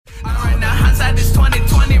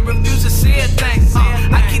money, refuse to see a thing.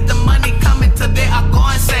 I keep the money coming till they are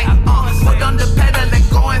going insane. Put on the pedal and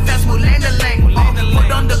going fast, Moulin the lane.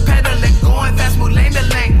 Put on the pedal and going fast, Moulin the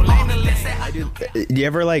lane. Do you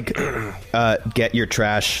ever like get your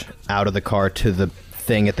trash out of the car to the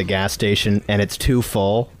thing at the gas station and it's too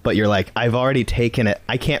full, but you're like, I've already taken it,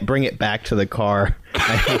 I can't bring it back to the car, I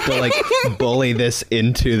have to like bully this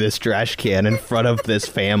into this trash can in front of this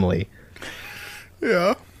family?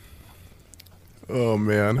 Yeah. Oh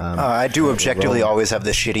man. I do objectively always have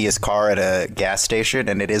the shittiest car at a gas station,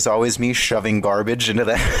 and it is always me shoving garbage into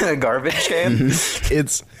the garbage can.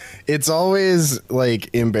 It's always like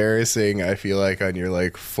embarrassing, I feel like, on your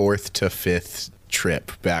like 4th to 5th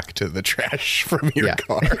trip back to the trash from your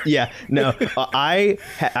car. Yeah, no, I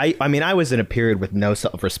mean, I was in a period with no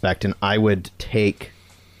self-respect, and I would take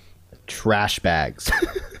trash bags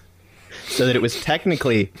so that it was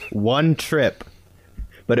technically one trip,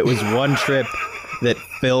 but it was one trip that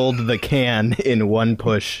filled the can in one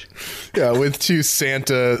push. Yeah, with 2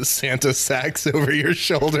 Santa sacks over your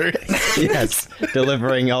shoulder. Yes,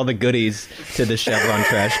 delivering all the goodies to the Chevron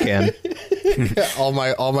trash can. Yeah, all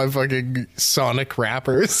my fucking Sonic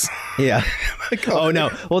wrappers. Yeah. Oh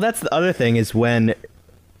no. Well, that's the other thing, is when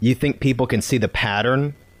you think people can see the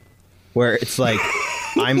pattern, where it's like,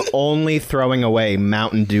 I'm only throwing away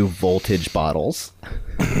Mountain Dew voltage bottles.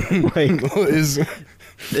 Like,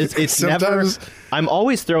 it's never. I'm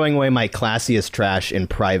always throwing away my classiest trash in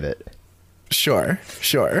private. Sure.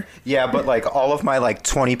 Yeah, but like all of my like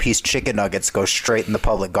 20-piece chicken nuggets go straight in the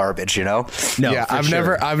public garbage, you know? No, yeah, I've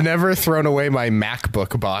never thrown away my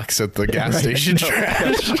MacBook box at the gas station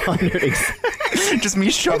trash. Just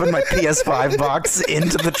me shoving my PS5 box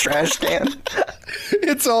into the trash can.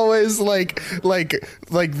 It's always like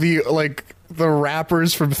the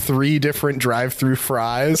wrappers from 3 different drive-through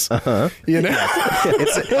fries. You know,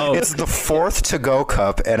 it's the 4th to-go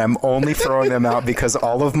cup, and I'm only throwing them out because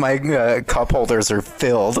all of my cup holders are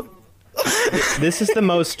filled. This is the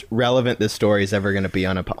most relevant this story is ever going to be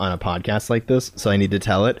on a podcast like this, so I need to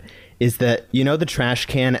tell it. Is that, you know, the trash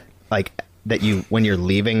can like that you when you're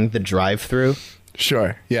leaving the drive-through?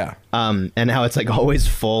 Sure, yeah. And how it's like always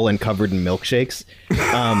full and covered in milkshakes.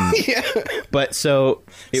 Yeah. But so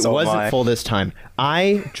it wasn't full this time.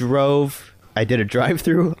 I did a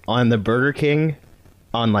drive-through on the Burger King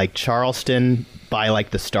on like Charleston by like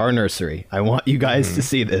the Star Nursery. I want you guys to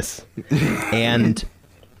see this. And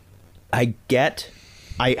I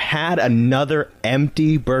had another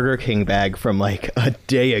empty Burger King bag from like a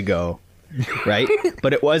day ago. Right?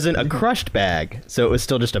 But it wasn't a crushed bag, so it was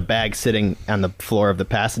still just a bag sitting on the floor of the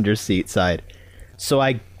passenger seat side. So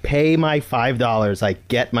I pay my $5, I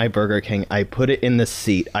get my Burger King, I put it in the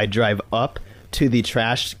seat, I drive up to the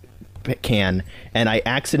trash can, and I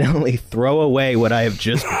accidentally throw away what I have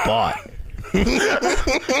just bought.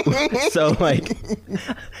 So like,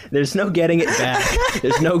 there's no getting it back.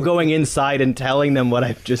 There's no going inside and telling them what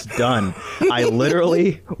I've just done. I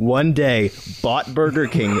literally one day bought Burger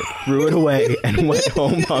King, threw it away, and went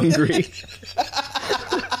home hungry.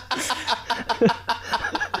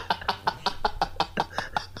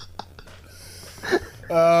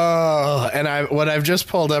 Oh, and what I've just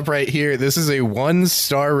pulled up right here, this is a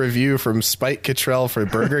 1-star review from Spike Cottrell for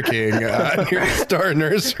Burger King on your Star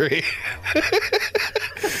Nursery.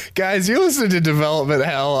 Guys, you're listening to Development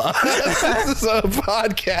Hell. This is a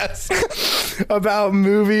podcast about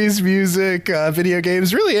movies, music, video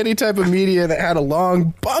games, really any type of media that had a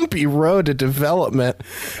long, bumpy road to development.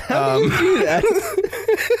 How did you do that?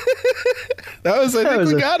 I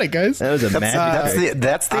think we got it, guys. That was a magic.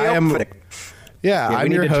 That's the opening. Yeah,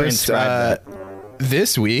 I'm your host.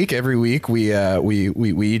 This week, every week, we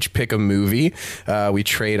each pick a movie. We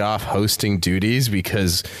trade off hosting duties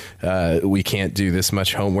because we can't do this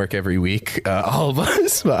much homework every week, all of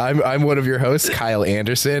us. I'm one of your hosts, Kyle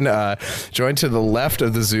Anderson. Joined to the left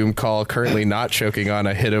of the Zoom call, currently not choking on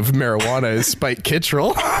a hit of marijuana, is Spike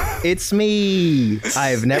Kittrell. It's me.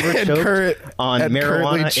 I've never choked on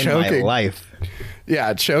marijuana in my life.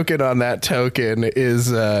 Yeah, choking on that token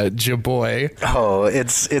is Jaboy. Oh,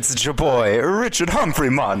 it's Jaboy, Richard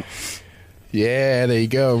Humphreyman. Yeah, there you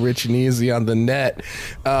go, rich and easy on the net.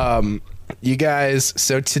 You guys,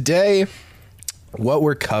 so today, what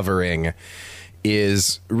we're covering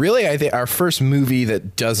is really, I think, our first movie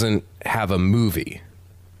that doesn't have a movie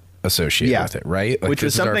associated with it, right? Like, which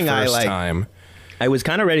was something I like. Time. I was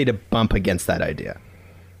kind of ready to bump against that idea.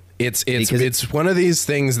 It's one of these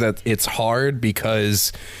things that it's hard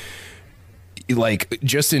because, like,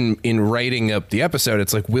 just in writing up the episode,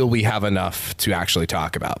 it's like, will we have enough to actually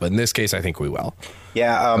talk about? But in this case, I think we will.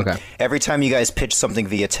 Yeah. Every time you guys pitch something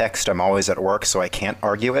via text, I'm always at work, so I can't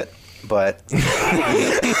argue it. but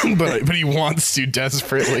but he wants to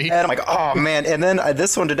desperately. And I'm like, oh man. And then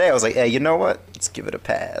this one today, I was like, hey, you know what? Let's give it a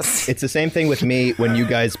pass. It's the same thing with me when you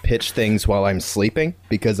guys pitch things while I'm sleeping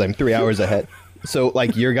because I'm 3 hours ahead. So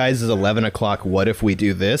like your guys is 11 o'clock. What if we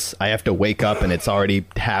do this? I have to wake up and it's already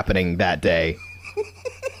happening that day.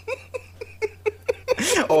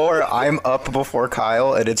 Or I'm up before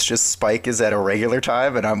Kyle and it's just Spike is at a regular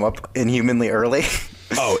time and I'm up inhumanly early.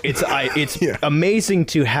 Oh, it's amazing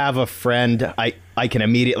to have a friend I can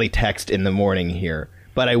immediately text in the morning here.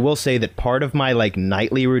 But I will say that part of my like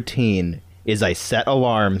nightly routine is I set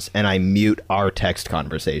alarms and I mute our text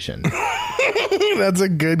conversation. That's a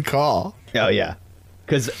good call. Oh yeah,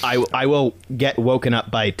 because I will get woken up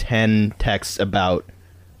by 10 texts about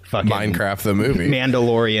fucking Minecraft the movie,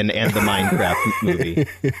 Mandalorian, and the Minecraft movie.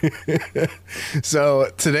 So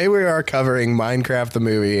today we are covering Minecraft the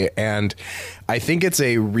movie, and I think it's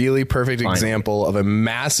a really perfect example of a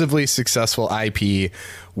massively successful IP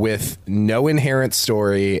with no inherent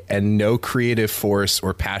story and no creative force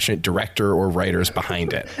or passionate director or writers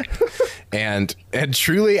behind it. And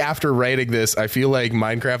truly, after writing this, I feel like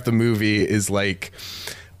Minecraft the movie is like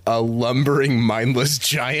a lumbering, mindless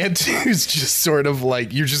giant who's just sort of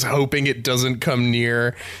like, you're just hoping it doesn't come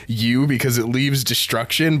near you because it leaves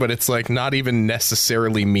destruction, but it's like not even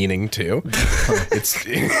necessarily meaning to. It's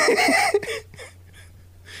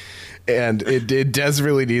and it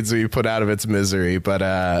desperately needs to be put out of its misery.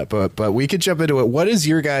 But we could jump into it. What is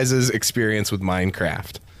your guys' experience with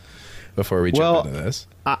Minecraft before we jump into this?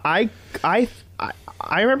 I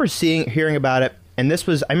remember hearing about it, and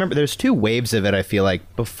I remember there's two waves of it. I feel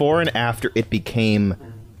like before and after it became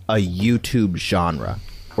a YouTube genre,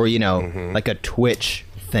 or like a Twitch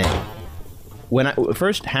thing. When it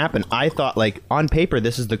first happened, I thought like on paper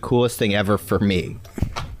this is the coolest thing ever for me.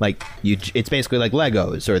 Like it's basically like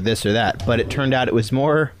Legos or this or that. But it turned out it was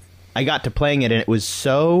more. I got to playing it and it was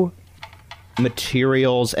so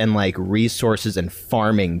materials and like resources and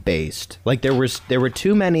farming based. Like there were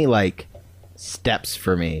too many like steps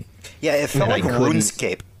for me. Yeah, it felt like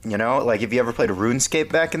RuneScape. Like if you ever played RuneScape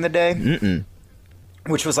back in the day,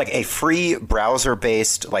 which was like a free browser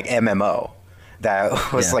based like MMO.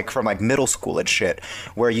 That was like from like middle school and shit,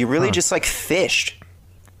 where you really just like fished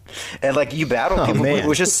and like you battled people. It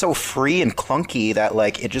was just so free and clunky that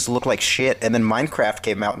like it just looked like shit. And then Minecraft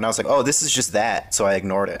came out and I was like, oh, this is just that. So I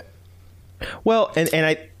ignored it. Well, and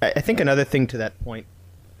I think another thing to that point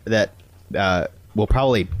that will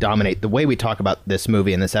probably dominate the way we talk about this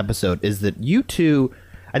movie in this episode is that you two,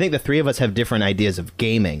 I think the three of us have different ideas of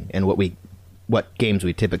gaming and what games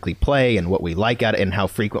we typically play and what we like at it and how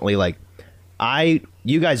frequently like.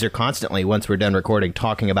 You guys are constantly, once we're done recording,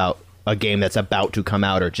 talking about a game that's about to come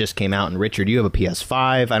out or just came out. And Richard, you have a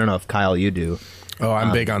PS5. I don't know if Kyle, you do. Oh,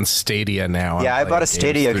 I'm big on Stadia now. Yeah, I bought a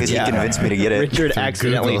Stadia because he convinced me to get it. Richard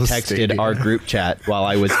accidentally texted our group chat while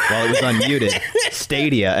it was unmuted,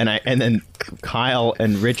 Stadia, and then Kyle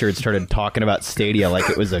and Richard started talking about Stadia like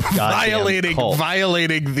it was a goddamn cult.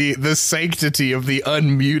 Violating the sanctity of the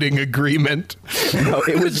unmuting agreement. No,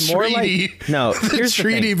 it was more treaty, like here's the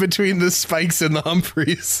treaty between the Spikes and the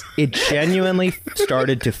Humphreys. It genuinely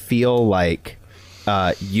started to feel like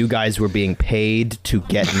you guys were being paid to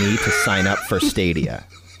get me to sign up for Stadia.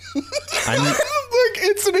 Look,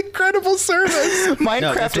 it's an incredible service.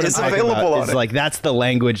 Minecraft is available on it. Like that's the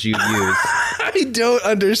language you use. I don't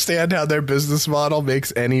understand how their business model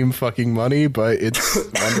makes any fucking money, but it's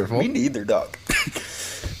wonderful. Me neither, dog.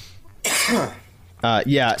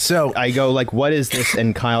 Yeah, so I go like, what is this?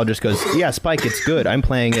 And Kyle just goes, yeah, Spike, it's good. I'm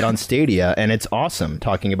playing it on Stadia, and it's awesome,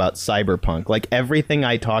 talking about Cyberpunk. Like, everything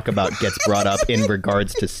I talk about gets brought up in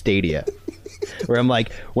regards to Stadia. Where I'm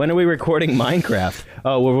like, when are we recording Minecraft?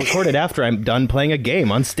 Oh, we'll record it after I'm done playing a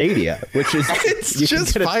game on Stadia, which is... It's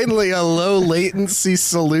just finally a low-latency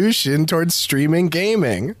solution towards streaming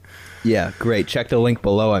gaming. Yeah, great. Check the link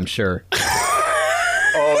below, I'm sure.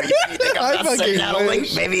 Oh, you think I'm not sending out a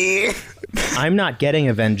link, baby? I'm not getting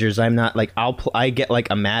Avengers. I'm not like I get like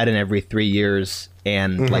a Madden every 3 years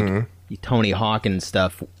and like Tony Hawk and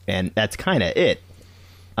stuff, and that's kind of it.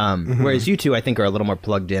 Whereas you two, I think, are a little more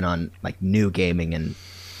plugged in on like new gaming and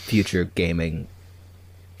future gaming.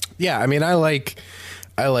 Yeah, I mean, I like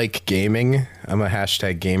gaming. I'm a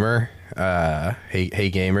hashtag gamer. Hey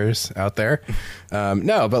gamers out there.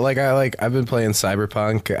 No, but I've been playing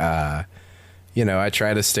Cyberpunk. I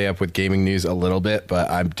try to stay up with gaming news a little bit, but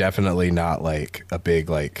I'm definitely not like a big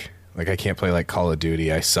like I can't play like Call of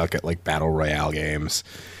Duty. I suck at like battle royale games.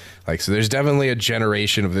 So there's definitely a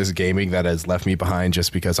generation of this gaming that has left me behind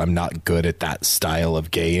just because I'm not good at that style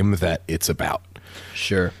of game that it's about.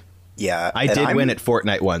 Sure. Yeah, I did win at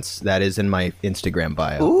Fortnite once. That is in my Instagram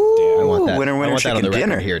bio. Ooh, I want that. winner, I want that chicken on the record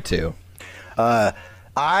dinner here too.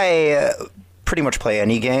 I pretty much play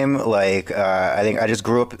any game. Like, I think I just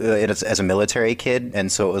grew up as a military kid,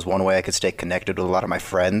 and so it was one way I could stay connected with a lot of my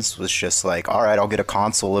friends. Was just like, all right, I'll get a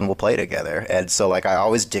console and we'll play together. And so like I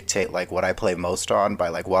always dictate like what I play most on by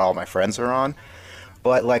like what all my friends are on.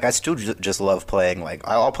 But like I still just love playing. Like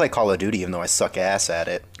I'll play Call of Duty even though I suck ass at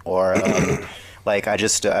it. Or like I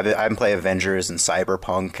just I play Avengers and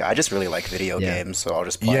Cyberpunk. I just really like video games, so I'll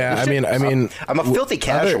just play. Yeah, I mean, I'm a filthy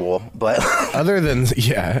casual, but other than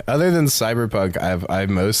Cyberpunk, I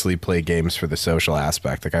mostly play games for the social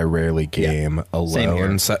aspect. Like I rarely game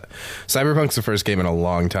alone. Cyberpunk's the first game in a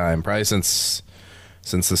long time, probably since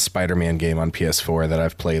the Spider-Man game on PS4 that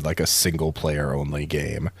I've played like a single player only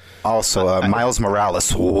game. Also, Miles Morales,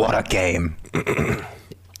 what a game!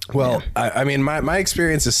 Well, I mean, my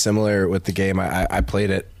experience is similar with the game. I played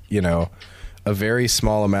it, a very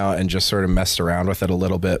small amount and just sort of messed around with it a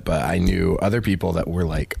little bit. But I knew other people that were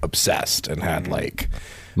like obsessed and had like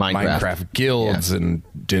Minecraft guilds and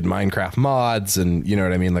did Minecraft mods and you know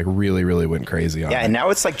what I mean? Like really, really went crazy on it. Yeah, and now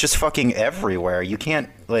it's like just fucking everywhere. You can't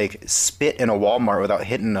like spit in a Walmart without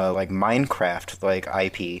hitting a like Minecraft like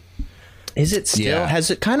IP. Is it still? Yeah.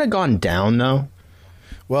 Has it kind of gone down though?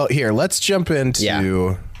 Well, here, let's jump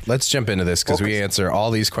into this because we answer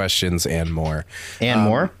all these questions and more. And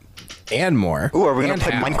more? And more. Ooh, are we going to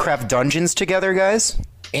play Minecraft Dungeons together, guys?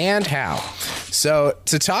 And how? So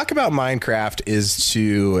to talk about Minecraft is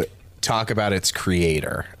to talk about its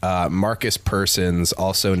creator, Marcus Persons,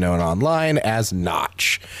 also known online as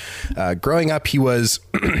Notch. Growing up, he was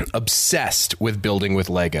obsessed with building with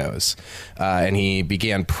Legos, and he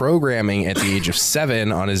began programming at the age of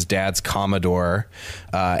 7 on his dad's Commodore,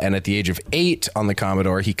 and at the age of 8 on the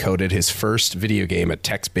Commodore, he coded his first video game, a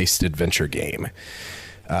text-based adventure game.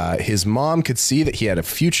 His mom could see that he had a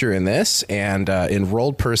future in this and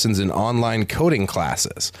enrolled Persons in online coding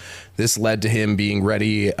classes. This led to him being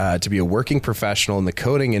ready to be a working professional in the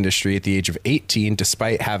coding industry at the age of 18,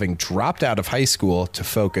 despite having dropped out of high school to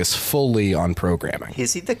focus fully on programming.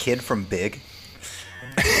 Is he the kid from Big?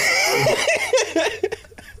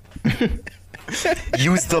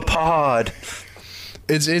 Use the pod.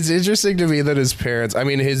 It's interesting to me that his parents, I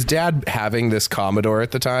mean, his dad having this Commodore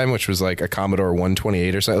at the time, which was like a Commodore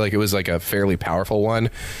 128 or something, like it was like a fairly powerful one.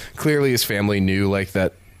 Clearly his family knew like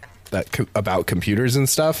that about computers and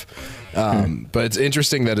stuff. But it's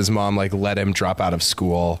interesting that his mom like let him drop out of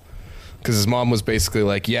school because his mom was basically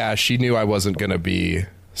like, yeah, she knew I wasn't going to be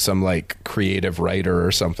some like creative writer or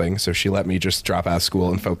something. So she let me just drop out of school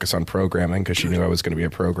and focus on programming because she knew I was going to be a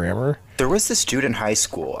programmer. There was this dude in high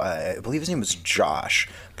school, I believe his name was Josh,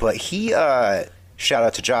 but he, shout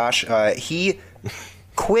out to Josh, he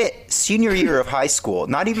quit senior year of high school,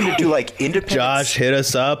 not even to do like independent. Josh, hit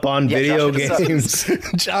us up on video games.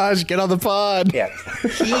 Josh, get on the pod. Yeah.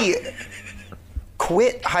 He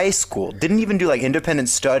quit high school, didn't even do like independent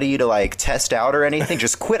study to like test out or anything,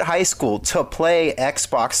 just quit high school to play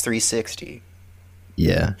Xbox 360.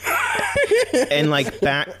 Yeah. And like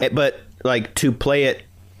but like to play it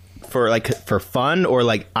for fun or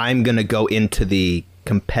like I'm going to go into the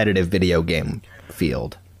competitive video game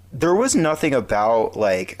field. There was nothing about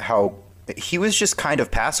like how he was just kind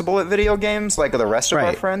of passable at video games like the rest of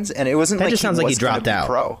our friends, and it wasn't that like just sounds like he dropped out.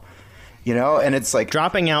 Pro. You know, and it's like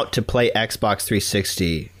dropping out to play Xbox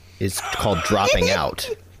 360 is called dropping out.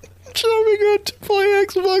 Dropping out to play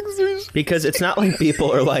Xbox 360. Because it's not like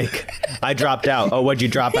people are like, I dropped out. Oh, what'd you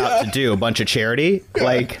drop out to do? A bunch of charity?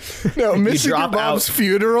 Like, no, missing your mom's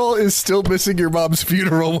funeral is still missing your mom's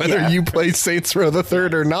funeral, whether you play Saints Row the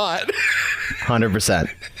Third or not.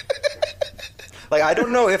 100%. Like, I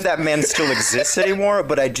don't know if that man still exists anymore,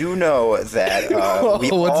 but I do know that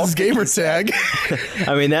what's his gamer tag?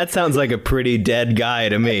 I mean, that sounds like a pretty dead guy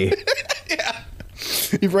to me. Yeah.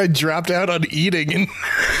 He probably dropped out on eating and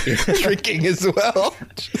drinking as well.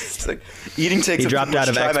 Just like, eating takes he dropped out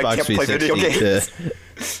of time. Xbox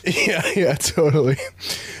 360. Yeah, totally.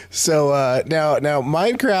 So now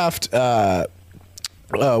Minecraft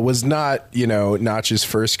was not, Notch's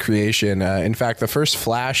first creation. In fact, the first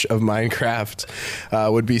flash of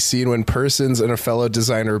Minecraft would be seen when Persons and a fellow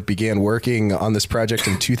designer began working on this project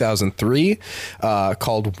in 2003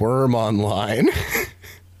 called Worm Online.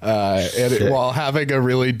 While having a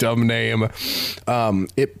really dumb name,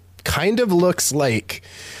 it kind of looks like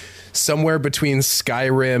somewhere between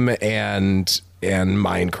Skyrim and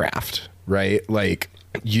Minecraft, right? Like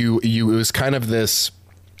it was kind of this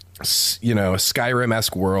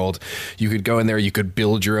Skyrim-esque world. You could go in there, you could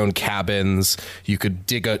build your own cabins, you could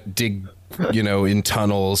dig in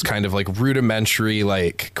tunnels, kind of like rudimentary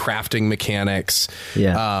like crafting mechanics.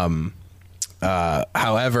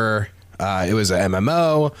 However, it was a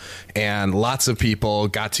MMO, and lots of people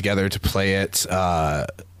got together to play it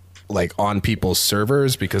like on people's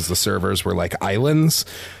servers, because the servers were like islands,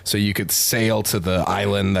 so you could sail to the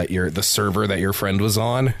island that the server that your friend was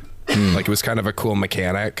on. Like, it was kind of a cool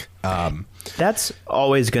mechanic. That's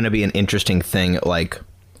always going to be an interesting thing, like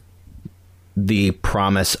the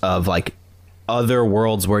promise of like other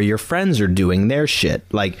worlds where your friends are doing their shit.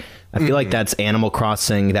 Like, I feel like that's Animal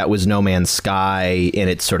Crossing. That was No Man's Sky, and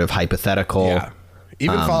it's sort of hypothetical. Yeah.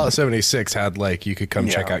 Even Fallout 76 had like, you could come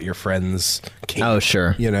check out your friends' camp, Oh,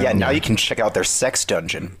 sure. Yeah, now you can check out their sex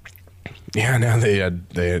dungeon. Yeah, now they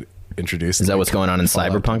had introduced. Is that what's going on in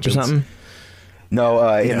Cyberpunk or something?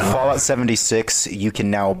 No, in Fallout 76, you can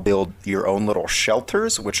now build your own little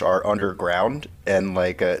shelters, which are underground, and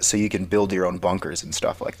like so you can build your own bunkers and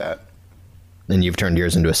stuff like that. And you've turned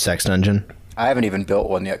yours into a sex dungeon? I haven't even built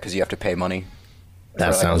one yet because you have to pay money.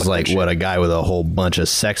 That sounds like what a guy with a whole bunch of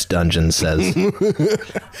sex dungeons says.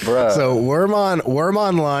 Bruh. So Worm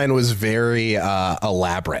Online was very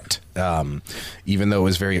elaborate, even though it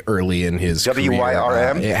was very early in his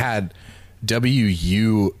WYRM? Career. It had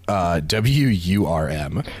WURM.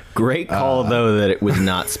 Great call, though, that it was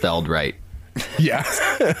not spelled right. Yeah.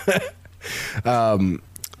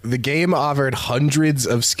 The game offered hundreds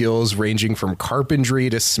of skills ranging from carpentry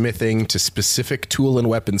to smithing to specific tool and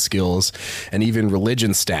weapon skills, and even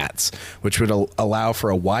religion stats, which would allow for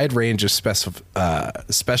a wide range of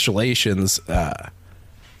specializations,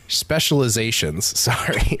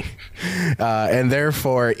 and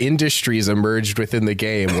therefore industries emerged within the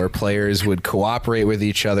game where players would cooperate with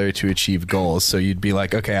each other to achieve goals. So you'd be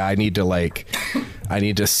like, okay, I need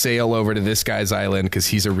to sail over to this guy's island because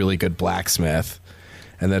he's a really good blacksmith.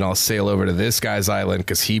 And then I'll sail over to this guy's island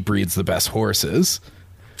because he breeds the best horses.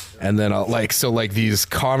 And then these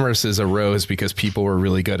commerces arose because people were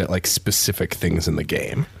really good at like specific things in the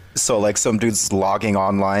game. So like some dude's logging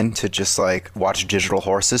online to just like watch digital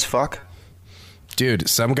horses fuck? Dude,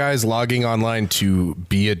 some guy's logging online to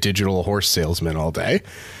be a digital horse salesman all day.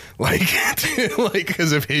 Like,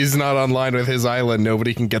 because if he's not online with his island,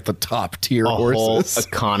 nobody can get the top tier horses. Whole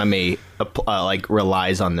economy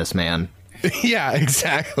relies on this man. Yeah,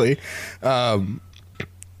 exactly.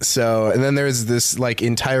 So, and then there's this like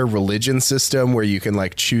entire religion system where you can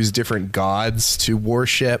like choose different gods to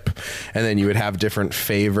worship, and then you would have different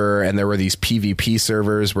favor. And there were these PvP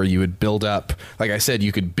servers where you would build up, like I said,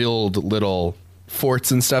 you could build little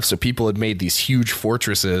forts and stuff. So people had made these huge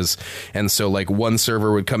fortresses, and so like one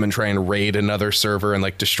server would come and try and raid another server and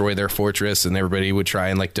like destroy their fortress, and everybody would try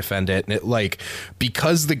and like defend it. And it like,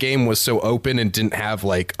 because the game was so open and didn't have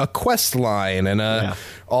like a quest line and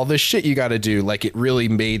all this shit you got to do, like it really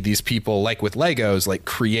made these people, like with Legos, like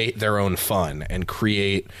create their own fun and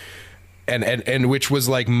create and which was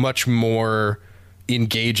like much more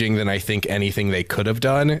engaging than I think anything they could have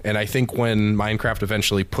done. And I think when Minecraft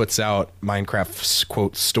eventually puts out Minecraft's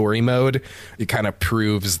quote story mode, it kind of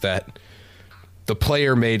proves that the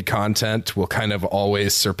player made content will kind of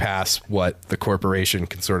always surpass what the corporation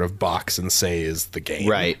can sort of box and say is the game.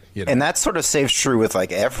 Right. You know? And that sort of stays true with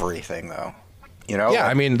like everything though. You know? Yeah,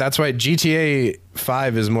 I mean, that's why GTA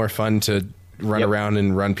 5 is more fun to run around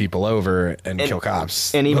and run people over and kill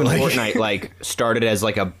cops. And even Fortnite like started as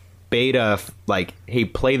like a beta, like, hey,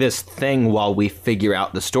 play this thing while we figure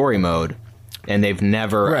out the story mode, and they've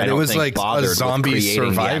never I don't it was think like bothered a zombie with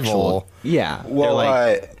creating survival. Well,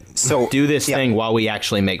 like, so do this thing while we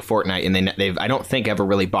actually make Fortnite, and they've I don't think ever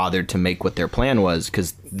really bothered to make what their plan was,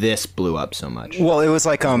 because this blew up so much. Well, it was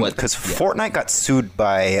like because Fortnite got sued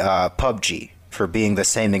by PUBG for being the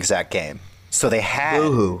same exact game, so they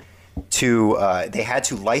had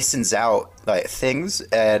to license out things,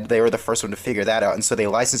 and they were the first one to figure that out, and so they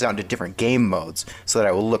licensed out into different game modes so that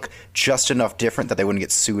it will look just enough different that they wouldn't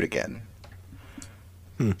get sued again.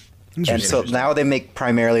 And so now they make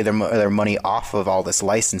primarily their money off of all this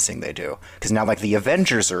licensing they do, because now like the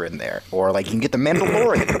Avengers are in there, or like you can get the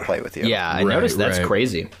Mandalorian to play with you. Yeah, I noticed that's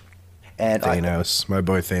crazy. And Thanos, my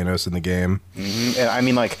boy Thanos in the game. And I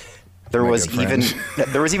mean, like there was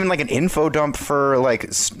even like an info dump for like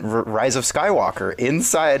Rise of Skywalker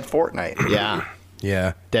inside Fortnite.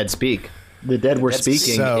 Yeah. Dead speak. The dead were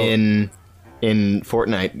speaking in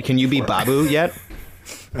Fortnite. Can you be Babu yet?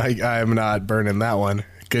 I'm not burning that one.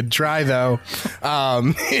 Good try though.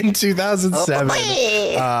 In 2007,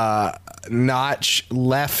 Notch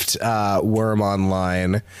left Worm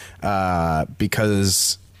Online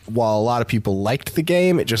because while a lot of people liked the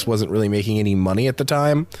game, it just wasn't really making any money at the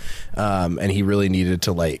time, and he really needed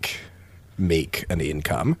to like make an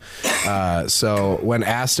income. So when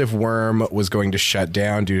asked if Worm was going to shut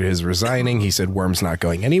down due to his resigning, he said Worm's not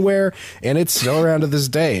going anywhere, and it's still around to this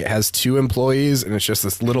day. It has 2 employees, and it's just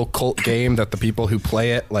this little cult game that the people who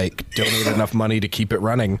play it like donate enough money to keep it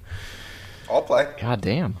running. I'll play. God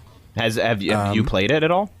damn. Have you played it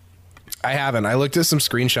at all? I haven't. I looked at some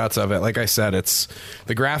screenshots of it. Like I said,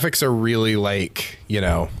 the graphics are really like,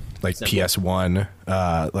 like simple.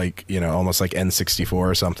 PS1, like, almost like N64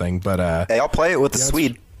 or something. But hey, I'll play it with the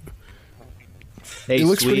Swede. Hey, it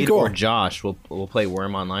looks Swede pretty cool. Or Josh, we'll play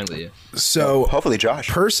Worm online with you. So hopefully Josh.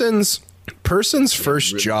 Person's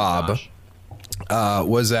first job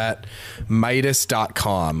was at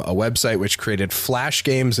Midas.com, a website which created Flash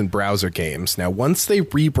games and browser games. Now, once they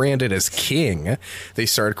rebranded as King, they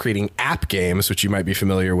started creating app games, which you might be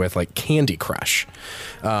familiar with, like Candy Crush.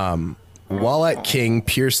 While at King,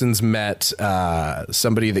 Pearsons met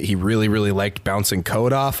somebody that he really, really liked bouncing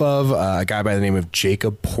code off of, a guy by the name of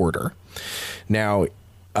Jacob Porter. Now,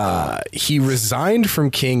 he resigned from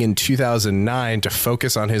King in 2009 to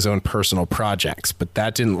focus on his own personal projects, but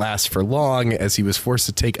that didn't last for long as he was forced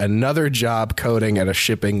to take another job coding at a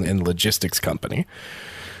shipping and logistics company.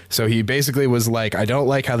 So he basically was like, I don't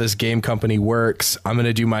like how this game company works. I'm going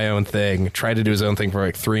to do my own thing. Tried to do his own thing for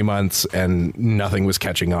like 3 months and nothing was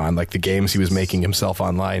catching on. Like the games he was making himself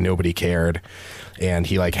online, nobody cared. And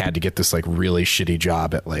he like had to get this like really shitty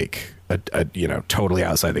job at like a totally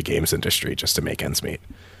outside the games industry just to make ends meet.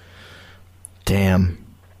 Damn.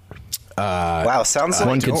 Wow, sounds like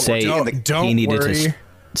one could say he needed to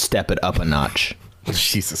step it up a notch.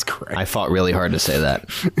 Jesus Christ. I fought really hard to say that.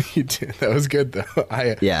 You did. That was good, though.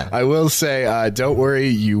 I will say, don't worry,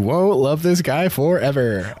 you won't love this guy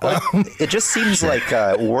forever. It just seems like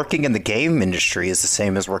working in the game industry is the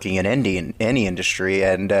same as working in any industry,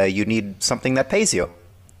 and you need something that pays you.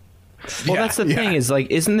 Well, that's the thing is, like,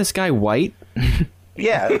 isn't this guy white?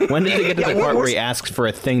 Yeah. When does it get to the part where he asks for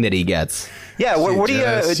a thing that he gets? Yeah, what do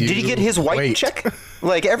you did he get his white check?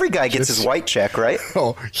 Like every guy gets his white check, right?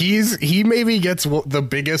 Oh, he maybe gets the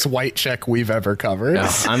biggest white check we've ever covered. No,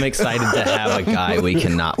 I'm excited to have a guy we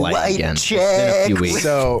cannot like white again. Check. It's been a few weeks.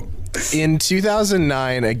 So, in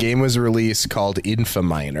 2009, a game was released called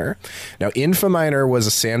Infaminer. Now, Infaminer was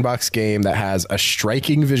a sandbox game that has a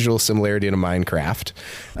striking visual similarity to Minecraft.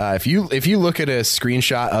 If you look at a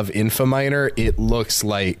screenshot of Infaminer, it looks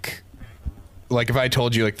like if I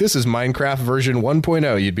told you like this is Minecraft version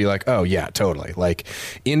 1.0, you'd be like, oh yeah, totally. Like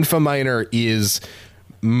Infaminer is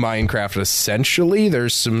Minecraft essentially.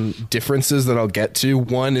 There's some differences that I'll get to.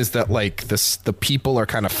 One is that like the people are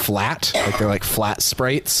kind of flat, like they're like flat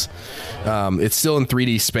sprites. It's still in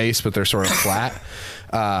 3D space, but they're sort of flat.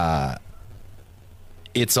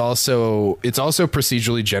 It's also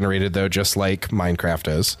procedurally generated though, just like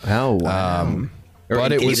Minecraft is. Oh wow!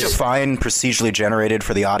 But it was define procedurally generated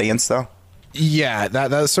for the audience though. Yeah,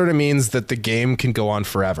 that sort of means that the game can go on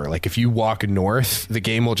forever. Like if you walk north, the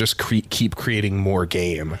game will just keep creating more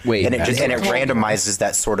game. Wait, and it randomizes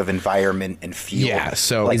that sort of environment and feel. Yeah,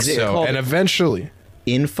 so called and eventually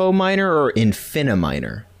Infominer or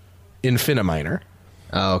Infiniminer? Infiniminer.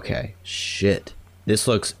 Oh, okay. Shit. This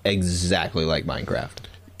looks exactly like Minecraft.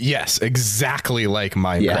 Yes, exactly like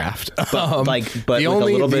Minecraft. Yeah. But with a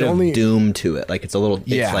little bit of Doom to it. Like it's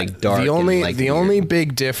like dark. The only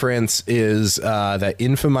big difference is that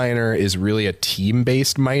Infaminer is really a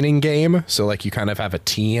team-based mining game. So like you kind of have a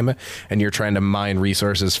team and you're trying to mine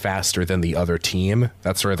resources faster than the other team.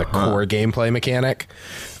 That's sort of the core gameplay mechanic.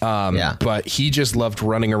 But he just loved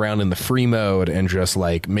running around in the free mode and just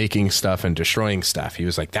like making stuff and destroying stuff. He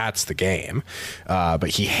was like, that's the game. But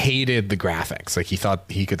he hated the graphics. Like he thought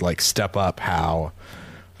he could like step up how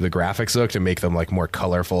the graphics looked and make them like more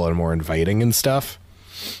colorful and more inviting and stuff.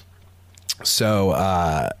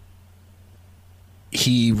 So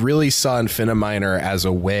he really saw Infiniminer as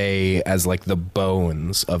a way, as like the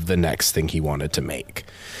bones of the next thing he wanted to make.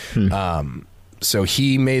 So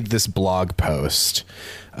he made this blog post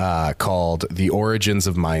called The Origins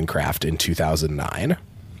of Minecraft in 2009.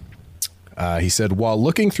 He said, while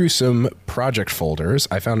looking through some project folders,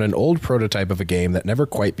 I found an old prototype of a game that never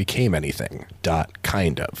quite became anything.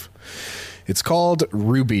 Kind of. It's called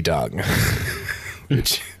Ruby Dung.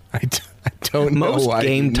 Which I don't know why. Most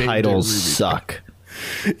game titles suck.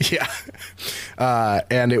 Yeah.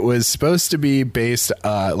 And it was supposed to be based,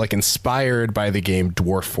 like inspired by the game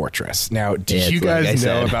Dwarf Fortress. Now, did you guys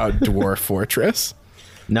know about Dwarf Fortress?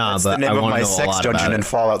 Nah, that's but the name I of want my to know a sex lot dungeon about in it.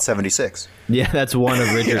 Fallout 76. Yeah, that's one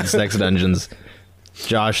of Richard's sex dungeons.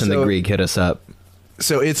 Josh and the Greek hit us up.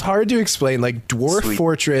 So it's hard to explain. Like Dwarf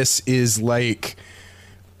Fortress is like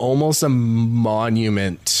almost a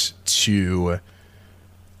monument to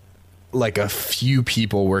like a few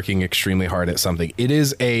people working extremely hard at something. It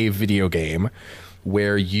is a video game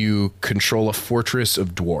where you control a fortress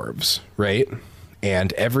of dwarves, right?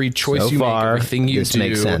 And every choice make, everything you do,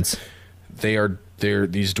 makes sense. They're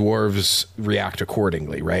these dwarves react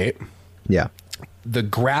accordingly, right? Yeah. The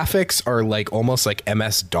graphics are like almost like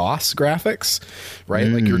MS-DOS graphics, right?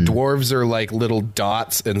 Like your dwarves are like little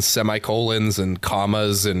dots and semicolons and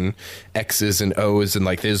commas and X's and O's, and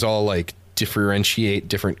like there's all like differentiate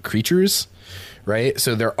different creatures, right?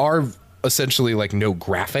 So there are essentially like no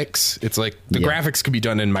graphics. It's like the graphics could be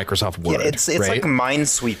done in Microsoft Word. Yeah, it's right? like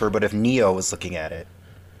Minesweeper, but if Neo was looking at it.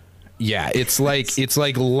 Yeah, it's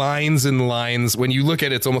like lines and lines. When you look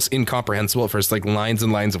at it, it's almost incomprehensible at first, like lines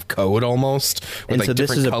and lines of code almost, with like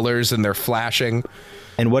different colors and they're flashing.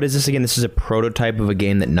 And what is this again? This is a prototype of a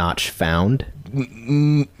game that Notch found?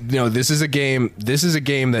 No, this is a game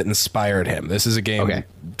that inspired him. This is a game. Okay.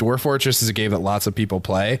 Dwarf Fortress is a game that lots of people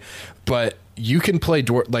play, but you can play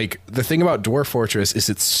like the thing about Dwarf Fortress is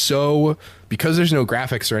it's so, because there's no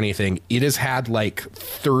graphics or anything, it has had like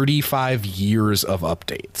 35 years of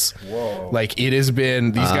updates. Whoa. Like it has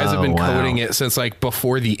been, these guys have been coding it since like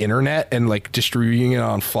before the internet and like distributing it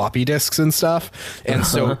on floppy disks and stuff. And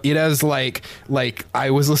so it has like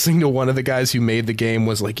I was listening to one of the guys who made the game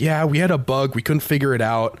was like, yeah, we had a bug. We couldn't figure it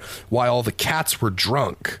out while the cats were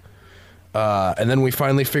drunk. And then we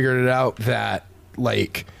finally figured it out that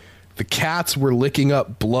like the cats were licking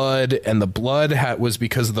up blood, and the blood was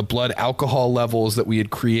because of the blood alcohol levels that we had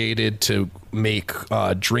created to make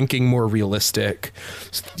drinking more realistic.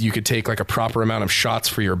 You could take like a proper amount of shots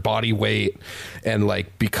for your body weight, and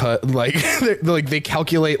like because like they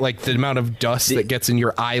calculate like the amount of dust that gets in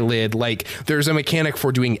your eyelid. Like there's a mechanic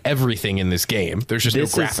for doing everything in this game. There's just no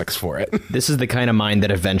graphics for it. This is the kind of mind that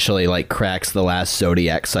eventually like cracks the last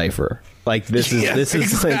Zodiac cipher. Like this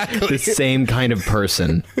is like the same kind of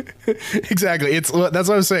person. Exactly. That's what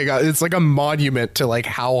I was saying. It's like a monument to like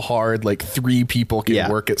how hard like three people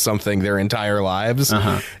can work at something their entire lives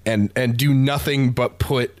and do nothing but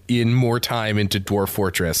put in more time into Dwarf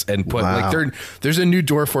Fortress and put like there's a new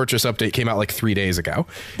Dwarf Fortress update came out like 3 days ago.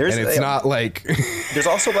 And it's not like there's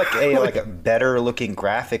also like a better looking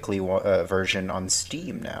graphically version on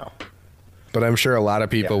Steam now. But I'm sure a lot of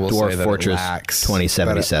people will Dwarf say that Fortress it lacks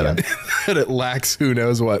 2077. That it lacks who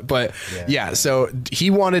knows what. But so he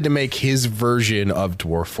wanted to make his version of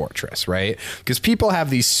Dwarf Fortress, right? Because people have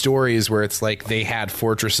these stories where it's like they had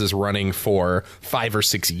fortresses running for 5 or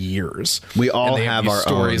 6 years. We all have our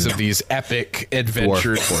stories own of these epic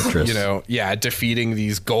adventures, Dwarf Fortress. You know, defeating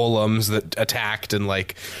these golems that attacked, and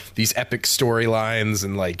like these epic storylines,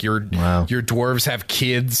 and like your dwarves have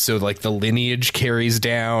kids, so like the lineage carries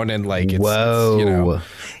down, and like it's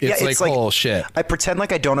it's like whole shit. I pretend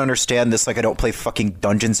like I don't understand this, like I don't play fucking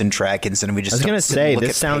Dungeons and Dragons, and we just. I was gonna say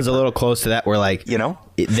this sounds a little close to that, where like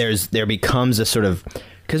there becomes a sort of,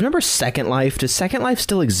 because remember Second Life? Does Second Life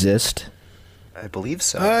still exist? I believe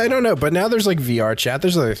so. I don't know, but now there's like VR chat.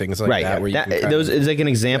 There's other things like that where you can those is like an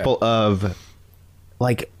example of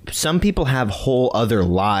like some people have whole other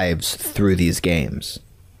lives through these games.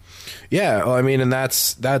 Yeah, well, I mean, and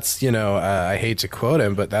that's I hate to quote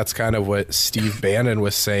him, but that's kind of what Steve Bannon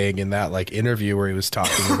was saying in that like interview where he was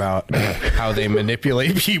talking about how they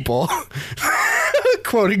manipulate people.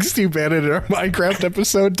 Quoting Steve Bannon in our Minecraft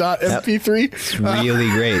episode .mp3. It's really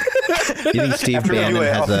great. You think Steve Bannon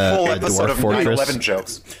has a Dwarf Fortress? 9/11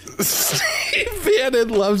 jokes. Steve Bannon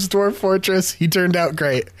loves Dwarf Fortress. He turned out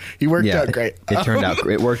great. He worked out great.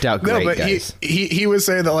 It worked out great, but guys. He was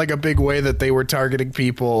saying that like a big way that they were targeting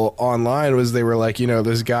people online was they were like,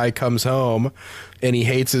 this guy comes home and he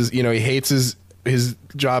hates his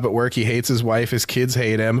job at work. He hates his wife. His kids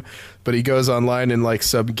hate him, but he goes online in like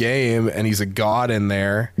some game and he's a god in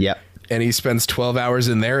there. Yep. And he spends 12 hours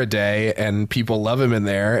in there a day and people love him in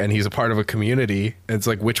there and he's a part of a community. And it's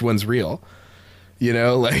like, which one's real?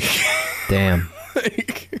 Like, damn.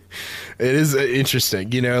 Like, it is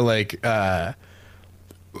interesting,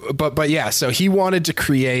 but yeah, so he wanted to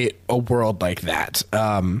create a world like that.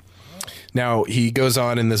 Now, he goes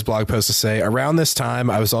on in this blog post to say, around this time,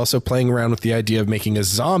 I was also playing around with the idea of making a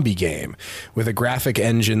zombie game with a graphic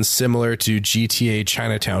engine similar to GTA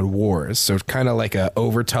Chinatown Wars. So kind of like a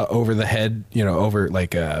over the head, over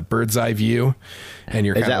like a bird's eye view. And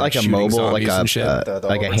you're is that like a mobile, like a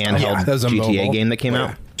handheld GTA game that came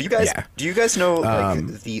out? Do you guys know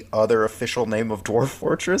like the other official name of Dwarf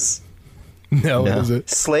Fortress? No, what is it?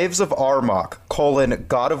 Slaves of Armok,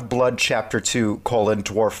 God of Blood Chapter 2,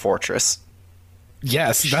 Dwarf Fortress.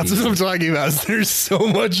 Yes, that's what I'm talking about. There's so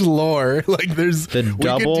much lore. Like there's the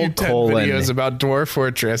double we could do 10 videos about Dwarf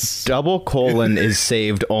Fortress. Double colon is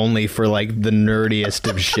saved only for like the nerdiest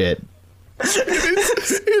of shit.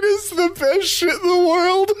 It is the best shit in the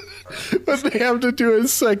world, but they have to do a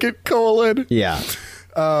second colon. Yeah.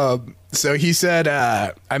 So he said,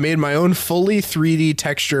 I made my own fully 3D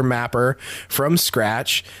texture mapper from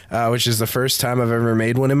scratch, which is the first time I've ever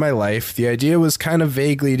made one in my life. The idea was kind of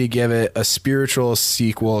vaguely to give it a spiritual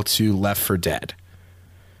sequel to Left 4 Dead.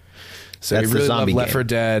 So That's he really the zombie loved Left game. 4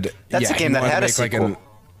 Dead. That's a game that had a sequel.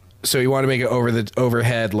 So you want to make it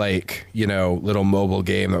overhead, like, you know, little mobile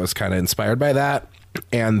game that was kind of inspired by that.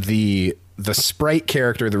 And the sprite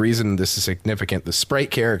character, the reason this is significant, the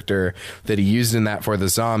sprite character that he used in that for the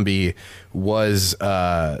zombie was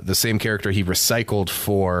the same character he recycled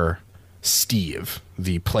for Steve,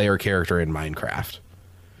 the player character in Minecraft.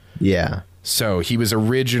 Yeah. So he was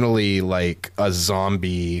originally like a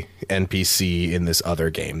zombie NPC in this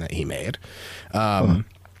other game that he made.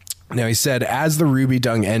 Now, he said, as the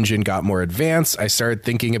RubyDung engine got more advanced, I started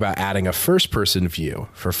thinking about adding a first-person view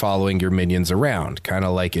for following your minions around, kind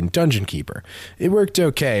of like in Dungeon Keeper. It worked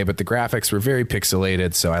okay, but the graphics were very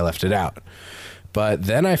pixelated, so I left it out. But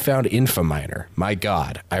then I found Infaminer. My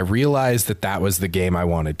God, I realized that was the game I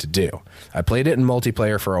wanted to do. I played it in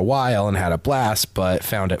multiplayer for a while and had a blast, but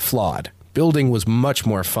found it flawed. Building was much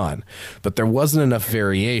more fun, but there wasn't enough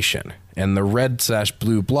variation, and the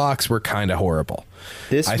red/blue blocks were kind of horrible.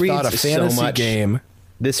 This reads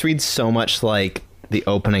so much like the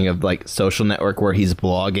opening of like Social Network where he's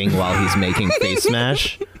blogging while he's making Face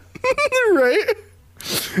Smash. Right?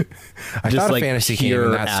 I Just thought like a fantasy game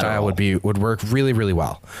in that style would work really, really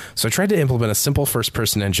well. So I tried to implement a simple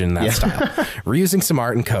first-person engine in that style, reusing some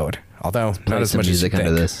art and code, although not as much as you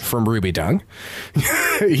think, from RubyDung.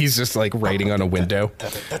 He's just like writing on a window.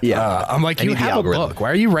 Yeah, I'm like, you have a book.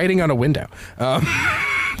 Why are you writing on a window?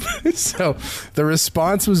 So the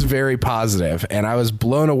response was very positive, and I was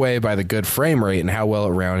blown away by the good frame rate and how well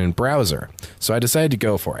it ran in browser. So I decided to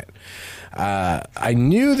go for it. I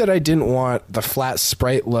knew that I didn't want the flat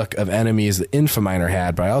sprite look of enemies that Infaminer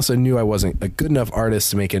had, but I also knew I wasn't a good enough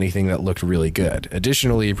artist to make anything that looked really good.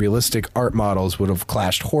 Additionally, realistic art models would have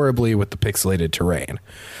clashed horribly with the pixelated terrain.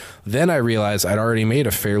 Then I realized I'd already made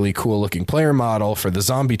a fairly cool looking player model for the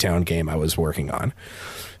Zombie Town game I was working on.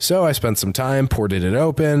 So I spent some time, ported it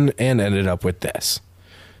open, and ended up with this.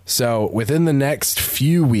 So within the next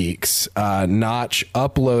few weeks, Notch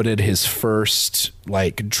uploaded his first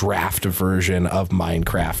like draft version of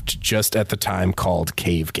Minecraft, just at the time called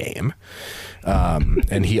Cave Game.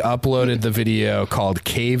 And he uploaded the video called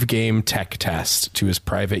Cave Game Tech Test to his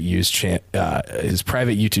private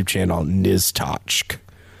YouTube channel, Niztochk.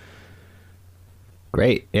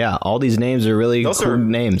 Great. Yeah, all these names are really cool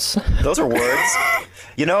names. Those are words.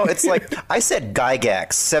 You know, it's like I said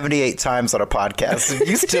Gygax 78 times on a podcast, and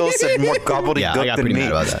you still said more gobbledygook yeah, I got than pretty me.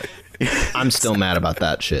 mad about that. I'm still mad about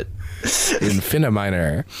that shit.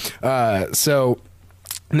 Infaminer. So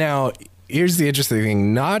now here's the interesting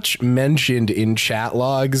thing. Notch mentioned in chat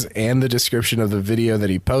logs and the description of the video that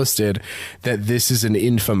he posted that this is an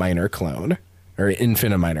Infaminer clone. Or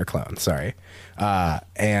Infiniminer clone, sorry.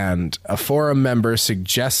 And a forum member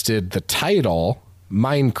suggested the title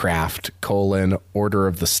Minecraft: Order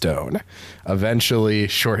of the Stone, eventually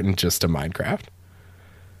shortened just to Minecraft.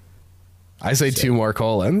 I say 2 more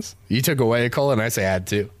colons. You took away a colon, I say add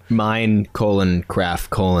 2.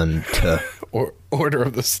 Craft to Order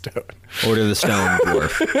of the Stone. Order of the Stone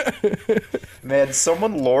Dwarf. Man,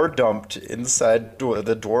 someone lore dumped inside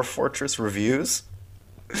the Dwarf Fortress reviews.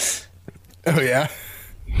 Oh yeah.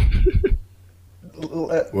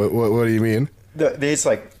 What do you mean? It's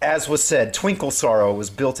like, as was said, Twinkle Sorrow was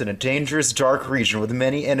built in a dangerous, dark region with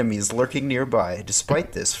many enemies lurking nearby.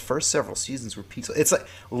 Despite this, first several seasons were peaceful. It's like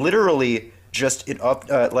literally just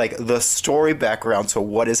like the story background to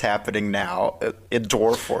what is happening now in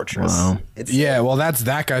Dwarf Fortress. Wow. Well, that's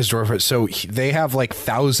that guy's Dwarf Fortress. So they have like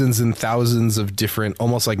thousands and thousands of different,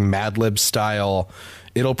 almost like Mad Lib style.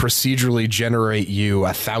 It'll procedurally generate you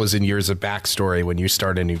 1,000 years of backstory when you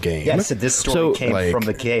start a new game. Yeah, so this story came from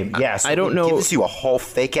the game. Yes, I don't know. It gives you a whole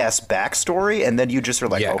fake ass backstory, and then you just are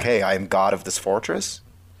like, okay, I am god of this fortress.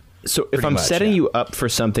 So if I'm setting you up for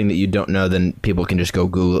something that you don't know, then people can just go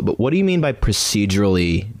Google it. But what do you mean by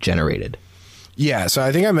procedurally generated? Yeah, so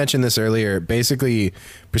I think I mentioned this earlier. Basically,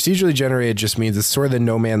 procedurally generated just means it's sort of the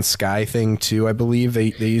No Man's Sky thing too. I believe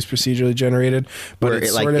they use procedurally generated, but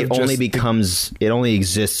it only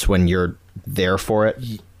exists when you're there for it.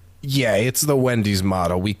 Yeah, it's the Wendy's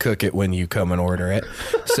model. We cook it when you come and order it.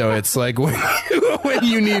 So it's like when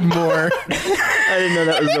you need more. I didn't know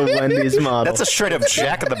that was the Wendy's model. That's a straight up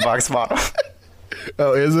Jack in the Box model.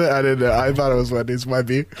 Oh, is it? I didn't know. I thought it was Wendy's. Might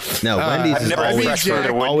be. No, Wendy's is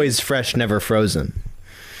always fresh, never frozen.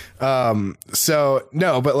 So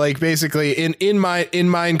no, but like basically in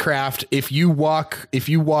Minecraft, if you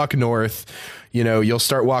walk north, you know, you'll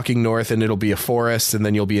start walking north and it'll be a forest, and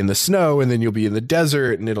then you'll be in the snow, and then you'll be in the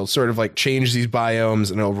desert, and it'll sort of like change these biomes,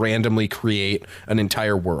 and it'll randomly create an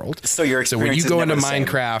entire world. So your experience when you go into never the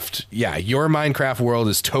Minecraft, yeah, your Minecraft world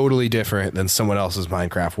is totally different than someone else's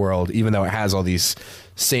Minecraft world. Even though it has all these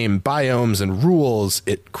same biomes and rules,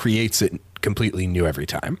 it creates it completely new every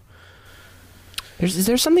time. Is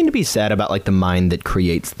there something to be said about like the mind that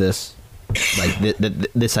creates this, like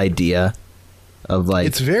this idea of like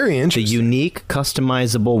it's very interesting, the unique,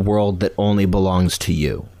 customizable world that only belongs to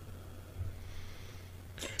you?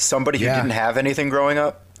 Somebody who didn't have anything growing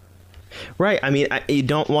up, right? I mean, you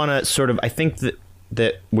don't want to sort of. I think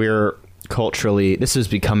that we're culturally. This is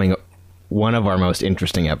becoming one of our most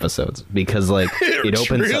interesting episodes because like it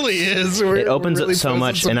opens really up, is. It opens really up so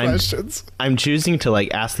much, and questions. I'm choosing to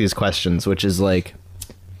like ask these questions, which is like,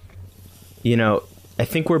 you know, I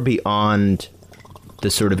think we're beyond the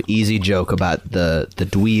sort of easy joke about the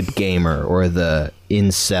dweeb gamer or the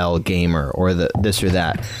incel gamer or the this or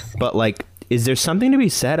that, but like, is there something to be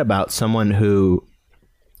said about someone who,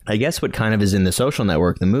 I guess, what kind of is in The Social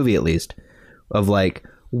Network, the movie at least, of like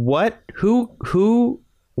what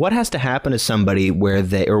has to happen to somebody where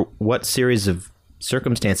they, or what series of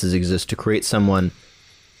circumstances exist to create someone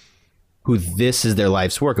who this is their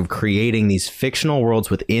life's work of creating these fictional worlds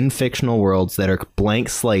within fictional worlds that are blank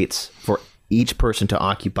slates for each person to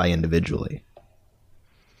occupy individually?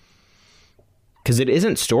 Because it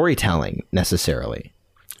isn't storytelling necessarily.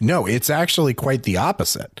 No, it's actually quite the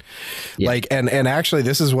opposite. Yeah. Like, and actually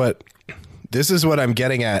this is what I'm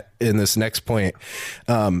getting at in this next point.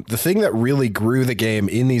 The thing that really grew the game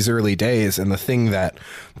in these early days, and the thing that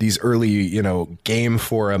these early, you know, game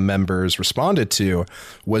forum members responded to,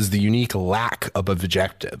 was the unique lack of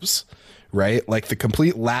objectives, right? Like the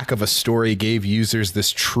complete lack of a story gave users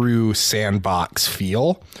this true sandbox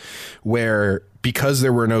feel where, because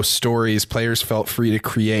there were no stories, players felt free to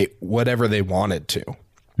create whatever they wanted to,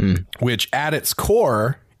 which at its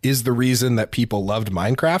core is the reason that people loved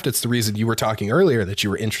Minecraft. It's the reason you were talking earlier that you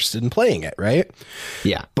were interested in playing it, right?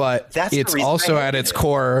 Yeah. But it's also at its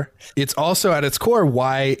core. It's also at its core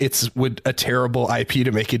why it's a terrible IP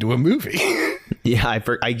to make into a movie. Yeah,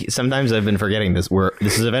 I sometimes I've been forgetting this.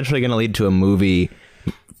 This is eventually going to lead to a movie.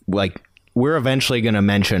 Like, we're eventually going to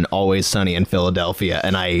mention Always Sunny in Philadelphia,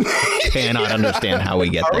 and I cannot understand how we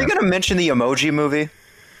get there. Are we going to mention the Emoji Movie?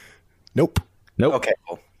 Nope. Okay,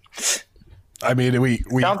 cool. I mean, we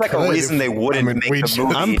sounds like a reason they wouldn't make the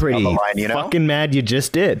movie. I'm pretty line, you know? fucking mad you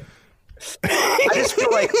just did. I just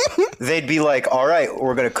feel like they'd be like, all right,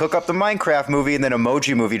 we're going to cook up the Minecraft movie, and then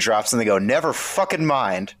Emoji Movie drops, and they go, never fucking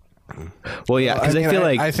mind. Well, yeah, because I feel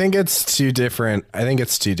like I think it's too different.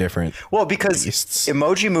 Well, because beasts.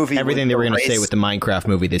 Emoji Movie, everything they were going to say with the Minecraft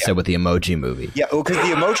movie, they said with the Emoji Movie. Yeah, because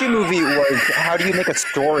the Emoji Movie was, how do you make a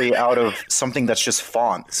story out of something that's just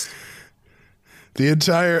fonts? The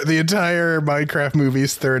entire Minecraft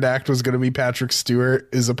movie's third act was going to be Patrick Stewart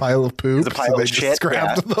is a pile of poop. So they just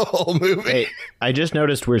scrapped the whole movie. Hey, I just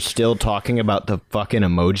noticed we're still talking about the fucking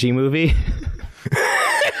Emoji Movie.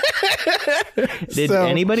 Did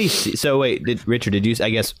anybody see? So wait, Richard, did you see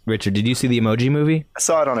the Emoji Movie? I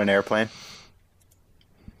saw it on an airplane.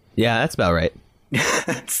 Yeah, that's about right.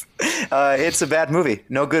 It's a bad movie.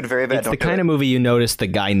 No good, very bad. It's the kind of movie you notice the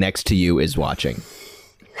guy next to you is watching.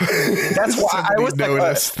 That's why I was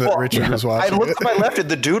noticed that Richard was watching. I looked to my left, and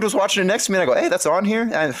the dude was watching it next to me, and I go, "Hey, that's on here."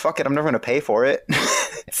 And fuck it, I'm never going to pay for it.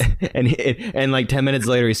 and like 10 minutes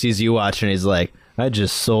later, he sees you watching. And he's like, "I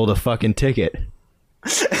just sold a fucking ticket.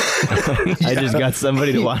 I just got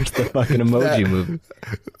somebody to watch the fucking Emoji Movie."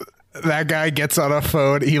 That guy gets on a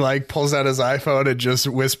phone. He like pulls out his iPhone and just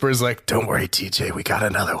whispers like, "Don't worry, TJ, we got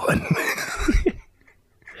another one."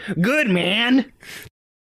 Good, man.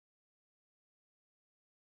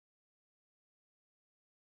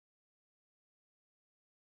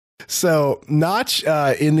 So Notch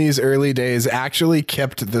in these early days actually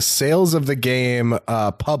kept the sales of the game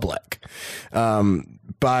public.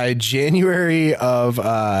 By January of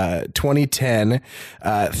 2010,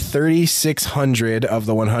 3,600 of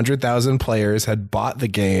the 100,000 players had bought the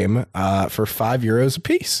game for €5 a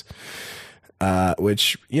piece.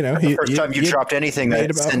 which, the first time you dropped anything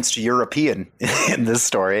that's sensed European in this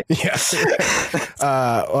story. Yeah.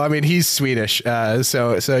 Well, I mean, he's Swedish.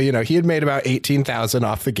 So he had made about 18,000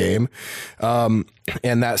 off the game.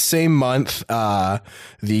 And that same month,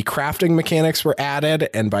 the crafting mechanics were added.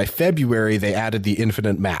 And by February, they added the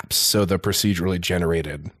infinite maps. So the procedurally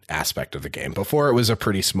generated aspect of the game. Before it was in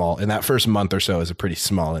that first month or so, it was a pretty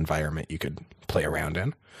small environment you could play around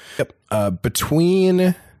in. Yep.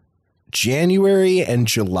 Between January and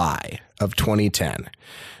July of 2010,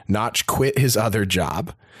 Notch quit his other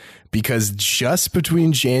job because just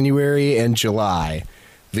between January and July,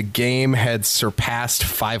 the game had surpassed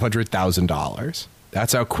 $500,000.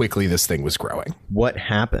 That's how quickly this thing was growing. What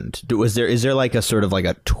happened? Is there like a sort of like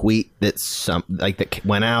a tweet that that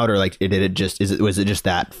went out, or like was it just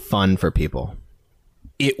that fun for people?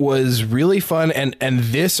 It was really fun, and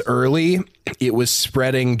this early, it was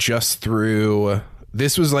spreading just through.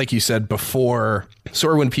 This was, like you said before,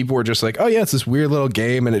 sort of when people were just like, oh yeah, it's this weird little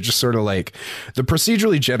game, and it just sort of like the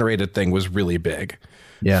procedurally generated thing was really big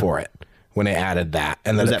for it when it added that,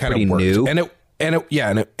 and then it kind of worked. New? And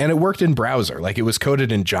it worked in browser, like it was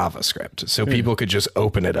coded in JavaScript, so people could just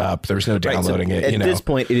open it up. There's no downloading it. At this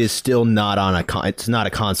point, it is still not on it's not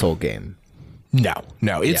a console game. No,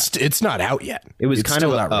 it's not out yet. It was it's kind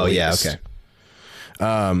of okay.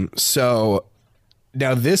 So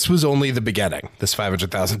now this was only the beginning. This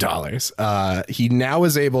 $500,000. He now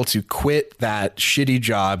is able to quit that shitty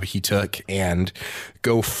job he took and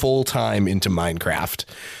go full time into Minecraft.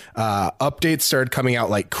 Updates started coming out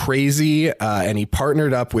like crazy, and he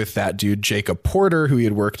partnered up with that dude Jacob Porter, who he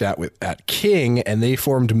had worked at King, and they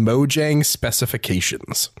formed Mojang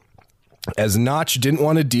Specifications. As Notch didn't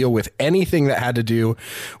want to deal with anything that had to do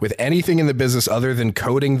with anything in the business other than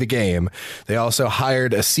coding the game, they also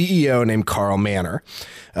hired a CEO named Carl Manor.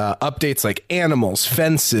 Updates like animals,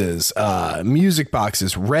 fences, music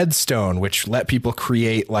boxes, Redstone, which let people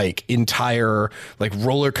create like entire like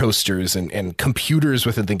roller coasters and computers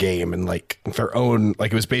within the game, and like their own,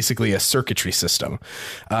 like it was basically a circuitry system.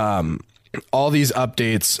 All these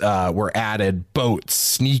updates were added, boats,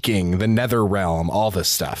 sneaking, the Nether Realm, all this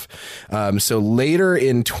stuff. So later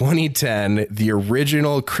in 2010, the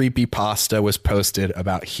original creepypasta was posted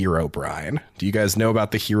about Herobrine. Do you guys know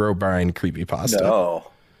about the Herobrine creepypasta?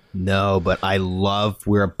 No, but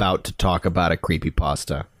we're about to talk about a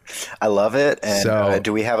creepypasta. I love it. And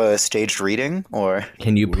do we have a staged reading, or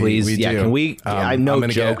can you please? We do. Can we? I'm gonna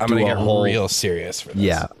get real serious for this.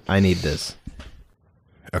 Yeah, I need this.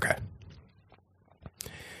 Okay.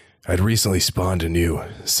 I'd recently spawned a new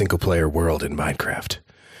single-player world in Minecraft.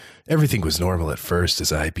 Everything was normal at first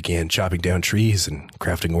as I began chopping down trees and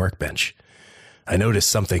crafting a workbench. I noticed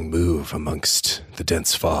something move amongst the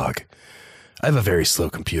dense fog. I have a very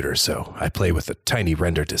slow computer, so I play with a tiny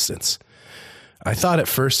render distance. I thought at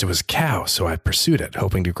first it was a cow, so I pursued it,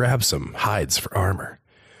 hoping to grab some hides for armor.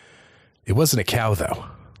 It wasn't a cow, though.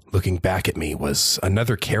 Looking back at me was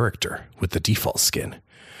another character with the default skin,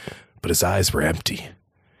 but his eyes were empty.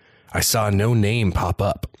 I saw no name pop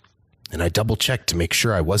up, and I double-checked to make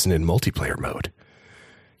sure I wasn't in multiplayer mode.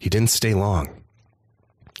 He didn't stay long.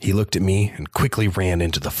 He looked at me and quickly ran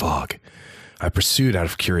into the fog. I pursued out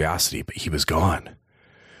of curiosity, but he was gone.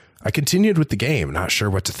 I continued with the game, not sure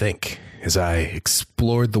what to think. As I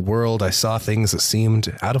explored the world, I saw things that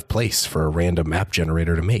seemed out of place for a random map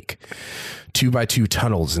generator to make. 2x2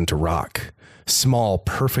 tunnels into rock. Small,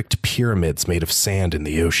 perfect pyramids made of sand in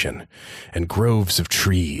the ocean, and groves of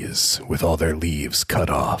trees with all their leaves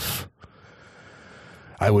cut off.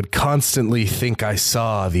 I would constantly think I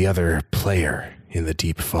saw the other player in the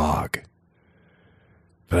deep fog,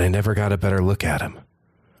 but I never got a better look at him.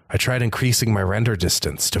 I tried increasing my render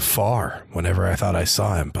distance to far whenever I thought I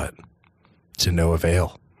saw him, but to no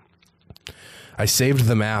avail. I saved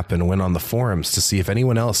the map and went on the forums to see if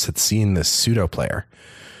anyone else had seen this pseudo-player.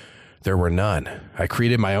 There were none. I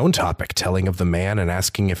created my own topic telling of the man and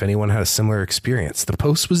asking if anyone had a similar experience. The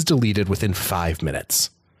post was deleted within 5 minutes.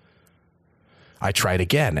 I tried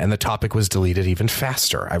again, and the topic was deleted even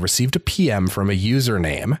faster. I received a PM from a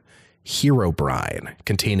username, Herobrine,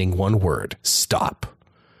 containing one word, stop.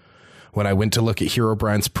 When I went to look at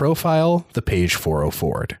Herobrine's profile, the page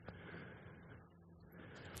 404'd.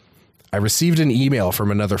 I received an email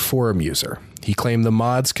from another forum user. He claimed the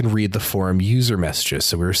mods can read the forum user messages,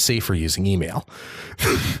 so we were safer using email.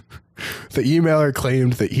 The emailer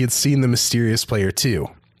claimed that he had seen the mysterious player too,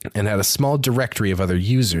 and had a small directory of other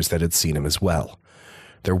users that had seen him as well.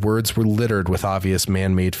 Their words were littered with obvious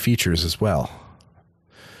man-made features as well,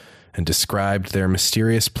 and described their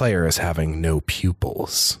mysterious player as having no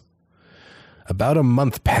pupils. About a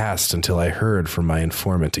month passed until I heard from my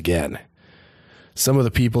informant again. Some of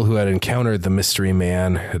the people who had encountered the mystery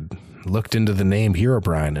man had looked into the name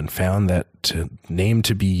Herobrine and found that name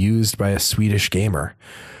to be used by a Swedish gamer.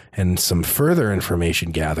 And some further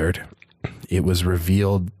information gathered, it was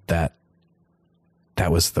revealed that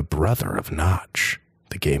that was the brother of Notch,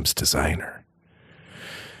 the game's designer.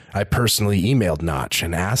 I personally emailed Notch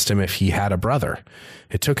and asked him if he had a brother.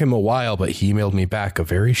 It took him a while, but he emailed me back a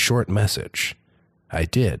very short message. I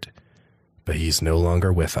did, but he's no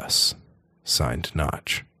longer with us. Signed,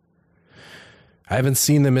 Notch. I haven't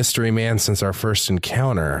seen the mystery man since our first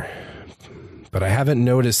encounter, but I haven't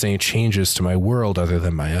noticed any changes to my world other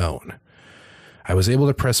than my own. I was able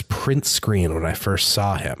to press print screen when I first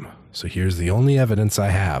saw him, so here's the only evidence I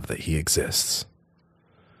have that he exists.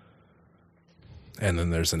 And then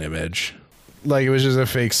there's an image. Like, it was just a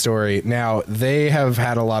fake story. Now, they have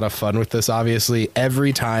had a lot of fun with this, obviously.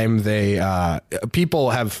 Every time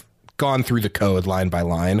people have gone through the code line by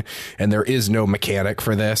line, and there is no mechanic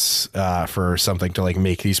for this, for something to like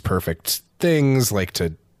make these perfect things, like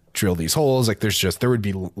to drill these holes. Like there would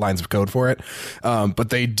be lines of code for it.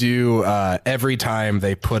 But they do, every time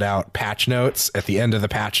they put out patch notes, at the end of the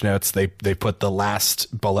patch notes, they put the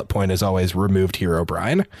last bullet point is always removed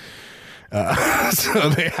Herobrine. So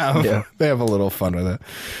they have a little fun with it.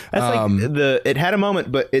 That's it had a moment,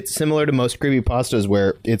 but it's similar to most creepypastas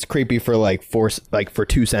where it's creepy for for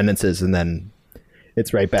 2 sentences and then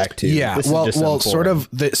it's right back to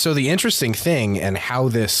the interesting thing and how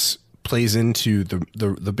this plays into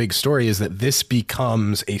the big story is that this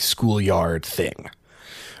becomes a schoolyard thing.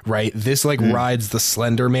 Right. This rides the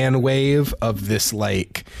Slender Man wave of this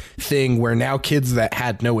thing where now kids that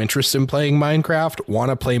had no interest in playing Minecraft want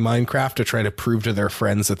to play Minecraft to try to prove to their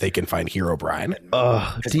friends that they can find Herobrine.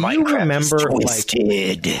 Do you remember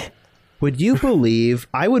would you believe,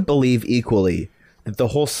 I would believe equally that the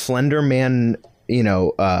whole Slender Man,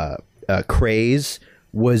 craze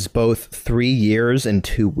was both 3 years and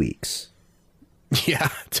 2 weeks. Yeah,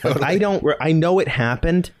 totally. I know it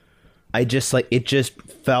happened. I just it just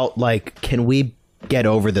felt like, can we get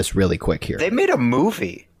over this really quick here? They made a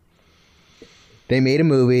movie.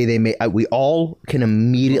 We all can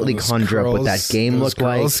immediately conjure up what that game looked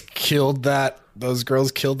like. Those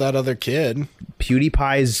girls killed that other kid.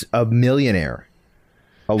 PewDiePie's a millionaire.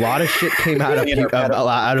 A lot of shit came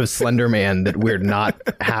out of Slender Man that we're not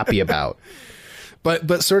happy about.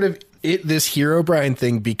 But sort of this Herobrine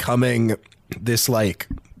thing becoming this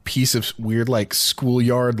piece of weird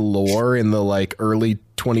schoolyard lore in the early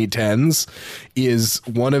 2010s is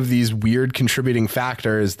one of these weird contributing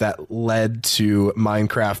factors that led to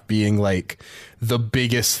Minecraft being the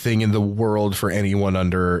biggest thing in the world for anyone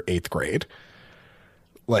under 8th grade.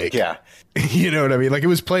 You know what I mean? It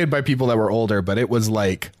was played by people that were older, but it was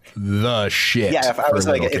the shit. Yeah, if I was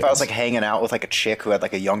hanging out with a chick who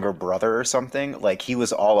had a younger brother or something, he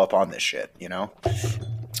was all up on this shit, you know?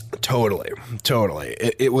 Totally.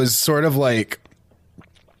 It was sort of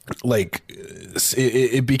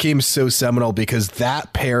it became so seminal because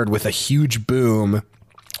that paired with a huge boom,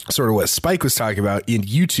 sort of what Spike was talking about in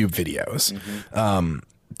YouTube videos,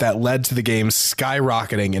 that led to the game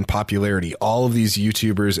skyrocketing in popularity. All of these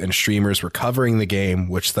YouTubers and streamers were covering the game,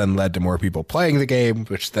 which then led to more people playing the game,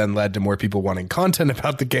 which then led to more people wanting content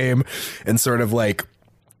about the game, and sort of the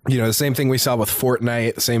same thing we saw with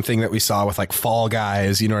Fortnite, the same thing that we saw with Fall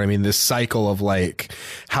Guys, you know what I mean? This cycle of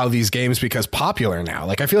how these games become popular now.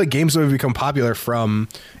 I feel like games have become popular from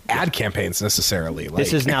ad campaigns necessarily.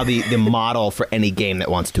 This is now the model for any game that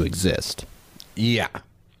wants to exist. Yeah.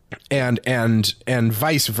 And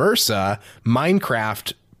vice versa,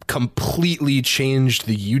 Minecraft completely changed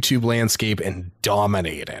the YouTube landscape and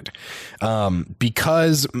dominated.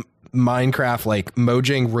 Because Minecraft,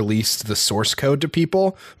 Mojang released the source code to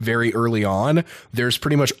people very early on. There's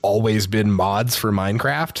pretty much always been mods for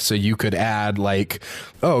Minecraft, so you could add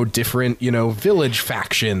different village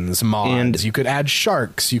factions mods, and you could add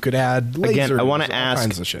sharks, you could add lasers. Again, I want to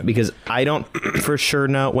ask, because I don't for sure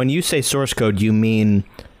know, when you say source code, you mean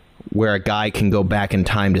where a guy can go back in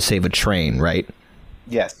time to save a train, right?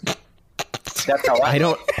 Yes. That's how I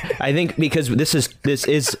think because this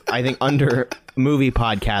is I think under movie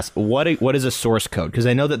podcast, what is a source code? Because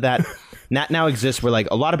I know that now exists where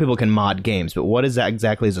a lot of people can mod games, but what is that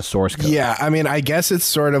exactly as a source code? Yeah, I mean, I guess it's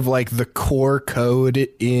sort of the core code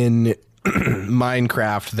in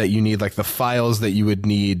Minecraft that you need, the files that you would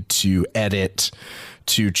need to edit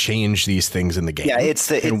to change these things in the game. Yeah, it's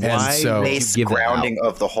the base grounding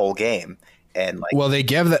of the whole game. And like, well, they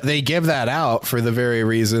give that out for the very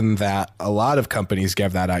reason that a lot of companies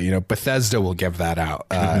give that out. You know, Bethesda will give that out.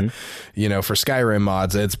 You know, for Skyrim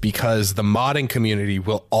mods, it's because the modding community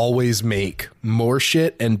will always make more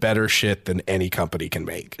shit and better shit than any company can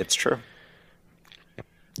make. it's true.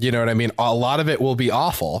 You know what I mean? A lot of it will be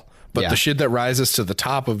awful, but the shit that rises to the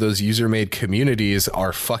top of those user-made communities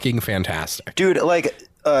are fucking fantastic. Dude, like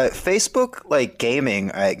Facebook, like gaming,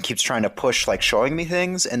 keeps trying to push like showing me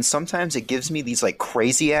things, and sometimes it gives me these like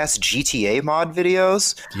crazy ass GTA mod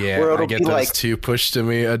videos. Yeah, where it'll I get be those like, too pushed to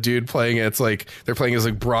me. A dude playing it, it's like they're playing as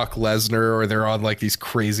like Brock Lesnar, or they're on like these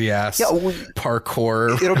crazy ass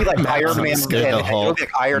parkour. It'll be like Iron Man. the It'll Hulk, be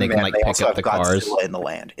like Iron and they Man. can, like, They pick also up have the cars. Godzilla in the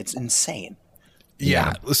land. It's insane.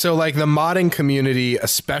 Yeah. So like the modding community,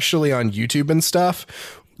 especially on YouTube and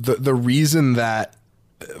stuff, the reason that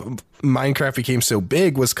Minecraft became so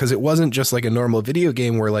big was because it wasn't just like a normal video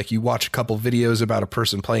game where like you watch a couple videos about a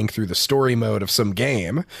person playing through the story mode of some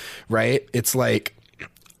game, right? It's like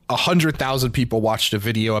 100,000 people watched a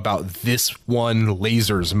video about this one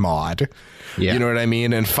lasers mod. Yeah. You know what I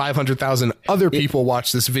mean? And 500,000 other people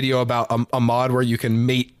watched this video about a mod where you can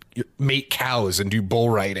mate cows and do bull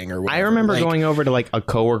riding or whatever. I remember going over to like a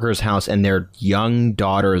coworker's house and their young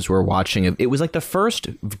daughters were watching it. It was like the first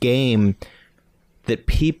game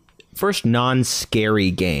that first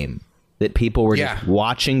non-scary game that people were just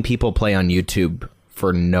watching people play on YouTube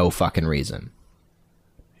for no fucking reason.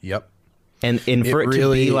 Yep. And for it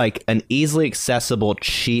to be like an easily accessible,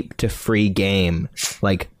 cheap to free game,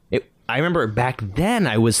 like I remember back then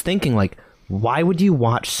I was thinking like, why would you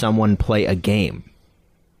watch someone play a game?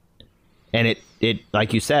 And it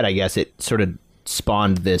like you said, I guess it sort of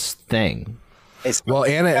spawned this thing. Well,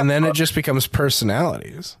 and then it just becomes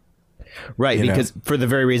personalities. Right, because for the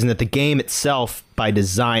very reason that the game itself, by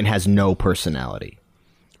design, has no personality.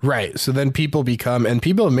 Right. So then people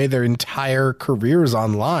have made their entire careers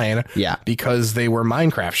online because they were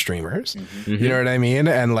Minecraft streamers. Mm-hmm. You know what I mean?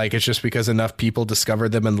 And like, it's just because enough people discovered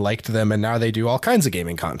them and liked them, and now they do all kinds of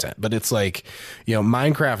gaming content. But it's like, you know,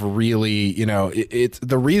 Minecraft really, you know, it's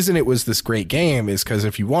the reason it was this great game is because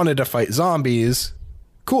if you wanted to fight zombies,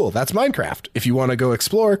 cool, that's Minecraft. If you want to go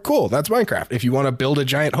explore, cool, that's Minecraft. If you want to build a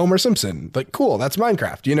giant Homer Simpson, like, cool, that's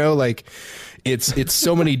Minecraft. You know, like, it's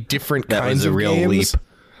so many different kinds of real games. Leap.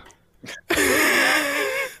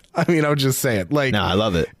 I mean, I'll just say it. Like, no, I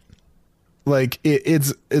love it. Like,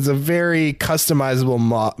 it's a very customizable,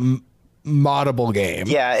 moddable game.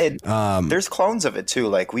 Yeah, there's clones of it too.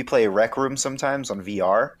 Like we play Rec Room sometimes on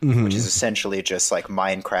VR, which is essentially just like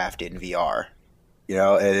Minecraft in VR. You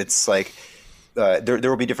know, and it's like there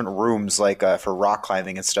will be different rooms like for rock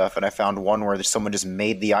climbing and stuff. And I found one where someone just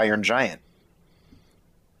made the Iron Giant.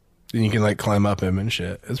 And you can like climb up him and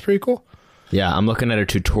shit. It's pretty cool. Yeah, I'm looking at a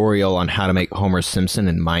tutorial on how to make Homer Simpson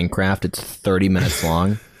in Minecraft. It's 30 minutes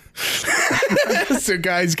long. So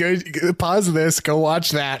guys, go pause this, go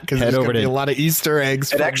watch that, because there's going to be a lot of Easter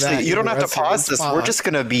eggs. And actually, you don't have to pause this. We're just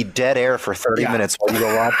going to be dead air for 30 minutes while you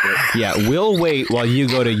go watch it. Yeah, we'll wait while you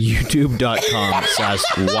go to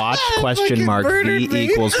youtube.com/watch V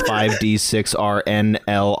equals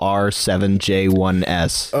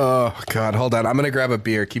 5D6RNLR7J1S. Oh, God, hold on. I'm going to grab a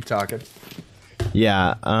beer. Keep talking.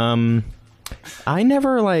 Yeah, I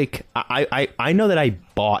never like... I know that I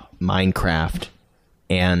bought Minecraft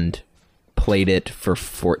and played it for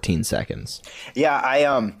 14 seconds. Yeah,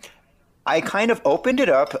 I kind of opened it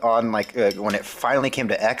up on like when it finally came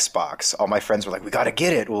to Xbox. All my friends were like, "We got to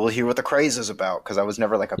get it. We'll hear what the craze is about." Because I was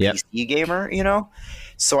never like a PC gamer, you know.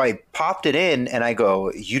 So I popped it in, and I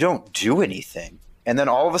go, "You don't do anything." And then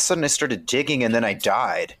all of a sudden, I started digging, and then I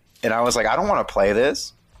died. And I was like, "I don't want to play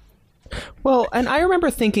this." Well, and I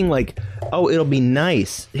remember thinking like, "Oh, it'll be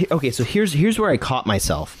nice." Okay, so here's where I caught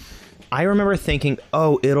myself. I remember thinking,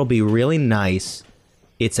 oh, it'll be really nice.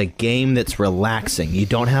 It's a game that's relaxing. You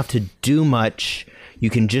don't have to do much. You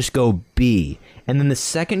can just go be. And then the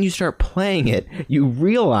second you start playing it, you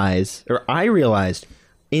realize, or I realized,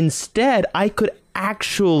 instead, I could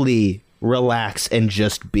actually relax and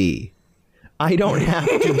just be. I don't have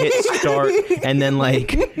to hit start and then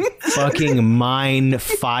like fucking mine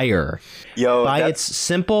fire. By its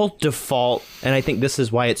simple default, and I think this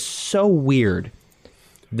is why it's so weird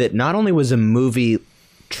that not only was a movie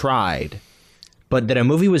tried, but that a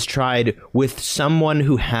movie was tried with someone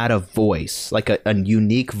who had a voice, like a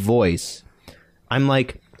unique voice. I'm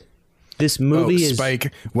like, this movie is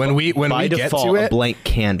Spike. When we by get default to it, a blank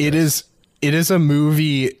canvas. It is a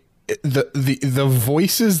movie. the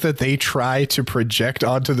voices that they try to project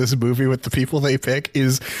onto this movie with the people they pick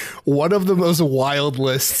is one of the most wild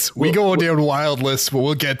lists. We go down wild lists, but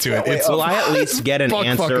we'll get to it. Will I at least get an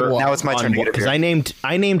answer? Now it's my turn to get it, because I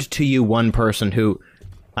named to you one person who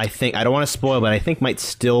I think, I don't want to spoil, but I think might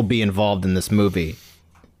still be involved in this movie.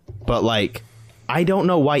 But like, I don't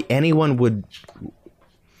know why anyone would.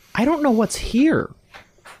 I don't know what's here.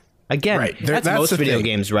 Again, right. that's most video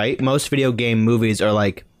games, right? Most video game movies are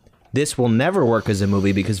like, this will never work as a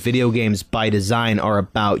movie because video games by design are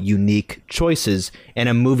about unique choices, and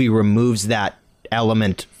a movie removes that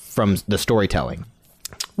element from the storytelling.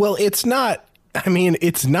 Well, it's not. I mean,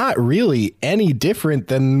 it's not really any different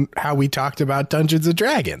than how we talked about Dungeons and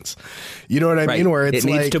Dragons. You know what I mean? Where it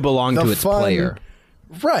needs to belong to its player.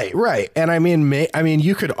 Right. And I mean,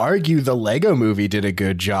 you could argue the Lego movie did a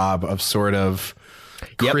good job of sort of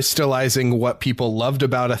crystallizing what people loved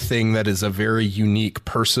about a thing that is a very unique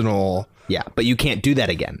personal. Yeah, but you can't do that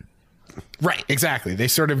again. Right, exactly. They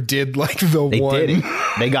sort of did like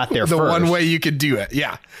they got there the first. one way you could do it.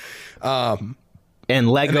 Yeah. And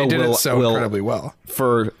Lego did will it so incredibly well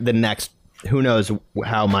for the next. Who knows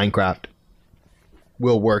how Minecraft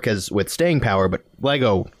will work as with staying power, but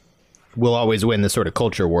Lego will always win the sort of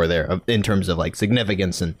culture war there in terms of like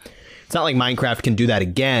significance, and it's not like Minecraft can do that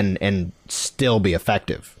again and still be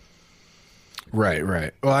effective.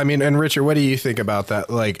 Right. Well, I mean, and Richard, what do you think about that?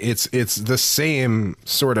 Like, it's the same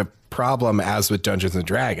sort of problem as with Dungeons and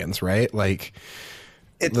Dragons, right? Like,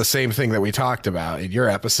 it's the same thing that we talked about in your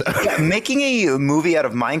episode. Yeah, making a movie out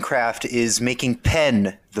of Minecraft is making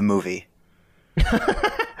Pen the movie.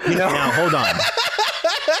 Now, hold on.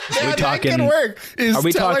 Are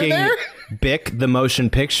we talking Bic the motion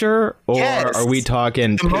picture, or yes, are we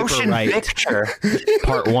talking the motion picture In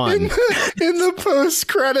part 1? the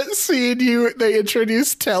post-credit scene, they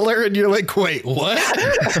introduce Teller, and you're like, wait, what?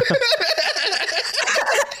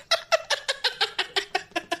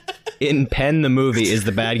 In Pen the movie, is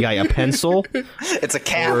the bad guy a pencil? It's a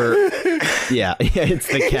cap. Yeah, it's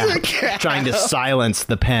the cap trying to silence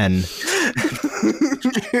the pen.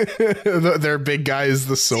 Their big guy is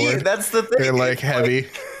the sword. See, that's the thing. They're like heavy.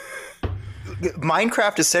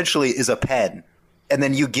 Minecraft essentially is a pen, and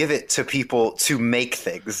then you give it to people to make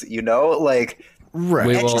things. Like right.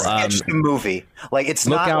 We will the movie. Like it's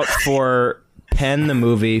look out for Pen the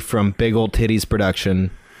movie from Big Old Titties Production.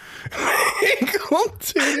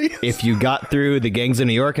 If you got through the Gangs of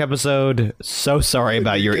New York episode, so sorry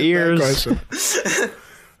about your ears.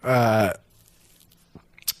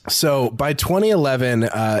 So by 2011,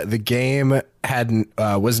 the game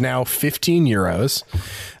was now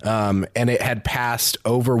 €15, and it had passed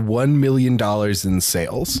over $1 million in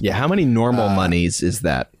sales. Yeah, how many normal monies is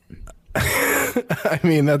that? I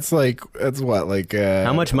mean, that's what, like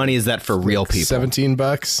how much money is that for real people?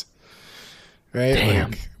 $17, right?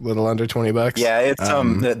 Damn. Like a little under $20. Yeah, it's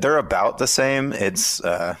they're about the same. It's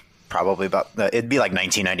probably about it'd be like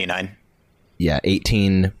 $19.99. Yeah,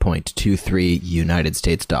 18.23 United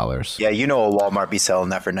States dollars. Yeah, a Walmart be selling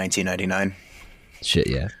that for $19.99. Shit,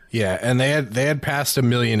 yeah. Yeah, and they had passed 1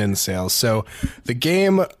 million in sales. So the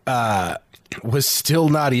game was still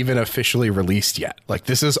not even officially released yet. Like,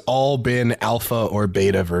 this has all been alpha or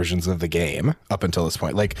beta versions of the game up until this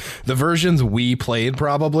point. Like, the versions we played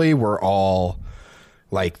probably were all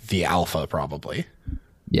like the alpha probably.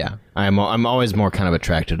 Yeah, I'm always more kind of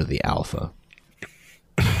attracted to the alpha.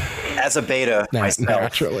 As a beta myself.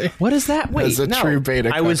 Naturally. What is that? Wait, As a true beta.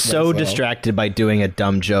 I was so distracted by doing a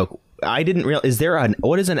dumb joke. I didn't realize.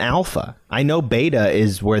 What is an alpha? I know beta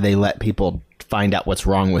is where they let people find out what's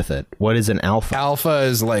wrong with it. What is an alpha? Alpha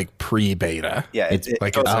is like pre-beta. Yeah, it's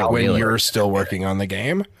like when you're still working on the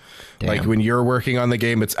game. Damn. Like when you're working on the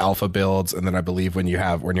game, it's alpha builds, and then I believe when you're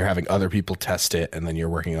having other people test it, and then you're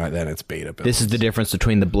working on it, then it's beta builds. This is the difference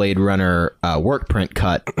between the Blade Runner work print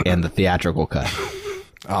cut and the theatrical cut.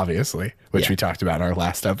 Obviously, which we talked about in our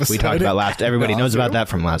last episode. We talked about everybody knows about that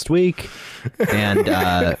from last week. And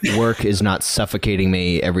work is not suffocating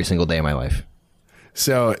me every single day of my life.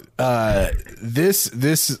 So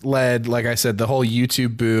this led, like I said, the whole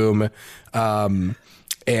YouTube boom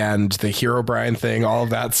and the Herobrine thing, all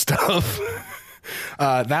of that stuff.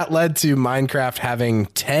 That led to Minecraft having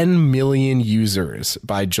 10 million users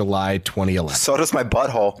by July 2011. So does my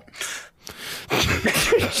butthole.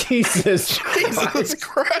 Jesus Christ.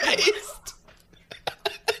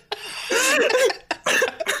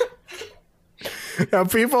 Now,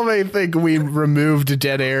 people may think we removed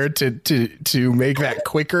dead air to make that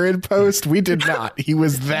quicker in post. We did not. He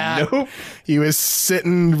was that. Nope. He was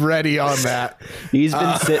sitting ready on that. He's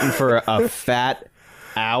been sitting for a fat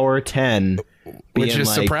hour 10 Which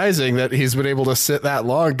is surprising that he's been able to sit that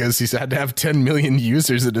long because he's had to have 10 million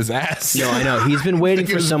users in his ass. No, I know. He's been waiting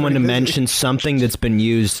for someone to mention something that's been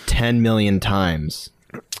used 10 million times.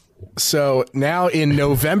 So now in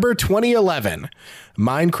November 2011,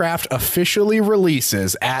 Minecraft officially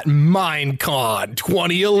releases at Minecon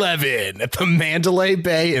 2011 at the Mandalay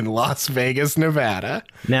Bay in Las Vegas, Nevada.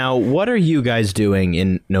 Now, what are you guys doing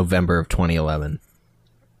in November of 2011?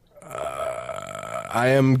 I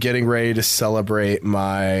am getting ready to celebrate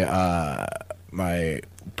my my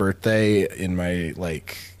birthday in my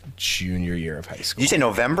junior year of high school. Did you say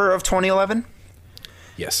November of 2011?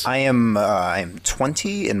 Yes. I'm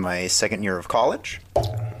 20 in my second year of college.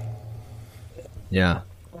 Yeah.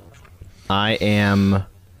 I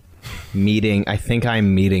think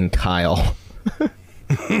I'm meeting Kyle.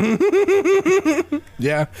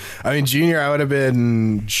 Yeah. I mean, junior, I would have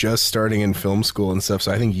been just starting in film school and stuff,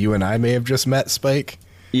 so I think you and I may have just met, Spike.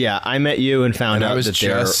 Yeah, I met you and found out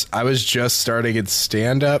that I was just starting in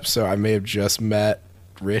stand-up, so I may have just met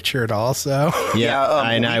Richard also. Yeah,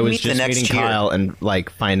 and I was just meeting Kyle and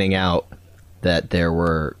finding out that there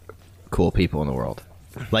were cool people in the world.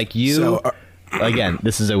 Like you... So, again,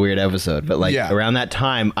 this is a weird episode, but around that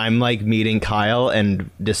time, I'm meeting Kyle and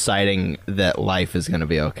deciding that life is going to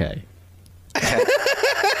be okay.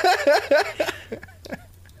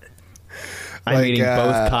 I'm meeting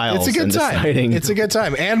both Kyles. It's a good time. Deciding... It's a good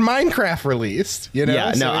time, and Minecraft released. You know,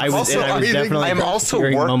 yeah. No, I was definitely hearing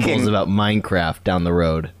mumbles about Minecraft down the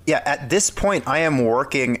road. Yeah, at this point, I am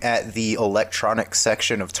working at the electronics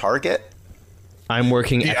section of Target. I'm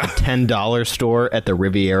working at the $10 store at the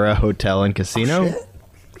Riviera Hotel and Casino.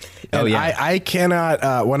 Oh, yeah. I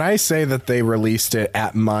cannot... when I say that they released it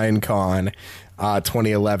at Minecon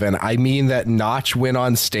 2011, I mean that Notch went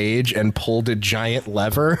on stage and pulled a giant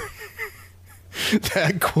lever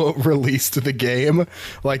that, quote, released the game.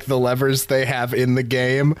 Like the levers they have in the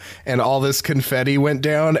game. And all this confetti went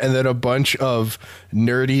down. And then a bunch of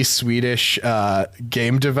nerdy Swedish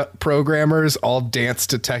game programmers all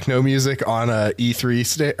danced to techno music on a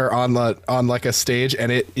E3 or on a stage.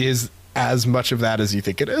 And it is as much of that as you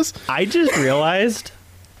think it is. I just realized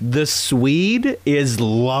the Swede is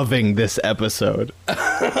loving this episode.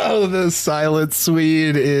 Oh, the silent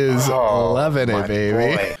Swede is loving it,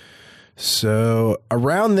 baby. Boy. So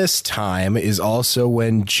around this time is also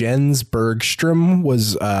when Jens Bergstrom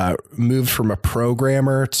was moved from a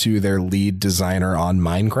programmer to their lead designer on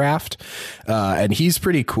Minecraft. And he's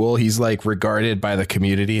pretty cool. He's regarded by the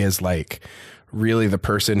community as really the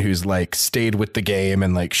person who's stayed with the game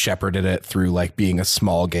and shepherded it through being a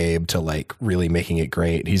small game to really making it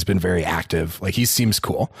great. He's been very active. He seems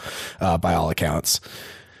cool by all accounts.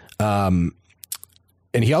 And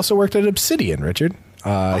he also worked at Obsidian, Richard. He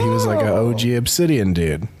was an OG Obsidian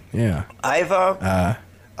dude. Yeah. I've the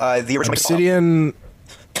original Obsidian.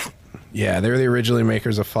 Yeah, they were the original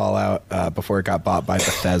makers of Fallout before it got bought by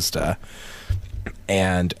Bethesda.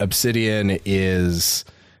 And Obsidian is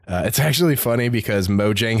it's actually funny because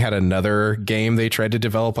Mojang had another game they tried to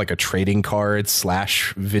develop, a trading card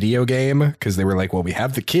 / video game, because they were well, we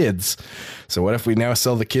have the kids, so what if we now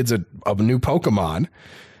sell the kids a new Pokemon?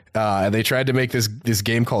 And they tried to make this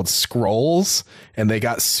game called Scrolls, and they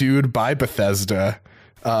got sued by Bethesda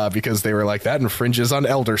because they were that infringes on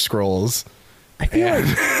Elder Scrolls.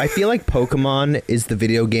 I feel like Pokemon is the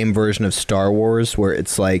video game version of Star Wars, where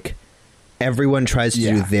it's everyone tries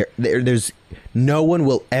to do there's no one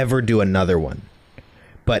will ever do another one,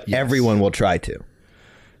 but everyone will try to.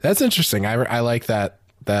 That's interesting. I like that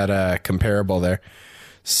comparable there.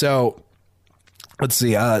 So let's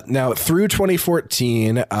see. Now through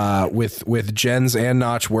 2014, with Jens and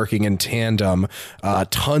Notch working in tandem,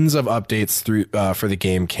 tons of updates for the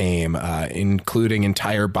game came, including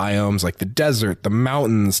entire biomes like the desert, the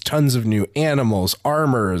mountains, tons of new animals,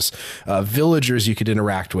 armors, villagers you could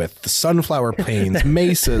interact with, the sunflower plains,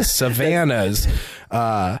 mesas, savannas,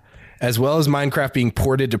 as well as Minecraft being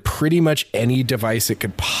ported to pretty much any device it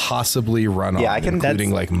could possibly run on, including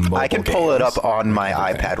mobile I can pull it up on my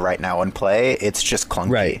iPad right now and play. It's just clunky.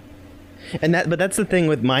 Right. But that's the thing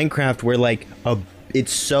with Minecraft, where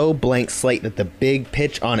it's so blank slate that the big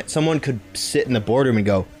pitch on it, someone could sit in the boardroom and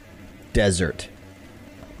go, desert.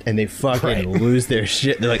 And they fucking lose their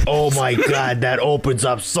shit. They're oh my God, that opens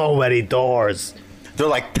up so many doors. They're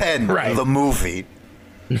Pen, the movie.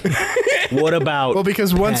 What about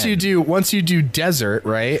because once you do desert,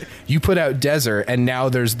 right, you put out desert, and now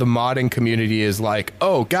there's the modding community is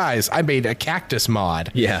oh guys, I made a cactus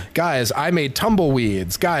mod, guys, I made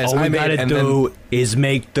tumbleweeds, guys, all we gotta do is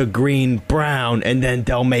make the green brown, and then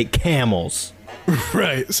they'll make camels.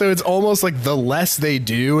 Right. So it's almost like the less they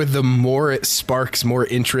do, the more it sparks more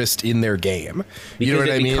interest in their game. You know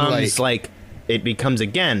what I mean? Like it becomes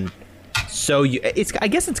again. So I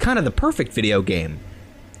guess it's kind of the perfect video game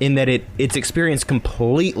in that its experience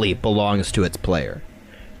completely belongs to its player.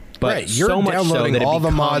 But right. You're so much downloading so that all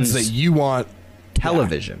the mods that you want.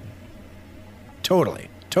 Television. Yeah. Totally.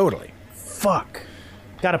 Fuck.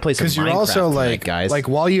 Gotta play some Minecraft. Because you're also tonight, guys. like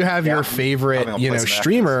while you have your favorite,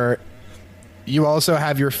 streamer, you also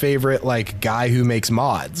have your favorite guy who makes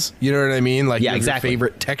mods. You know what I mean? Like, your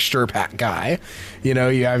favorite texture pack guy. You know,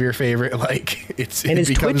 you have your favorite is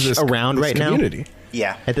Twitch around right community. Now?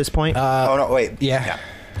 Yeah. At this point. Oh no, wait. Yeah.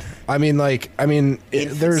 I mean, there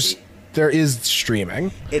is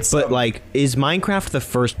streaming. Is Minecraft the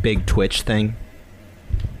first big Twitch thing?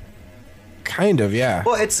 Kind of, yeah.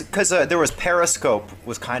 Well, it's because there was Periscope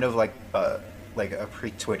was kind of like a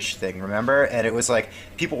pre-Twitch thing, remember? And it was like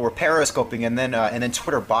people were periscoping, and then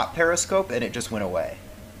Twitter bought Periscope, and it just went away.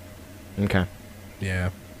 Okay. Yeah.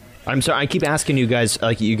 I'm sorry. I keep asking you guys.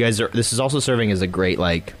 This is also serving as a great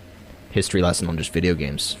history lesson on just video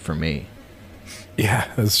games for me.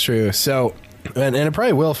 Yeah, that's true. So, and it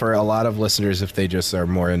probably will for a lot of listeners if they just are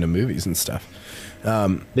more into movies and stuff.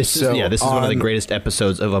 This is one of the greatest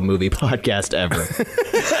episodes of a movie podcast ever.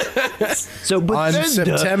 So on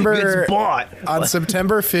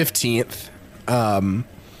September 15th,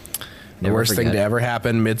 the worst thing to ever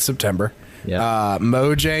happen mid-September. Yeah.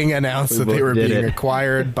 Mojang announced that they were being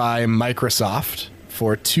acquired by Microsoft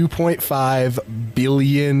for 2.5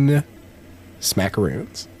 billion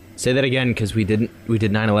smackaroons. Say that again, because we did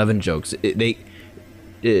 9/11 jokes.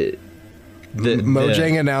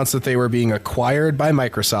 Mojang announced that they were being acquired by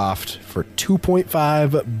Microsoft for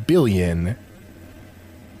 2.5 billion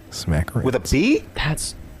smackaroons. With a B?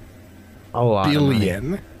 That's a lot.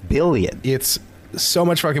 Billion. It's so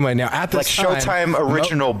much fucking money now. At this time, Showtime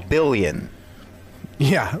original billion.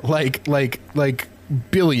 Yeah, like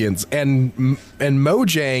billions, and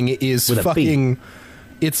Mojang is with fucking.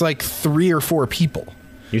 It's like 3 or 4 people.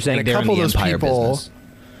 You're saying they're in the Empire business.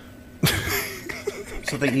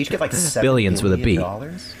 So they each get $7 billions with a B.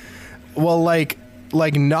 Well, like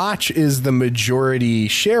Notch is the majority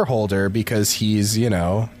shareholder because he's, he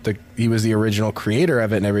was the original creator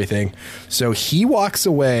of it and everything. So he walks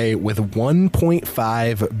away with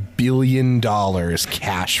 $1.5 billion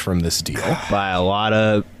cash from this deal. Buy a lot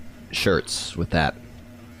of shirts with that.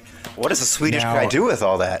 What does a Swedish guy do with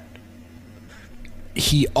all that?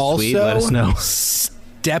 He also Swede, let us know.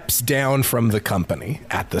 Steps down from the company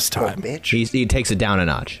at this time. Oh, bitch. He takes it down a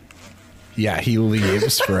notch. Yeah, he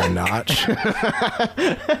leaves for a notch.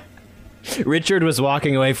 Richard was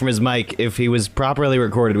walking away from his mic. If he was properly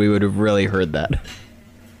recorded, we would have really heard that.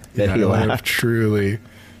 He would have truly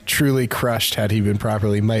crushed had he been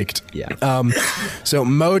properly mic'd. Yeah. So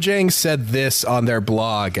Mojang said this on their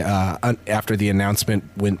blog after the announcement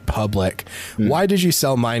went public. Why did you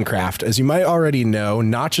sell Minecraft? As you might already know,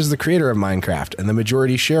 Notch is the creator of Minecraft and the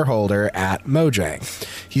majority shareholder at Mojang.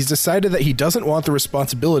 He's decided that he doesn't want the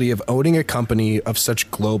responsibility of owning a company of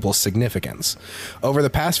such global significance. Over the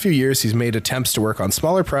past few years, he's made attempts to work on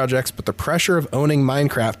smaller projects, but the pressure of owning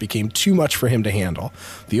Minecraft became too much for him to handle.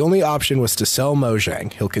 The only option was to sell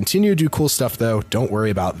Mojang. He'll continue to do cool stuff, though. Don't worry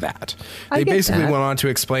about that. They basically went on to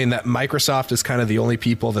explain that Microsoft is kind of the only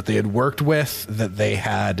people that they had worked with that they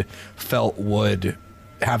had felt would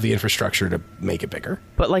have the infrastructure to make it bigger.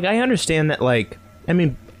 But I understand that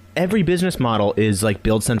every business model is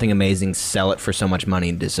build something amazing, sell it for so much money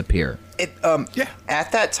and disappear.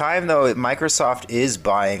 At that time though, Microsoft is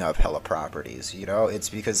buying up hella properties, It's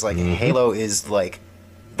because Halo is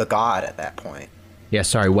the god at that point. Yeah,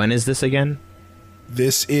 sorry, when is this again?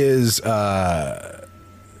 This is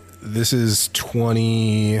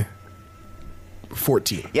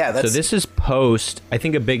 2014. Yeah, so this is post. I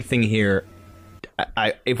think a big thing here,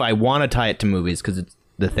 if I want to tie it to movies, because it's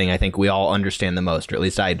the thing I think we all understand the most, or at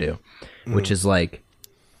least I do, which is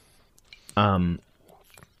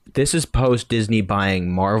this is post Disney buying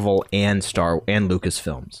Marvel and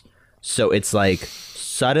Lucasfilms. So it's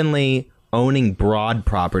suddenly owning broad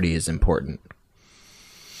property is important.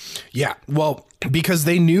 Yeah, well, because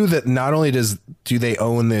they knew that not only do they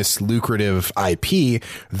own this lucrative IP,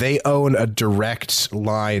 they own a direct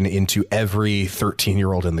line into every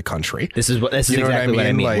 13-year-old in the country. This is exactly what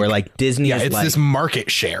I mean. Where Disney is it's this market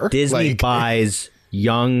share. Disney buys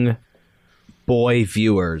young boy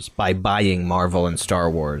viewers by buying Marvel and Star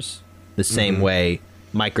Wars. The same way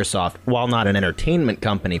Microsoft, while not an entertainment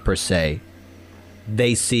company per se,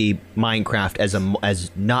 they see Minecraft as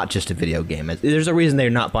not just a video game. There's a reason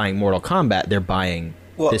they're not buying Mortal Kombat. They're buying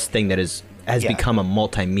this thing that has become a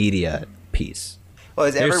multimedia piece.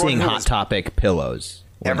 Well, they're seeing Hot Topic pillows.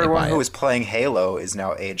 Everyone who is playing Halo is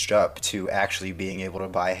now aged up to actually being able to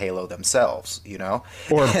buy Halo themselves, you know?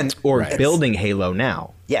 Or building Halo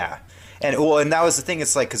now. Yeah. And that was the thing.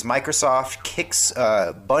 It's like, because Microsoft kicks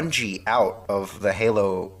Bungie out of the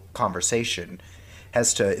Halo conversation,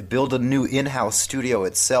 has to build a new in-house studio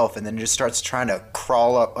itself, and then just starts trying to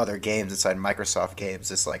crawl up other games inside Microsoft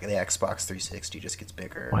games. It's like the Xbox 360 just gets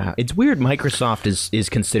bigger. Wow. It's weird Microsoft is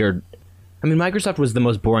considered... I mean, Microsoft was the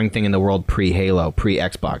most boring thing in the world pre-Halo,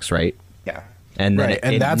 pre-Xbox, right? Yeah. And then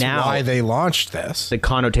and that's now, why they launched this. The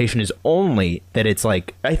connotation is only that it's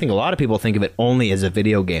like... I think a lot of people think of it only as a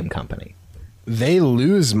video game company. They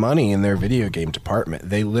lose money in their video game department.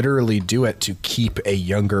 They literally do it to keep a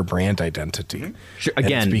younger brand identity. Mm-hmm. Sure,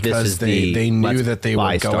 again, because this is they knew that they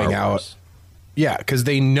were going out. Yeah, because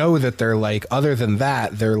they know that they're like, other than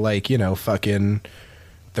that, they're like, you know, fucking...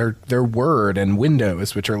 They're Word and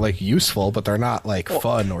Windows, which are like useful, but they're not like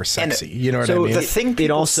fun or sexy. You know what I mean? The thing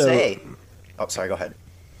people say... Oh, sorry, go ahead.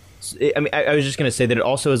 I mean, I was just going to say that it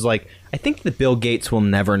also is like, I think that Bill Gates will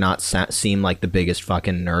never not seem like the biggest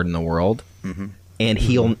fucking nerd in the world. Mm-hmm.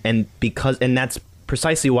 And that's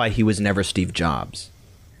precisely why he was never Steve Jobs.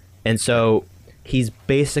 And so he's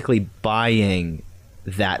basically buying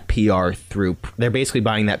that PR they're basically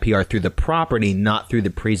buying that PR through the property, not through the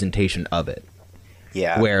presentation of it.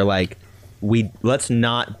 Yeah. Where like let's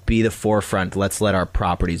not be the forefront. Let's let our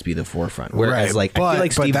properties be the forefront. Whereas, I feel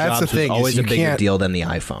like Steve Jobs was always a bigger deal than the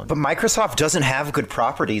iPhone. But Microsoft doesn't have good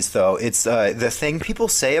properties, though. It's the thing people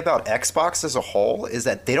say about Xbox as a whole is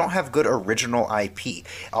that they don't have good original IP.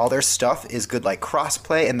 All their stuff is good, like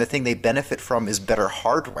crossplay, and the thing they benefit from is better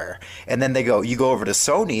hardware. And then you go over to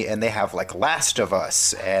Sony, and they have like Last of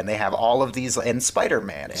Us, and they have all of these, and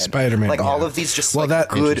Spider-Man, and all of these just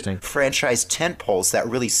good franchise tentpoles that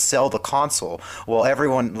really sell the console. Well,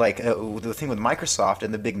 everyone, the thing with Microsoft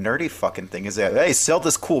and the big nerdy fucking thing is that, hey, sell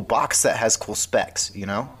this cool box that has cool specs, you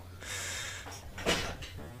know?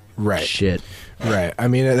 Right. Shit. Right. I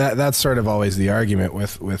mean, that's sort of always the argument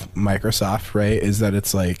with Microsoft, right? Is that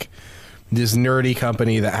it's like this nerdy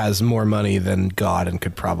company that has more money than God and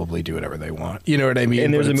could probably do whatever they want. You know what I mean?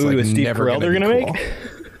 And there's a movie with Steve Carell they're going to make?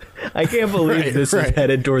 I can't believe this is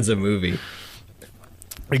headed towards a movie.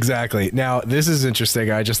 Exactly. Now, this is interesting.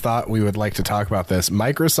 I just thought we would like to talk about this.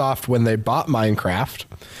 Microsoft, when they bought Minecraft,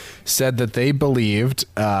 said that they believed,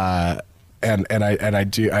 I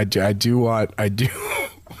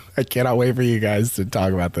cannot wait for you guys to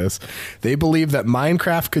talk about this. They believe that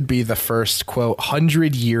Minecraft could be the first, quote,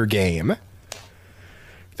 100-year game.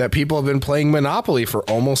 That people have been playing Monopoly for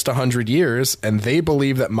almost 100 years, and they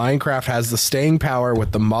believe that Minecraft has the staying power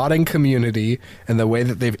with the modding community and the way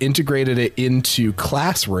that they've integrated it into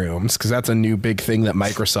classrooms, because that's a new big thing that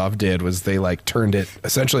Microsoft did, was they like turned it,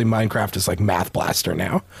 essentially Minecraft is like Math Blaster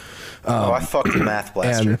now. I fucked Math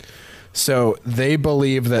Blaster. And so they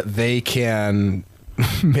believe that they can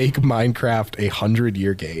make Minecraft a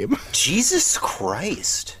 100-year game. Jesus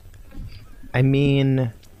Christ. I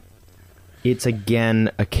mean... It's again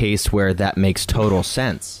a case where that makes total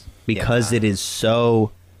sense because it is so,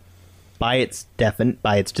 by its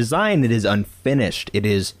design, it is unfinished.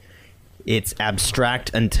 It's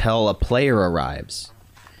abstract until a player arrives.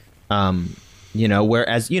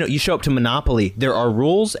 Whereas you show up to Monopoly, there are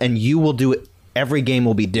rules, and you will do it. Every game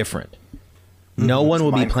will be different. No one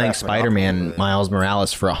will be playing Spider-Man Miles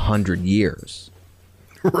Morales for 100 years.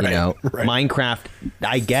 Right, Minecraft,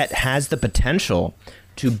 I get, has the potential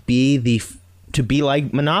to be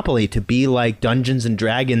like Monopoly, to be like Dungeons and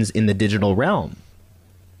Dragons in the digital realm,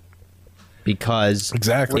 because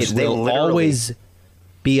it will always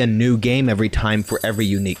be a new game every time for every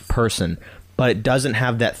unique person. But it doesn't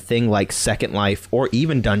have that thing like Second Life or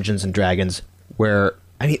even Dungeons and Dragons, where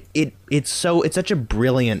it's such a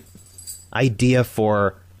brilliant idea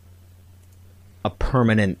for a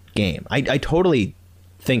permanent game. I totally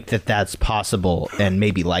think that that's possible and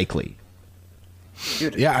maybe likely.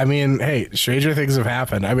 Dude. Yeah, I mean, hey, stranger things have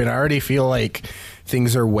happened. I mean, I already feel like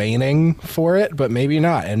things are waning for it, but maybe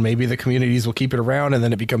not. And maybe the communities will keep it around, and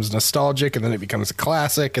then it becomes nostalgic, and then it becomes a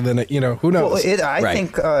classic, and then, who knows? Well, I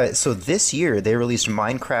think, so this year they released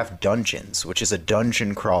Minecraft Dungeons, which is a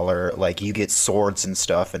dungeon crawler. Like, you get swords and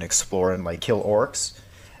stuff and explore and, like, kill orcs.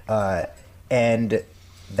 And...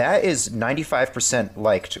 that is 95%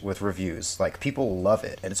 liked with reviews. Like, people love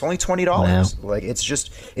it. And it's only $20. Wow. Like,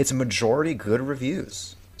 it's a majority good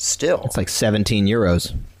reviews. Still. It's like 17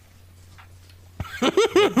 euros.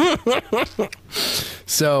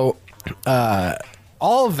 So,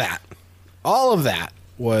 all of that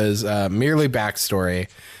was merely backstory.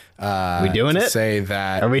 We doing it? Say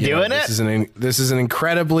that are we doing it? This is an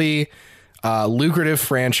incredibly lucrative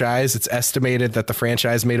franchise. It's estimated that the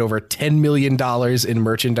franchise made over $10 million in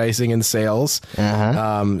merchandising and sales.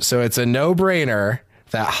 So it's a no-brainer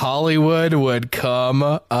that Hollywood would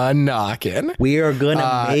come a-knocking. We are going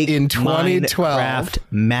to make in 2012 Minecraft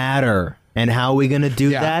matter. And how are we going to do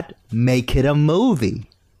that? Make it a movie.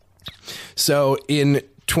 So in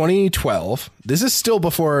 2012, this is still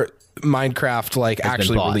before Minecraft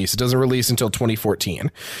actually released. It doesn't release until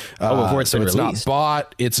 2014. Before it's released. Not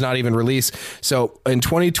bought. It's not even released. So in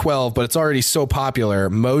 2012, but it's already so popular,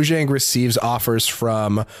 Mojang receives offers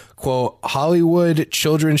from, quote, Hollywood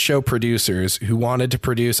children's show producers who wanted to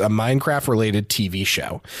produce a Minecraft related TV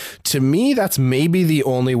show. To me, that's maybe the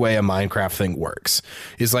only way a Minecraft thing works,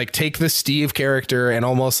 is take the Steve character and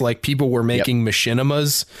almost people were making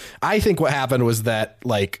machinimas. I think what happened was that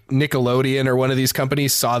Nickelodeon or one of these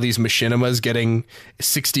companies saw these machinimas getting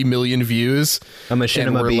 60 million views. A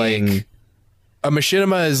machinima being... A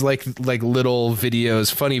machinima is like little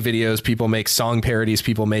videos, funny videos people make, song parodies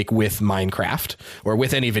people make with Minecraft or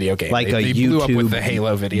with any video game. Like they YouTube blew up with the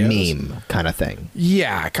Halo videos. Meme kind of thing.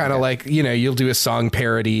 Yeah, kind of you'll do a song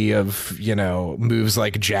parody of, moves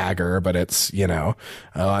like Jagger, but it's,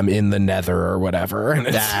 I'm in the nether or whatever. And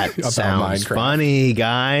that it's sounds funny,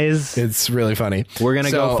 guys. It's really funny. We're going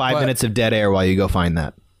to go 5 minutes of dead air while you go find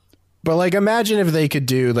that. But imagine if they could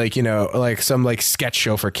do some sketch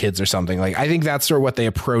show for kids or something. I think that's sort of what they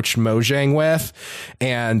approached Mojang with.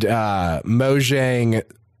 And Mojang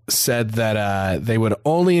said that they would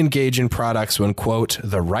only engage in products when, quote,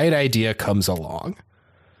 the right idea comes along.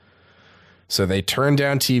 So they turned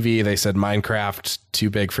down TV. They said Minecraft too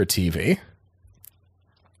big for TV.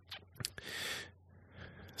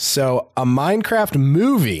 So a Minecraft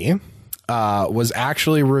movie was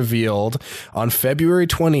actually revealed on February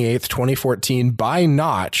 28th, 2014 by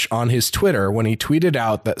Notch on his Twitter when he tweeted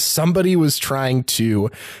out that somebody was trying to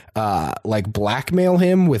blackmail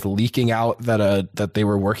him with leaking out that they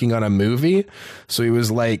were working on a movie. So he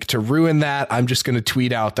was like, to ruin that, I'm just going to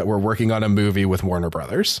tweet out that we're working on a movie with Warner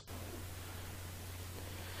Brothers.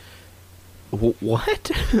 What?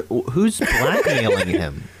 Who's blackmailing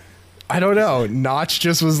him? I don't know. Notch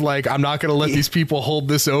just was like, I'm not going to let these people hold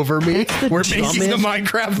this over me. We're making the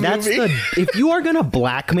Minecraft movie. If you are going to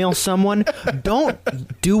blackmail someone, don't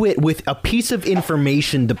do it with a piece of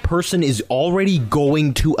information the person is already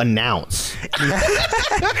going to announce.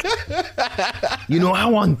 You know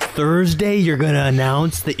how on Thursday you're going to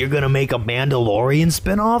announce that you're going to make a Mandalorian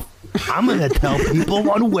spinoff? I'm going to tell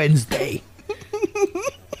people on Wednesday.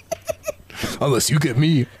 Unless you give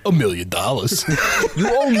me $1 million. You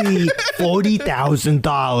owe me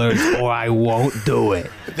 $40,000 or I won't do it.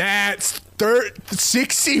 That's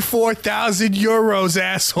 64,000 euros,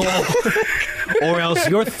 asshole. Or else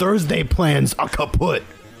your Thursday plans are kaput.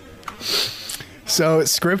 So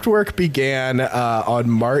script work began on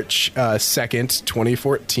March 2nd,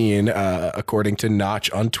 2014, according to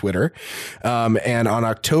Notch on Twitter. And on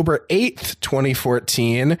October 8th,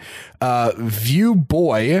 2014, View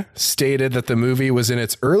Boy stated that the movie was in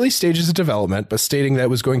its early stages of development, but stating that it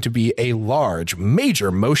was going to be a large,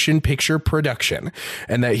 major motion picture production.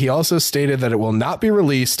 And that he also stated that it will not be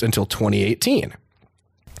released until 2018.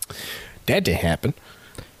 That didn't happen.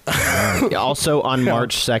 Also on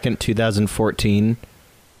March 2nd, 2014,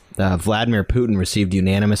 Vladimir Putin received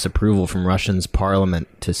unanimous approval from Russia's parliament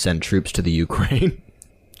to send troops to the Ukraine.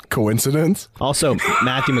 Coincidence? Also,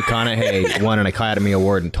 Matthew McConaughey won an Academy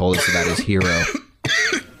Award and told us about his hero.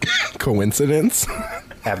 Coincidence?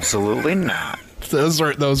 Absolutely not. Those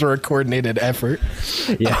were a coordinated effort.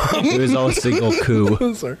 Yeah, it was all a single coup.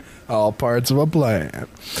 Those are all parts of a plan.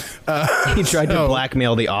 He tried to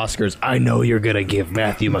blackmail the Oscars. I know you're going to give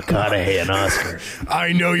Matthew McConaughey an Oscar.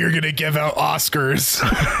 I know you're going to give out Oscars.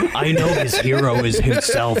 I know his hero is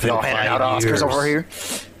himself in 5 years. Out Oscars over here.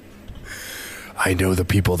 I know the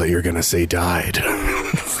people that you're going to say died.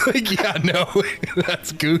 Yeah, no,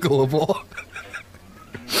 that's Googleable.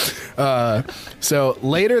 So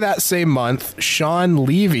later that same month, Sean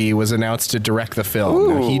Levy was announced to direct the film.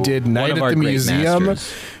 Ooh, now, he did Night at the Museum,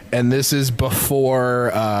 masters. And this is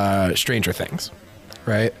before Stranger Things,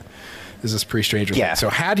 right? This is pre-Stranger Things. So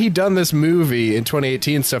had he done this movie in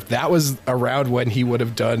 2018 stuff, that was around when he would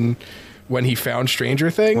have done, when he found Stranger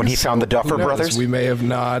Things. When he found the Duffer Brothers. We may have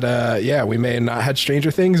not, we may have not had Stranger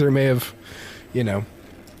Things, or may have,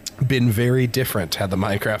 been very different had the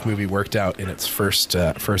Minecraft movie worked out in its first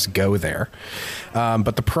go there.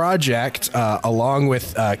 But the project, along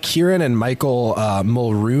with Kieran and Michael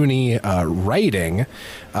Mulrooney writing,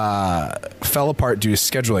 fell apart due to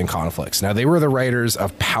scheduling conflicts. Now, they were the writers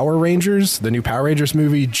of Power Rangers, the new Power Rangers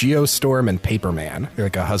movie, Geostorm, and Paperman. They're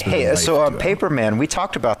like a husband and wife. So Paperman, we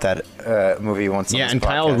talked about that movie once. Yeah, on and this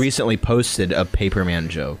Kyle podcast. recently posted a Paperman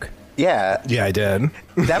joke. Yeah, Yeah, I did.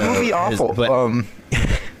 that movie awful.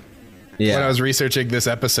 Yeah. When I was researching this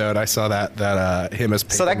episode, I saw that him as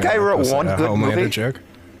Paperman. So that guy wrote was one a good Homelander movie? joke.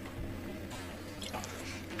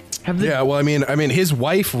 Have the, Yeah, well, I mean, his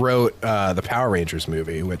wife wrote the Power Rangers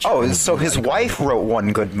movie, which so his wife wrote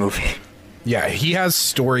one good movie. yeah, he has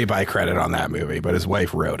story by credit on that movie, but his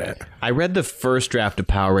wife wrote it. I read the first draft of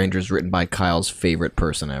Power Rangers written by Kyle's favorite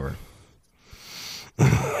person ever.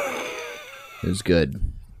 It was good.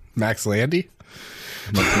 Max Landy,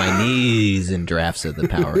 I'm up to my knees in drafts of the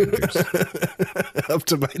Power Rangers. up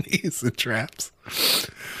to my knees in traps.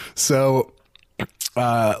 So,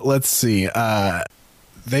 let's see.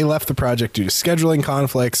 They left the project due to scheduling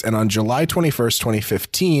conflicts, and on July 21st,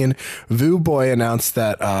 2015, Vu Boy announced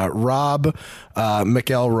that Rob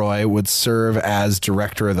McElroy would serve as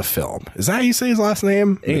director of the film. Is that how you say his last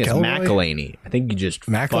name? I think it's McElroy? McElhaney. I think you just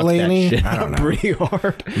McElhaney? fucked that shit I don't up know. pretty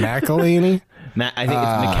hard. McElhaney? I think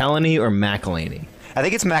it's McElhaney or McElhaney. I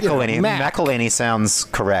think it's McElhaney. Mac. McElhaney sounds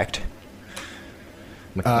correct.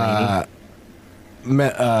 McElhaney.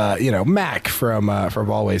 Mac from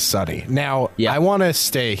Always Sunny. Now, Yeah. I want to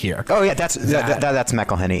stay here. Oh yeah, that's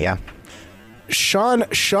McElhaney. Yeah.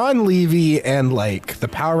 Sean Levy and like the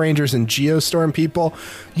Power Rangers and Geostorm people,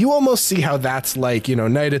 you almost see how that's like,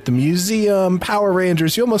 Night at the Museum, Power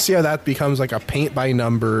Rangers. You almost see how that becomes like a paint by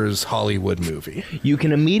numbers Hollywood movie. You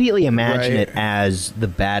can immediately imagine Right. it as the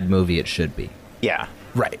bad movie it should be. Yeah.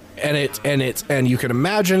 Right. And you can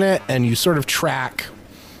imagine it and you sort of track.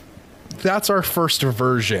 That's our first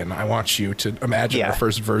version. I want you to imagine the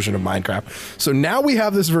first version of Minecraft. So now we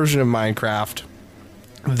have this version of Minecraft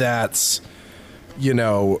that's,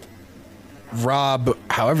 Rob,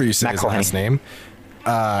 however you say his last name,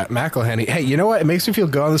 McElhaney. Hey, you know what? It makes me feel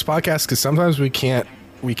good on this podcast because sometimes we can't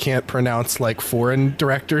pronounce like foreign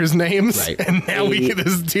directors' names, Right. and now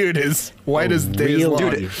this dude is white as days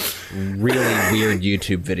long. Really weird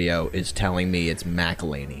YouTube video is telling me it's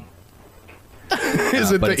McElhaney.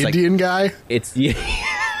 Is it but the it's like- Indian guy? It's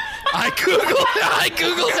I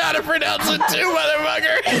googled how to pronounce it too,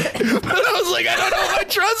 motherfucker. But I was like, I don't know if I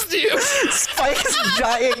trust you. Spike is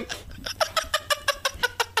dying.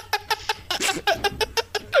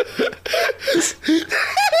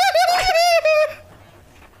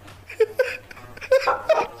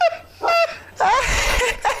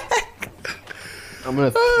 I'm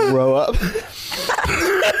gonna throw up.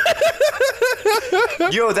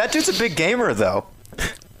 Yo, that dude's a big gamer though.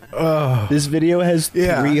 This video has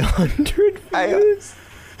 300 views.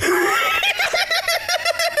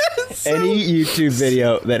 Any YouTube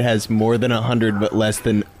video that has more than 100 but less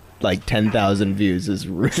than like 10,000 views is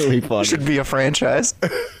really funny. Should be a franchise.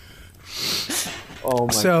 Oh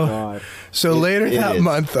my god. So later it that is.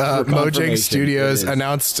 month, For Mojang confirmation, Studios it is.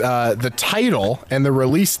 announced the title and the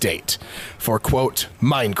release date for, quote,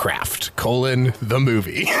 Minecraft, the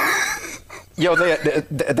movie. Yo,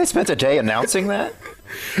 they spent a day announcing that?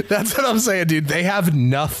 That's what I'm saying, dude. They have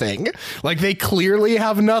nothing. Like, they clearly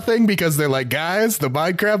have nothing because they're like, guys, the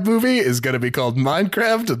Minecraft movie is going to be called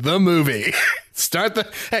Minecraft, the movie.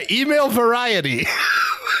 Email Variety.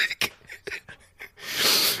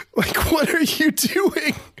 like, what are you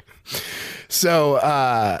doing? So,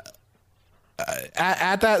 at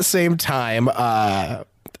that same time,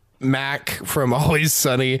 Mac from Always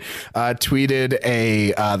Sunny tweeted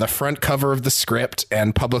the front cover of the script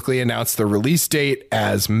and publicly announced the release date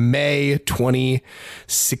as May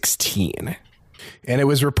 2016. And it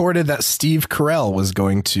was reported that Steve Carell was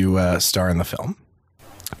going to star in the film.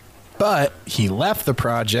 But he left the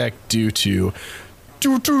project due to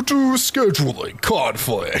scheduling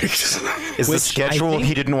conflicts. Is the schedule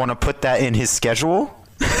he didn't want to put that in his schedule?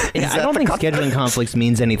 Yeah, I don't think scheduling conflicts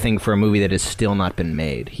means anything for a movie that has still not been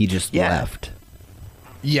made. He just left.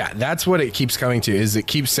 Yeah, that's what it keeps coming to. Is it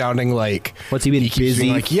keeps sounding like What's he been keeps busy?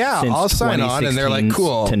 being like, yeah, since I'll sign on, and they're like, 2016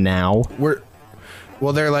 cool. to now.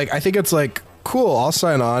 They're like, I think it's like, cool, I'll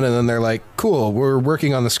sign on, and then they're like, cool, we're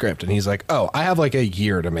working on the script, and he's like, oh, I have like a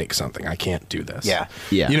year to make something. I can't do this. Yeah.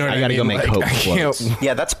 Yeah, you know what I gotta mean? go make Like, Hope I can't- floats.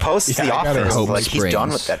 Yeah, that's post Yeah, The I gotta Office. hope Like, he's Springs. done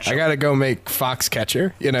with that shit. I gotta go make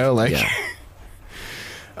Foxcatcher. Like, Yeah.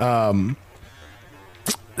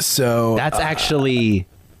 So That's actually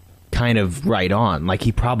kind of right on. Like,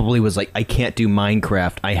 he probably was like, I can't do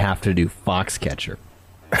Minecraft. I have to do Foxcatcher.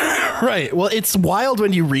 Right. Well, it's wild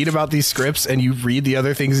when you read about these scripts and you read the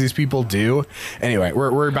other things these people do. Anyway,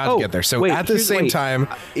 we're about to get there. So at the same time,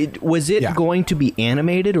 was it going to be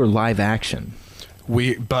animated or live action?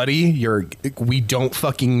 We don't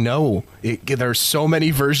fucking know. There's so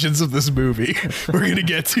many versions of this movie. We're gonna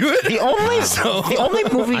get to it. The only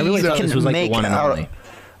movie you can make out.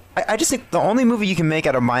 I just think the only movie you can make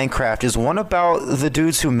out of Minecraft is one about the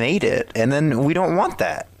dudes who made it, and then we don't want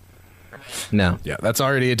that. No. Yeah, that's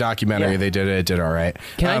already a documentary. Yeah. They did it. It did all right.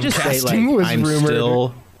 Can I just say, like, I'm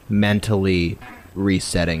still mentally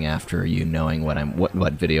resetting after you knowing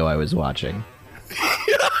what video I was watching.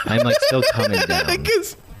 I'm like still coming down.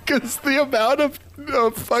 Because the amount of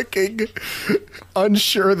fucking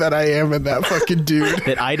unsure that I am in that fucking dude.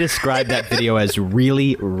 That I described that video as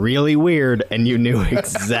really, really weird, and you knew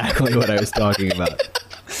exactly what I was talking about.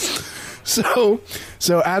 So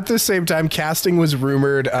at the same time, casting was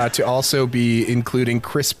rumored to also be including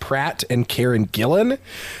Chris Pratt and Karen Gillan,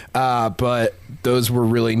 but those were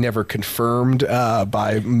really never confirmed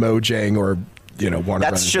by Mojang or Warner Brothers.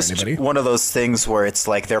 That's just one of those things where it's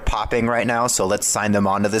like they're popping right now, so let's sign them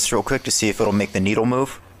onto this real quick to see if it'll make the needle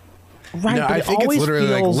move. Right, no, I think it's literally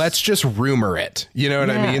like, let's just rumor it. You know what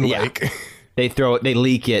I mean? Yeah. Like they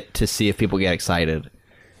leak it to see if people get excited.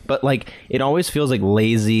 But like it always feels like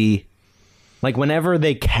lazy. Like whenever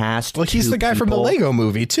they cast, well, he's the guy from the Lego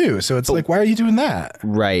Movie too, so it's like, why are you doing that?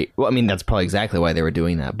 Right. Well, I mean, that's probably exactly why they were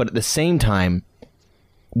doing that. But at the same time,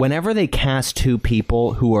 whenever they cast two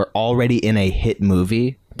people who are already in a hit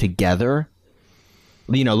movie together,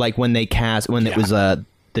 like when it was the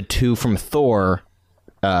two from Thor,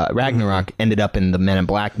 Ragnarok ended up in the Men in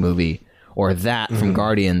Black movie, or that from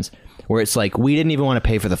Guardians, where it's like, we didn't even want to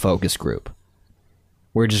pay for the focus group.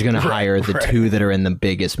 We're just going to hire the two that are in the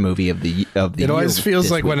biggest movie of the It always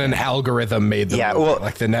feels like weekend. when an algorithm made the movie. Well,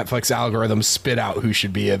 like the Netflix algorithm spit out who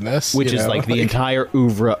should be in this. Which is like the entire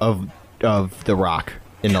oeuvre of The Rock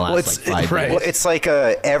in the last 5 years. Well, it's like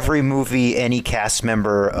every movie any cast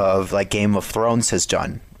member of like Game of Thrones has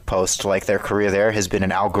done post like their career there has been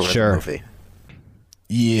an algorithm movie.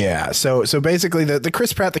 Yeah, so basically the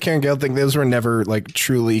Chris Pratt, the Karen Gillan thing, those were never like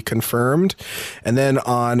truly confirmed. And then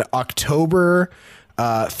on October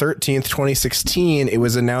 13th, 2016, it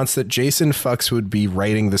was announced that Jason Fuchs would be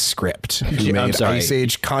writing the script. He made Ice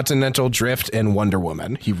Age, Continental Drift, and Wonder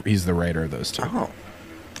Woman. He's the writer of those two. Oh.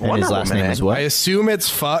 And his last name is what? I assume it's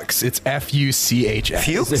Fuchs. It's Fuchs.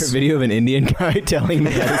 Is there a video of an Indian guy telling me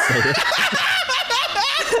how to say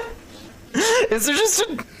it? Is there just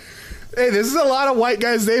a... Hey, this is a lot of white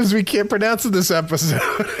guys' names we can't pronounce in this episode.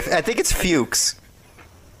 I think it's Fuchs.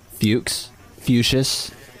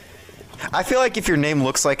 Fuchsius. I feel like if your name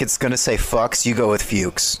looks like it's going to say Fuchs, you go with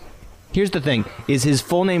Fuchs. Here's the thing, is his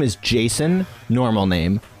full name is Jason, normal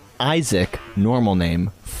name, Isaac, normal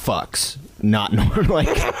name, Fuchs. Not normal,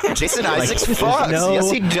 like... Jason Isaacs Fuchs,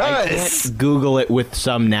 yes he does. I can't Google it with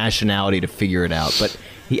some nationality to figure it out, but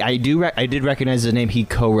I did recognize his name. He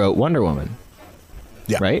co-wrote Wonder Woman.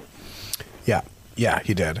 Yeah. Right? Yeah,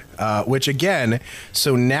 he did. Which again,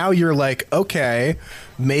 so now you're like, okay,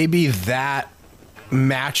 maybe that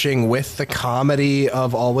matching with the comedy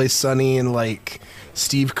of Always Sunny and like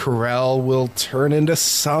Steve Carell will turn into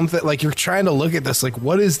something. Like you're trying to look at this like,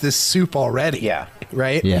 what is this soup already? Yeah.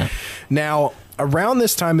 Right? Yeah. Now, around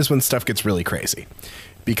this time is when stuff gets really crazy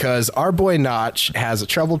because our boy Notch has a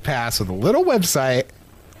troubled past with a little website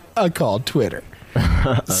called Twitter.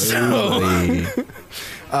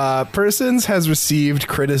 Persons has received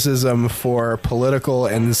criticism for political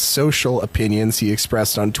and social opinions he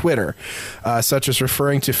expressed on Twitter, such as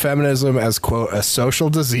referring to feminism as, quote, a social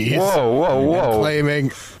disease. Whoa.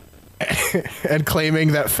 And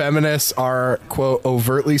claiming that feminists are, quote,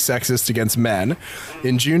 overtly sexist against men.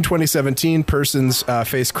 In June 2017, Persons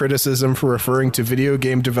faced criticism for referring to video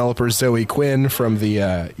game developer Zoe Quinn from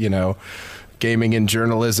the, Gaming and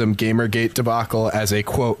Journalism Gamergate debacle as a,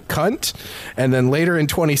 quote, cunt. And then later in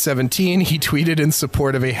 2017, he tweeted in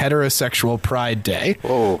support of a heterosexual Pride Day,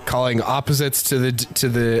 calling opposites to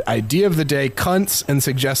the idea of the day cunts and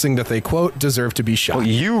suggesting that they, quote, deserve to be shot. Well,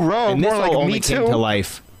 you wrong. And this more all like only me came too. to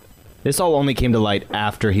life. This all only came to light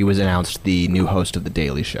after he was announced the new host of The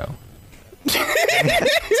Daily Show.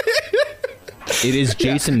 It is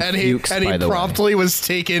Jason Fuchs, by the way. And he promptly was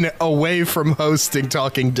taken away from hosting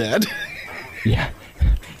Talking Dead. Yeah.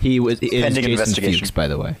 It is Jason Fuchs, by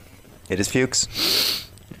the way. It is Fuchs.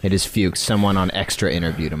 It is Fuchs. Someone on Extra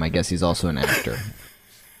interviewed him. I guess he's also an actor.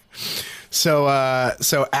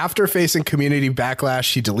 So after facing community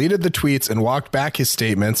backlash, he deleted the tweets and walked back his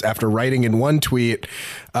statements after writing in one tweet,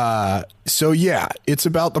 so yeah, it's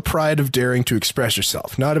about the pride of daring to express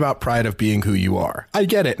yourself, not about pride of being who you are. I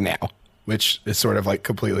get it now, which is sort of like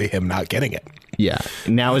completely him not getting it. Yeah.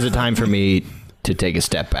 Now is the time for me to take a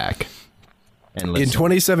step back. And listen. In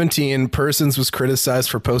 2017, Persons was criticized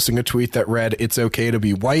for posting a tweet that read, "It's okay to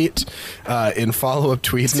be white." In follow-up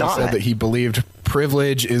tweets, he said that he believed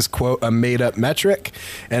privilege is, quote, a made-up metric.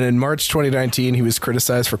 And in March 2019, he was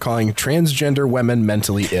criticized for calling transgender women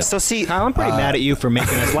mentally ill. So see, Kyle, I'm pretty mad at you for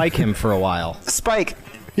making us like him for a while. Spike,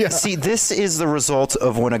 Yeah. see, this is the result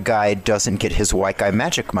of when a guy doesn't get his white guy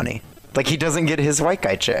magic money. Like, he doesn't get his white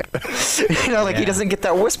guy check. You know, like, he doesn't get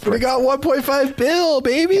that whisper. We got 1.5 bill,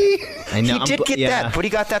 baby. I know. He did get that, but he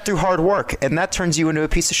got that through hard work, and that turns you into a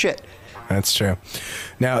piece of shit. That's true.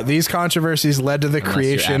 Now, these controversies led to the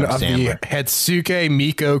creation of the Hetsuke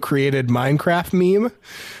Miko created Minecraft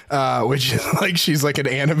meme, which is like she's like an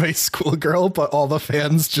anime schoolgirl, but all the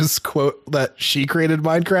fans just quote that she created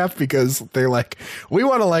Minecraft because they're like, we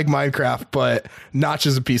want to like Minecraft, but Notch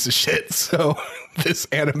is a piece of shit. So this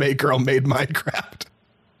anime girl made Minecraft.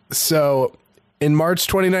 So in March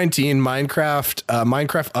 2019, Minecraft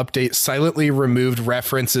Update silently removed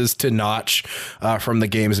references to Notch from the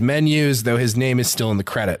game's menus, though his name is still in the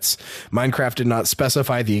credits. Minecraft did not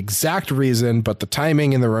specify the exact reason, but the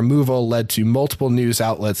timing and the removal led to multiple news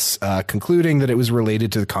outlets concluding that it was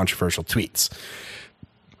related to the controversial tweets.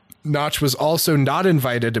 Notch was also not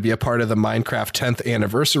invited to be a part of the Minecraft 10th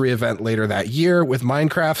anniversary event later that year, with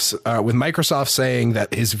Microsoft saying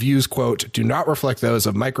that his views, quote, do not reflect those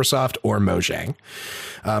of Microsoft or Mojang.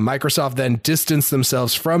 Microsoft then distanced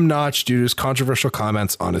themselves from Notch due to his controversial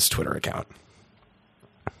comments on his Twitter account.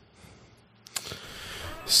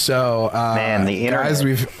 So, Man, the internet. guys,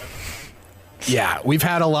 we've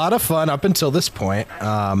had a lot of fun up until this point.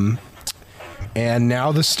 And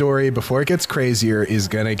now the story, before it gets crazier, is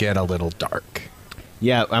going to get a little dark.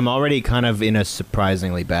 Yeah, I'm already kind of in a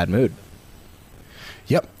surprisingly bad mood.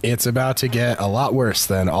 Yep, it's about to get a lot worse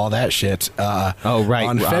than all that shit. Oh, right.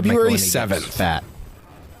 On February 7th. Fat.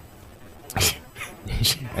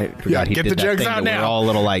 I forgot Yeah, he get did the that jokes thing out that now. We're all a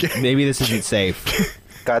little like, maybe this isn't safe.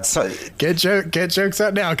 God, so, Get jokes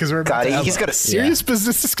out now, because we're about to have he's got a serious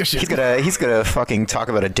business discussion. he's gonna fucking talk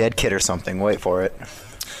about a dead kid or something. Wait for it.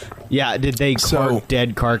 Yeah, did they cark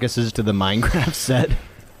dead carcasses to the Minecraft set?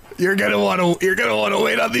 You're gonna want to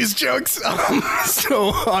wait on these jokes. So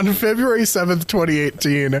on February 7th,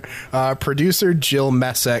 2018, producer Jill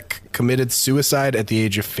Messick committed suicide at the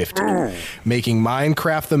age of 50, making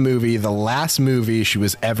Minecraft the movie the last movie she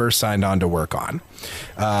was ever signed on to work on.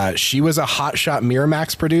 She was a hotshot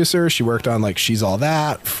Miramax producer. She worked on like She's All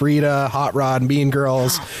That, Frida, Hot Rod, Mean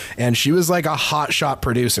Girls, and she was like a hotshot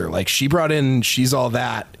producer. Like she brought in She's All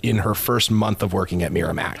That in her first month of working at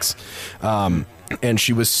Miramax. And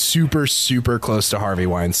she was super, super close to Harvey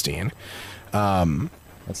Weinstein.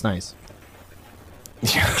 That's nice.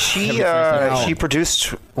 She produced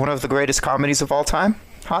one of the greatest comedies of all time,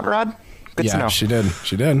 Hot Rod. Good to know. She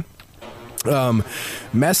did.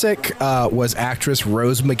 Messick was actress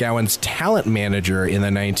Rose McGowan's talent manager in the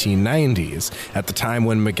 1990s, at the time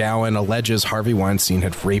when McGowan alleges Harvey Weinstein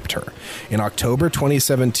had raped her. In October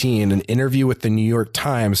 2017, an interview with the New York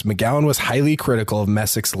Times, McGowan was highly critical of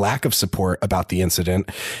Messick's lack of support about the incident,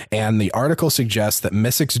 and the article suggests that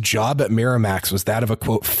Messick's job at Miramax was that of a,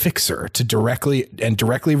 quote, fixer to directly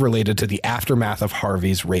related to the aftermath of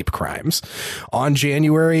Harvey's rape crimes. On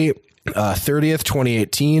January 30th,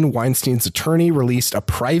 2018, Weinstein's attorney released a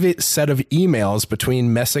private set of emails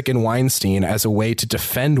between Messick and Weinstein as a way to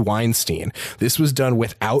defend Weinstein. This was done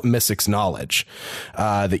without Messick's knowledge.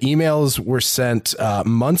 The emails were sent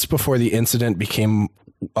months before the incident became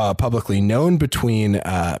publicly known between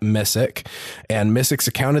Messick, and Messick's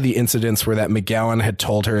account of the incidents were that McGowan had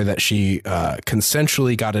told her that she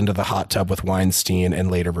consensually got into the hot tub with Weinstein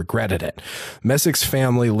and later regretted it. Messick's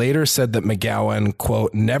family later said that McGowan,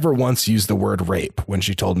 quote, never once used the word rape when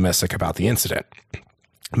she told Messick about the incident.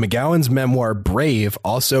 McGowan's memoir Brave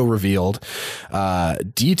also revealed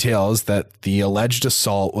details that the alleged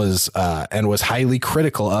assault was highly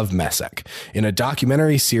critical of Messick. In a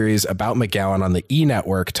documentary series about McGowan on the E!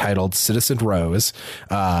 Network titled Citizen Rose,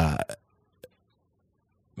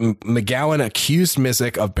 McGowan accused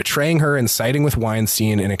Messick of betraying her and siding with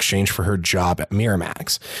Weinstein in exchange for her job at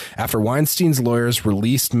Miramax. After Weinstein's lawyers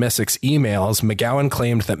released Messick's emails, McGowan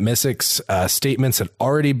claimed that Messick's statements had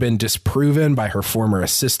already been disproven by her former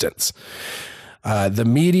assistants. The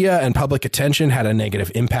media and public attention had a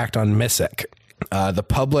negative impact on Messick. The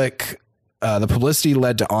public The publicity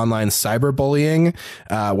led to online cyberbullying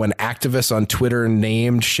when activists on Twitter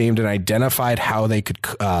named, shamed, and identified how they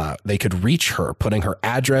could reach her, putting her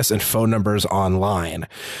address and phone numbers online.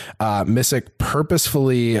 Missick's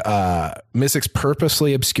purposefully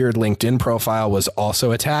obscured LinkedIn profile was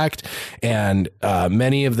also attacked, and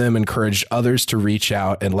many of them encouraged others to reach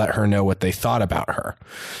out and let her know what they thought about her.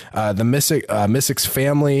 The Missick's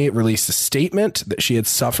family released a statement that she had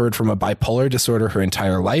suffered from a bipolar disorder her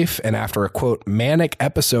entire life, and after a quote manic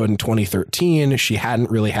episode in 2013, she hadn't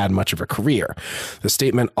really had much of a career. The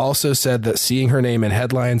statement also said that seeing her name in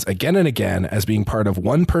headlines again and again as being part of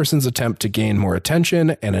one person's attempt to gain more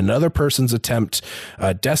attention and another person's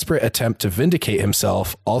desperate attempt to vindicate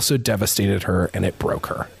himself also devastated her, and it broke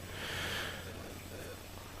her.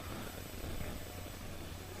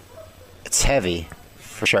 It's heavy,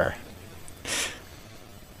 for sure.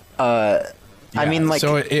 Yeah, I mean, like,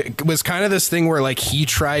 so it was kind of this thing where like he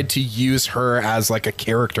tried to use her as like a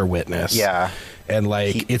character witness. Yeah. And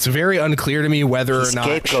like, it's very unclear to me whether or not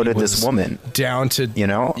scapegoated this woman down to,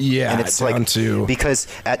 yeah. And it's like, because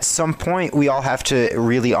at some point we all have to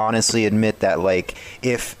really honestly admit that, like,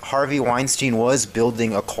 if Harvey Weinstein was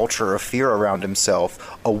building a culture of fear around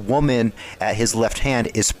himself, a woman at his left hand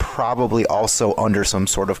is probably also under some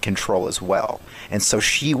sort of control as well. And so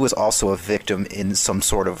she was also a victim in some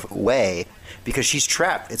sort of way, because she's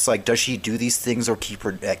trapped. It's like, does she do these things or keep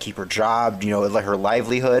her job, like her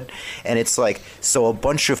livelihood? And it's like, so a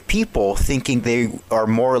bunch of people thinking they are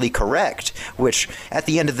morally correct, which at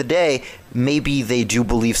the end of the day, maybe they do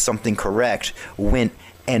believe something correct, went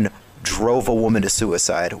and drove a woman to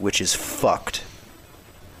suicide, which is fucked.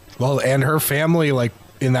 Well, and her family, like,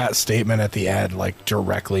 in that statement at the end, like,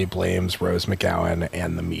 directly blames Rose McGowan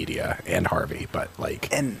and the media and Harvey, but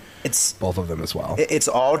like, and it's both of them as well. It's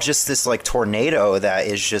all just this like tornado that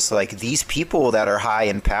is just like, these people that are high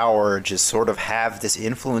in power just sort of have this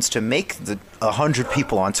influence to make 100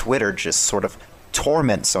 people on Twitter just sort of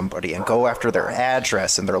torment somebody and go after their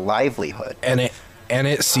address and their livelihood. And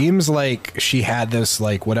it seems like she had this,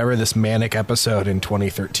 like, whatever this manic episode in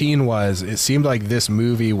 2013 was, it seemed like this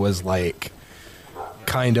movie was like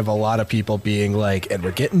kind of a lot of people being like, and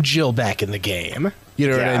we're getting Jill back in the game. You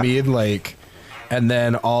know what I mean? Like, and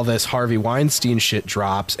then all this Harvey Weinstein shit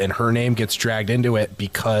drops and her name gets dragged into it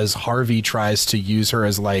because Harvey tries to use her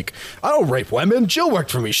as like, I don't rape women. Jill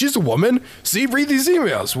worked for me. She's a woman. See, read these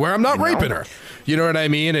emails where I'm not raping her. You know what I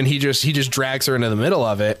mean? And he just drags her into the middle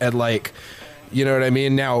of it. And like, you know what I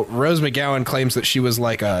mean? Now, Rose McGowan claims that she was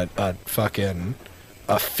like a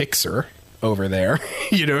fixer over there.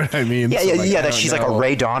 You know what I mean? Yeah, so, like, that she's like a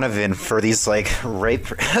Ray Donovan for these like rape,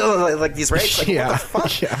 like these rapes. Like, what the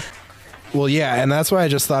fuck? Yeah. Well, yeah, and that's why I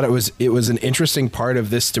just thought it was an interesting part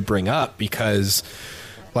of this to bring up, because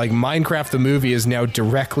like Minecraft the movie is now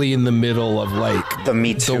directly in the middle of like the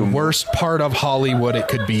Me Too, the worst part of Hollywood it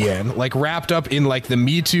could be in, like wrapped up in like the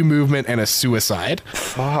Me Too movement and a suicide.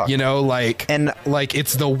 Fuck. You know, like, and like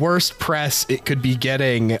it's the worst press it could be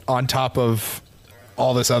getting on top of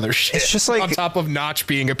all this other shit. It's just like, on top of Notch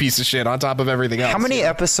being a piece of shit, on top of everything else. How many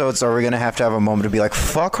episodes are we gonna have to have a moment to be like,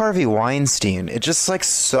 fuck Harvey Weinstein? It just like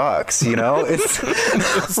sucks, you know? It's it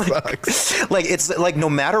sucks. Like, it's like, no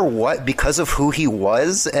matter what, because of who he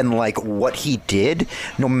was and like what he did,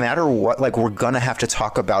 no matter what, like, we're gonna have to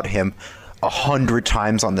talk about him 100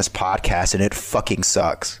 times on this podcast, and it fucking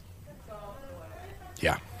sucks.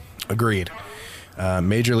 Yeah, agreed.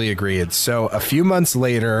 Majorly agreed. So a few months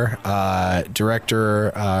later,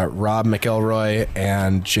 director Rob McElroy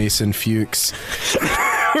and Jason Fuchs,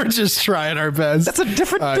 we're just trying our best. That's a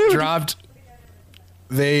different dude.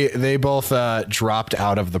 They both dropped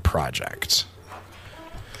out of the project.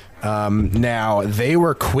 Now they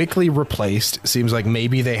were quickly replaced. Seems like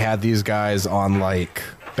maybe they had these guys on like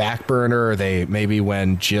back burner, or they maybe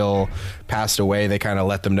when Jill passed away they kind of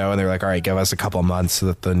let them know and they're like, all right, give us a couple months so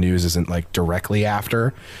that the news isn't like directly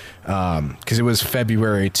after, because it was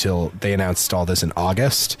February till they announced all this in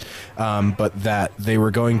August, but that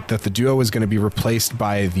the duo was going to be replaced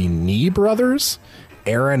by the Nee brothers,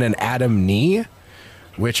 Aaron and Adam Nee,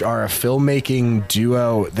 which are a filmmaking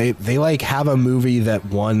duo. They like have a movie that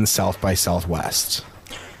won South by Southwest.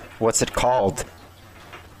 What's it called?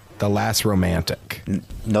 The Last Romantic.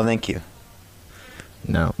 No, thank you.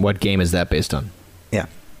 No. What game is that based on? Yeah.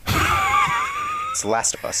 It's The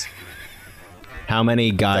Last of Us. How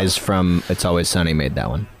many guys from It's Always Sunny made that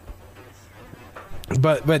one?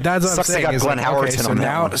 But that's what I'm saying. They got Glenn Howerton on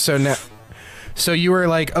that one. So you were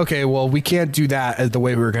like, okay, well, we can't do that as the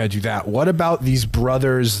way we were going to do that. What about these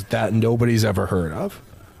brothers that nobody's ever heard of?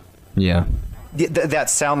 Yeah. that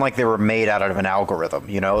sound like they were made out of an algorithm,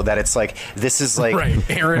 you know, that it's like, this is like, right,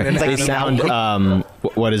 Aaron and they sound,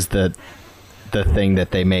 what is the thing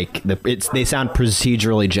that they make? They sound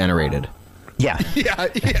procedurally generated. Yeah.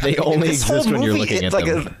 They only exist when you're looking at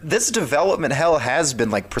them. This development hell has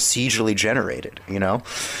been like procedurally generated, you know?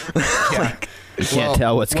 Yeah. You can't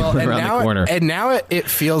tell what's coming around the corner. And now it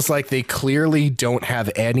feels like they clearly don't have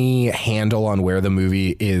any handle on where the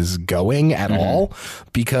movie is going at all,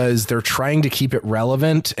 because they're trying to keep it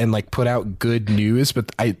relevant and like put out good news.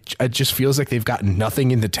 But it just feels like they've got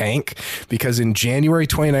nothing in the tank, because in January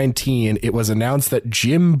 2019, it was announced that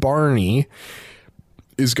Jim Barney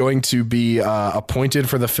is going to be appointed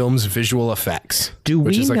for the film's visual effects,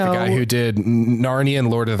 which is like the guy who did Narnia and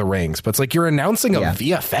Lord of the Rings. But it's like, you're announcing a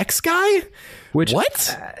VFX guy?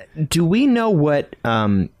 What? Do we know what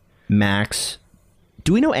Max?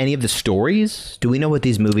 Do we know any of the stories? Do we know what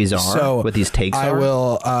these movies are? So what these takes are? I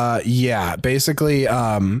will. Basically,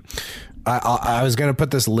 I was going to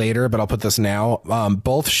put this later, but I'll put this now.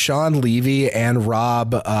 Both Sean Levy and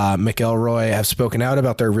Rob McElroy have spoken out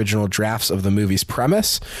about their original drafts of the movie's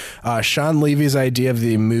premise. Sean Levy's idea of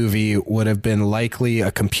the movie would have been likely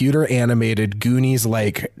a computer animated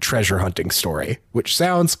Goonies-like treasure hunting story, which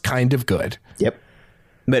sounds kind of good. Yep.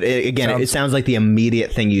 But it sounds like the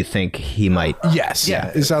immediate thing you think he might. Yes.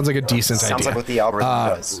 Yeah. It sounds like a decent idea. Sounds like what the algorithm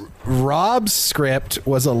does. Rob's script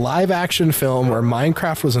was a live action film where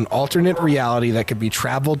Minecraft was an alternate reality that could be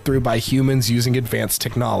traveled through by humans using advanced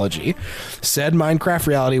technology. Said Minecraft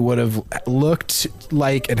reality would have looked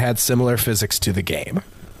like it had similar physics to the game.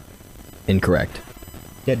 Incorrect.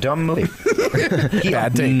 Yeah, dumb movie.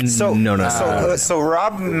 Bad take. So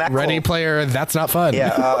Rob Ready Player, that's not fun.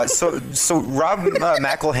 Yeah. So Rob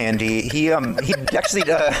McElhandy, he actually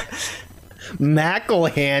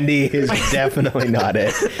McElhandy is definitely not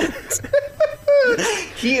it.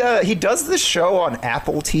 He does this show on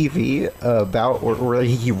Apple TV about where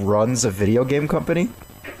he runs a video game company,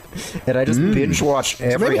 and I just binge watched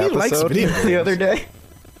every episode the other day.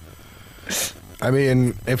 I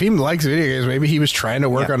mean, if he likes video games, maybe he was trying to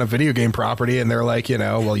work on a video game property, and they're like,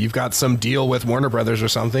 well, you've got some deal with Warner Brothers or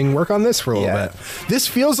something. Work on this for a little bit. This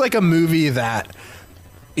feels like a movie that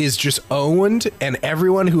is just owned, and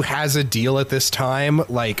everyone who has a deal at this time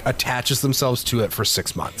like attaches themselves to it for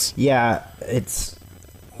 6 months. Yeah, it's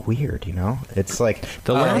weird, you know? It's like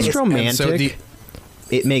The Last Romantic.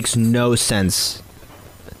 It makes no sense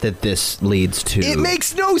that this leads to. It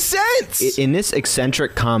makes no sense. In this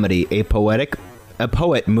eccentric comedy, a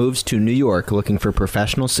poet moves to New York looking for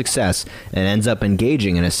professional success and ends up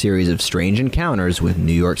engaging in a series of strange encounters with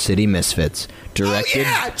New York City misfits. Directed,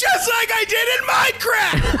 just like I did in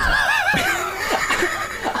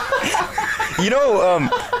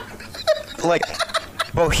Minecraft. Like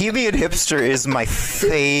Bohemian Hipster is my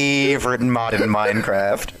favorite mod in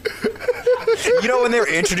Minecraft. You know, when they were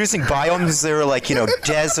introducing biomes, they were like,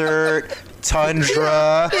 desert,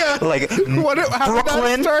 tundra, like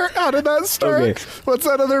Brooklyn. How did that start? Okay. What's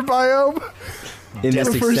that other biome? In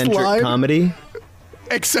this eccentric comedy?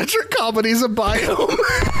 Eccentric comedy's a biome.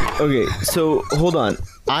 Okay, so hold on.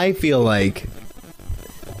 I feel like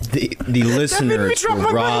the listeners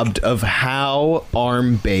were robbed of how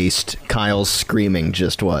arm-based Kyle's screaming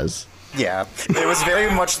just was. Yeah, it was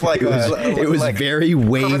very much like it was like very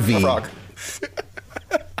wavy.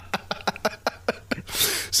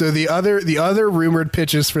 So the other rumored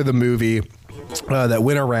pitches for the movie that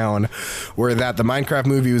went around were that the Minecraft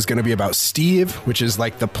movie was going to be about Steve, which is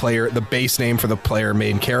like the base name for the player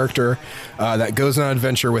main character, that goes on an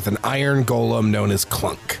adventure with an iron golem known as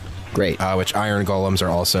Clunk. Great. Which iron golems are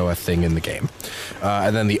also a thing in the game.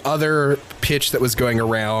 And then the other pitch that was going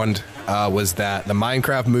around was that the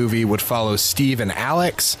Minecraft movie would follow Steve and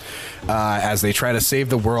Alex as they try to save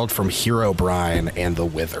the world from Herobrine and the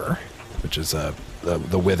Wither, which is the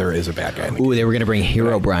Wither is a bad guy. Ooh, they were going to bring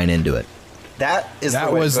Herobrine into it. That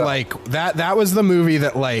was the movie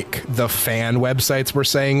that like the fan websites were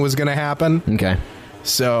saying was going to happen. Okay.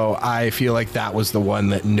 So I feel like that was the one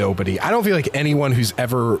that I don't feel like anyone who's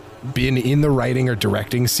ever been in the writing or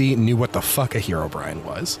directing seat knew what the fuck a Herobrine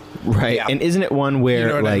was. Right. Yeah. And isn't it one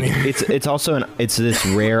where I mean? it's also it's this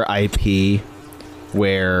rare IP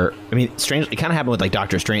where, I mean, strange, it kind of happened with like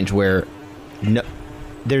Doctor Strange, where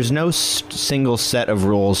there's no single set of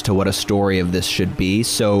rules to what a story of this should be.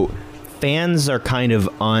 So fans are kind of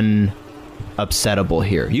unupsettable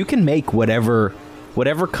here. You can make whatever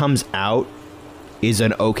comes out is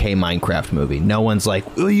an okay Minecraft movie. No one's like,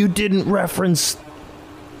 oh, you didn't reference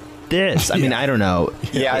this. I mean, I don't know.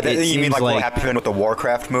 Yeah, you mean like what happened with the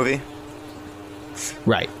Warcraft movie?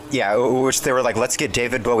 Right. Yeah, which they were like, let's get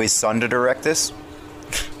David Bowie's son to direct this.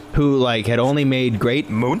 who like had only made great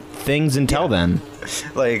things until then.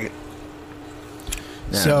 Like,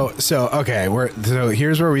 so okay, so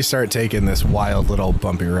here's where we start taking this wild little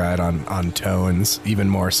bumpy ride on tones, even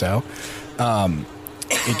more so.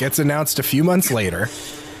 It gets announced a few months later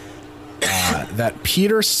that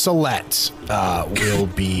Peter Sollett will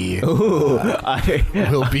be writing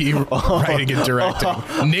and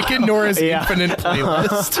directing Nick and Nora's Infinite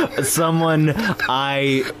Playlist. Someone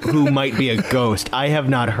who might be a ghost. I have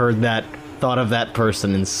not thought of that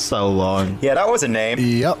person in so long. Yeah, that was a name.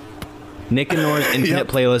 Yep. Nick and Nora's Infinite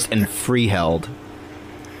Playlist and Freeheld.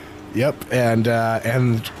 Yep,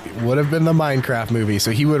 and would have been the Minecraft movie.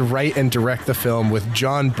 So he would write and direct the film with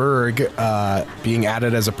John Berg being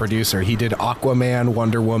added as a producer. He did Aquaman,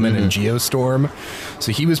 Wonder Woman, and Geostorm.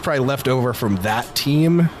 So he was probably left over from that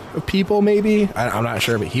team of people, maybe. I'm not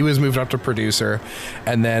sure, but he was moved up to producer.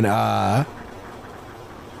 And then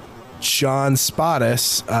John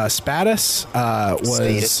Spadis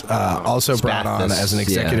was also brought on as an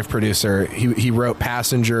executive producer. He wrote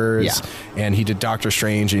Passengers, and he did Doctor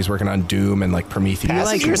Strange. And he's working on Doom and like Prometheus.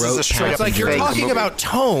 Passengers is a straight up like you're talking about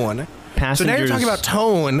tone. Passengers. So now you're talking about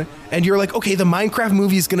tone, and you're like, okay, the Minecraft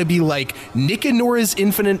movie is going to be like Nick and Nora's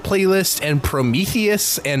Infinite Playlist and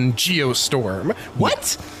Prometheus and Geostorm.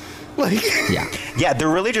 What? Like, yeah, they're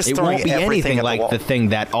really just it throwing won't be everything anything at like the wall. the thing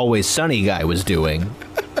that Always Sunny guy was doing.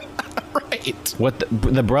 Right. What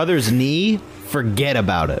the brother's knee? Forget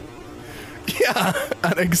about it. Yeah,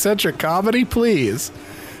 an eccentric comedy, please.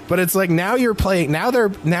 But it's like now you're playing.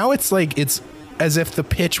 Now it's like it's as if the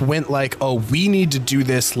pitch went like, oh, we need to do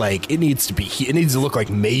this. Like it needs to look like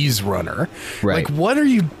Maze Runner. Right. Like what are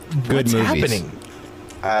you? Good what's movies. happening?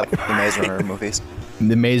 The Maze Runner movies.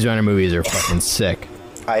 The Maze Runner movies are fucking sick.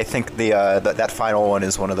 I think that final one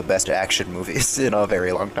is one of the best action movies in a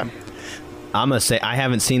very long time. I'm gonna say I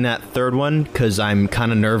haven't seen that third one because I'm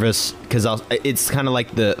kind of nervous because it's kind of like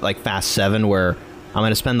Fast 7 where I'm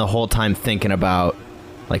gonna spend the whole time thinking about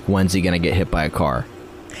like when's he gonna get hit by a car.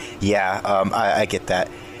 Yeah, I get that.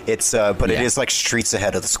 It's but it is like streets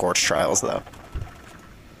ahead of the Scorch Trials though,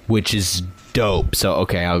 which is dope. So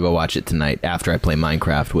okay, I'll go watch it tonight after I play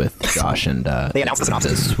Minecraft with Josh and they announced the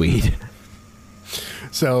synopsis. Sweet.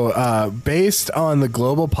 So, based on the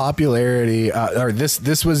global popularity, or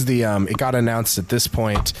this was the it got announced at this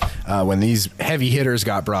point when these heavy hitters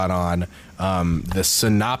got brought on. The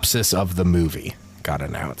synopsis of the movie got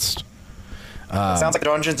announced. Sounds like a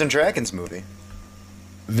Dungeons and Dragons movie.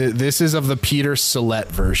 This is of the Peter Sollett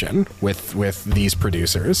version with these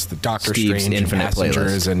producers, the Doctor Steve's Strange, Infinite and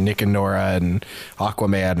Passengers, Playlist. and Nick and Nora, and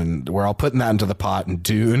Aquaman, and we're all putting that into the pot, and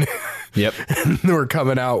Dune. Yep. And we're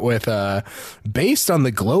coming out with, based on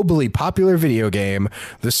the globally popular video game,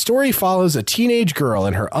 the story follows a teenage girl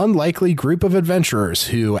and her unlikely group of adventurers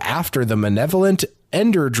who, after the malevolent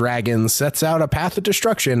Ender Dragon sets out a path of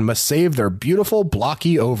destruction, must save their beautiful,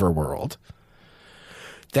 blocky overworld.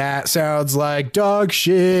 That sounds like dog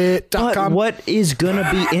shit. But what is gonna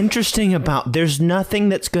be interesting about? There's nothing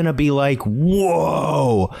that's gonna be like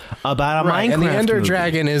whoa about a Minecraft and the Ender movie.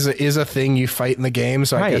 Dragon is a thing you fight in the game.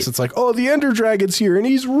 So I guess it's like, oh, the Ender Dragon's here and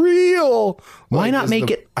he's real. Why not make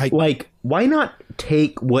it like? Why not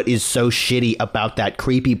take what is so shitty about that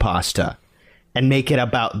creepypasta and make it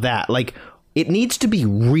about that? Like, it needs to be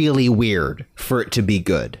really weird for it to be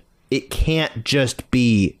good. It can't just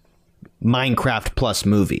be Minecraft plus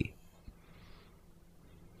movie.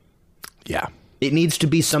 Yeah. It needs to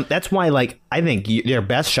be some. That's why, like, I think their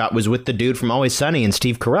best shot was with the dude from Always Sunny and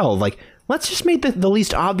Steve Carell. Like, let's just make the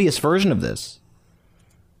least obvious version of this.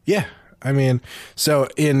 Yeah. I mean, so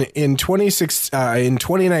in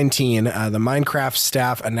 2019, the Minecraft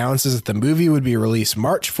staff announces that the movie would be released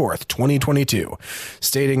March 4th, 2022,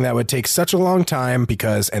 stating that would take such a long time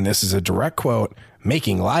because, and this is a direct quote,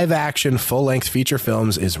 making live action full-length feature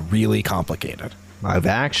films is really complicated. Live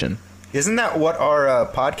action. Isn't that what our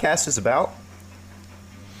podcast is about?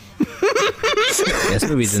 This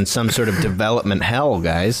movie's in some sort of development hell,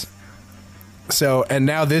 guys. So, and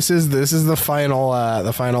now this is the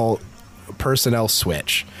final personnel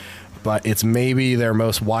switch, but it's maybe their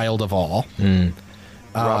most wild of all.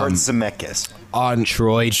 Robert Zemeckis. On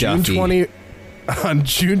Troy Duffy. On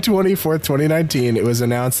June 24th, 2019, it was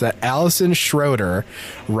announced that Allison Schroeder,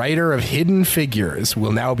 writer of Hidden Figures,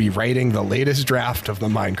 will now be writing the latest draft of the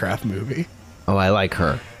Minecraft movie. Oh, I like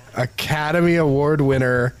her. Academy Award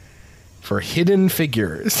winner for Hidden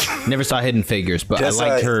Figures. Never saw Hidden Figures, but I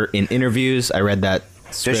liked her in interviews. I read that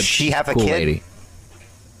script. Does she have a cool kid? Lady.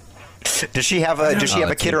 Does she have a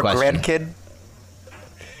kid or a grandkid?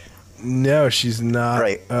 No, she's not.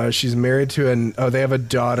 Right. She's married to they have a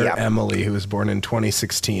daughter, Emily, who was born in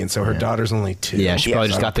 2016. So her daughter's only 2. Yeah, she probably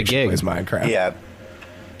just got the gig. She plays Minecraft. Yeah.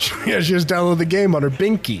 Yeah, she just downloaded the game on her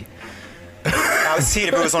Binky. I would see it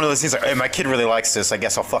if it was one of those things like, hey, my kid really likes this. I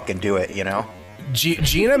guess I'll fucking do it, you know?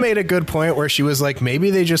 Gina made a good point where she was like,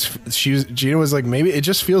 maybe Gina was like, maybe it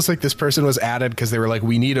just feels like this person was added because they were like,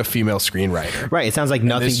 we need a female screenwriter. Right. It sounds like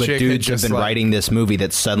nothing but dudes have been writing this movie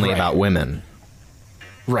that's suddenly about women.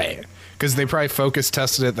 Right. Because they probably focus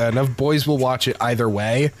tested it that enough boys will watch it either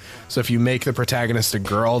way. So if you make the protagonist a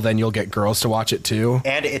girl, then you'll get girls to watch it too.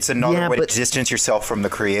 And it's another way to distance yourself from the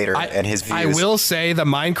creator and his views. I will say the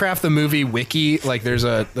Minecraft the movie wiki, like there's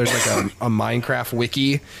like a Minecraft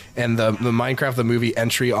wiki, and the Minecraft the movie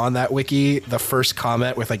entry on that wiki, the first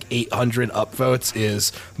comment with like 800 upvotes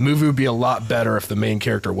is movie would be a lot better if the main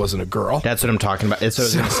character wasn't a girl. That's what I'm talking about. That's what I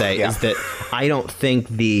was going to say is that I don't think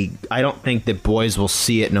that boys will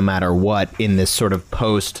see it no matter what in this sort of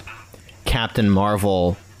post Captain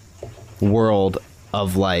Marvel world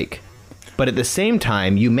of like, but at the same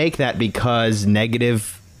time you make that because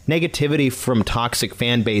negativity from toxic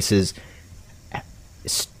fan bases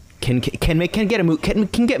can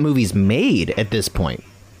get movies made at this point.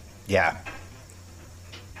 Yeah.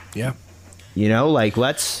 You know, like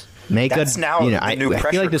let's make That's now you know, the new I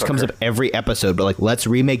feel like this comes up every episode, but like let's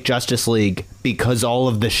remake Justice League because all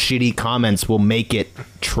of the shitty comments will make it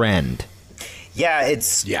trend. Yeah,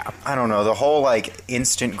 I don't know, the whole like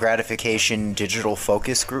instant gratification digital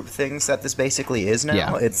focus group things that this basically is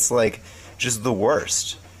now. It's like just the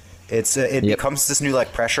worst. It becomes this new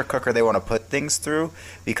like pressure cooker they want to put things through,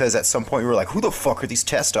 because at some point we were like, who the fuck are these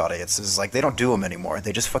test audiences? Like, they don't do them anymore.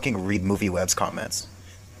 They just fucking read movie webs comments.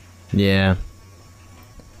 Yeah.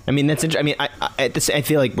 I mean, that's interesting. I mean, I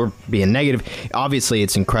feel like we're being negative. Obviously,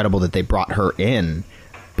 it's incredible that they brought her in,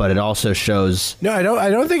 but it also shows. No, I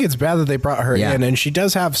don't think it's bad that they brought her in, and she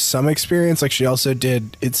does have some experience. Like, she also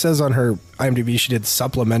did. It says on her IMDb she did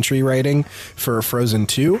supplementary writing for Frozen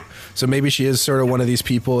 2. So maybe she is sort of one of these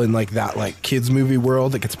people in like that like kids movie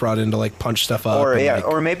world that gets brought in to like punch stuff up,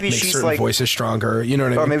 or maybe she's like voices stronger. You know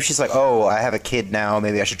what I mean? Or maybe she's like, oh, I have a kid now.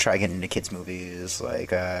 Maybe I should try getting into kids movies. Like,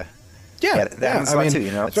 that happens a lot too.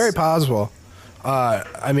 You know, it's very possible.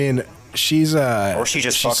 I mean, she's or she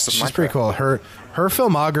just fucks with she's pretty cool. Her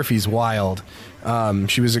filmography's wild.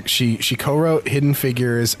 She co-wrote Hidden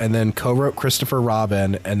Figures, and then co-wrote Christopher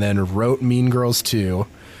Robin, and then wrote Mean Girls 2,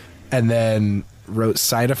 and then wrote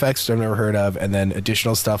Side Effects, which I've never heard of, and then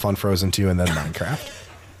additional stuff on Frozen 2, and then Minecraft.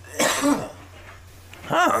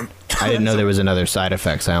 I didn't know there was another Side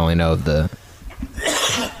Effects. I only know the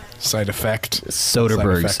Side Effect.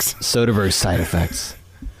 Soderbergh's Side Effects.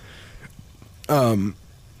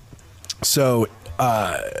 So,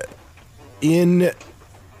 in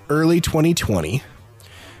early 2020,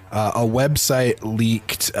 a website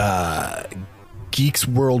leaked, Geeks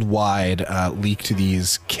Worldwide leaked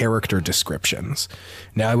these character descriptions.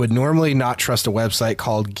 Now, I would normally not trust a website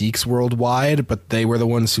called Geeks Worldwide, but they were the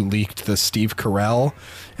ones who leaked the Steve Carell,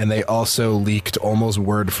 and they also leaked almost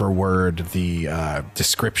word for word the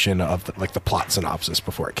description of the plot synopsis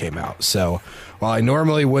before it came out. So while I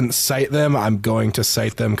normally wouldn't cite them, I'm going to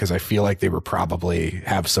cite them because I feel like they were probably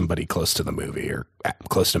have somebody close to the movie or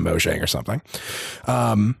close to Mojang or something.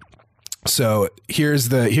 So here's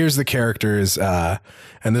the characters,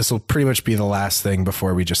 and this will pretty much be the last thing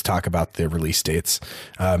before we just talk about the release dates.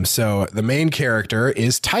 So the main character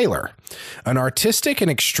is Tyler, an artistic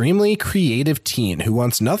and extremely creative teen who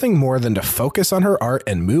wants nothing more than to focus on her art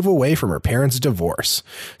and move away from her parents' divorce.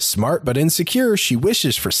 Smart but insecure, she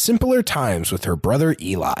wishes for simpler times with her brother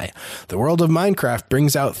Eli. The world of Minecraft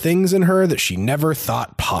brings out things in her that she never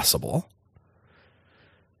thought possible.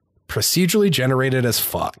 Procedurally generated as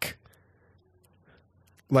fuck.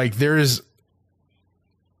 Like, there is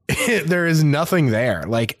nothing there.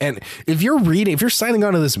 Like, and if you're signing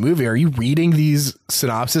on to this movie, are you reading these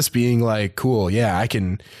synopsis being like, cool, yeah,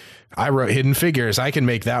 I wrote Hidden Figures, I can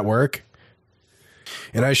make that work.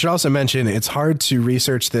 And I should also mention, it's hard to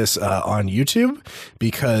research this on YouTube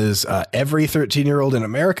because every 13-year-old in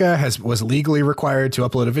America was legally required to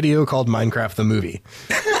upload a video called Minecraft the Movie.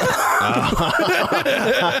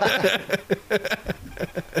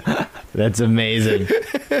 That's amazing.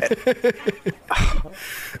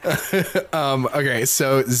 Okay,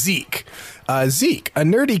 so Zeke. Zeke, a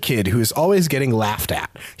nerdy kid who is always getting laughed at.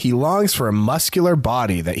 He longs for a muscular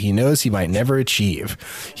body that he knows he might never achieve.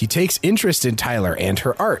 He takes interest in Tyler and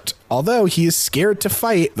her art. Although he is scared to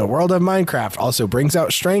fight, the world of Minecraft also brings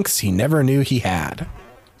out strengths he never knew he had.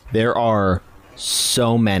 There are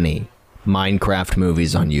so many Minecraft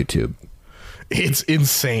movies on YouTube. It's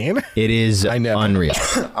insane. It is unreal.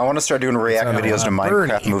 I want to start doing react videos to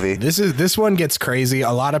Minecraft movie. This one gets crazy.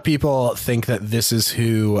 A lot of people think that this is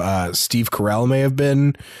who Steve Carell may have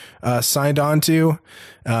been signed on to,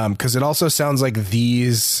 because it also sounds like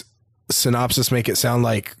these synopsis make it sound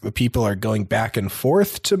like the people are going back and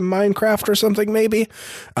forth to Minecraft or something, maybe.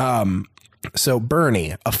 So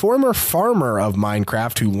Bernie, a former farmer of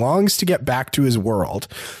Minecraft who longs to get back to his world.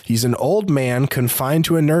 He's an old man confined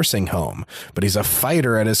to a nursing home, but he's a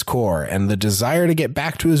fighter at his core, and the desire to get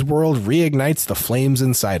back to his world reignites the flames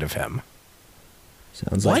inside of him.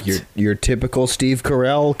 Sounds like your typical Steve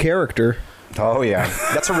Carell character. Oh, yeah.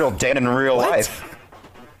 That's a real Dan in real life.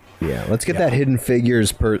 Yeah, let's get that Hidden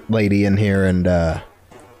Figures lady in here and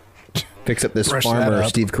fix up this Brush farmer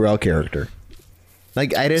Steve Carell character.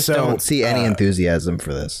 Like, I just don't see any enthusiasm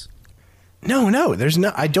for this. No, there's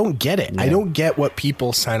no. I don't get it. Yeah. I don't get what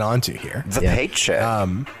people sign on to here. The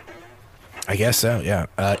paycheck. I guess so, yeah.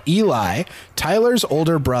 Eli, Tyler's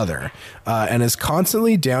older brother, and is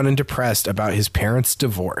constantly down and depressed about his parents'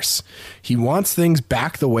 divorce. He wants things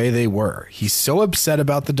back the way they were. He's so upset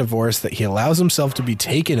about the divorce that he allows himself to be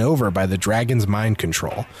taken over by the dragon's mind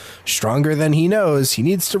control. Stronger than he knows, he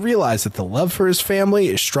needs to realize that the love for his family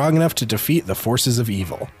is strong enough to defeat the forces of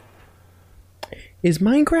evil. Is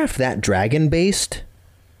Minecraft that dragon-based?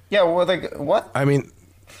 Yeah, well, like, what? I mean,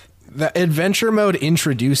 the adventure mode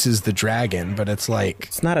introduces the dragon, but it's like...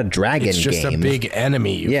 It's not a dragon game. It's just a big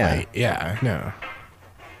enemy you fight. Yeah, no.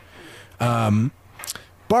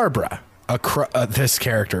 Barbara. This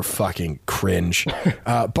character fucking cringe.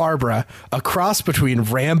 Barbara, a cross between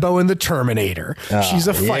Rambo and the Terminator. She's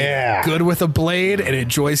a fighter, good with a blade, and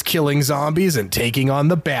enjoys killing zombies and taking on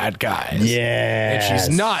the bad guys. Yeah. And she's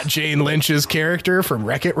not Jane Lynch's character from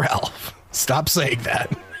Wreck-It Ralph. Stop saying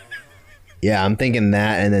that. Yeah, I'm thinking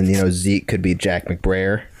that, and then, Zeke could be Jack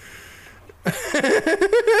McBrayer.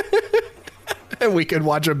 And we could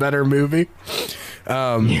watch a better movie.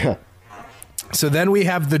 Yeah. So then we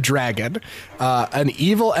have the dragon, an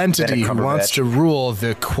evil entity who wants to rule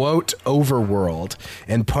the, quote, overworld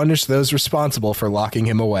and punish those responsible for locking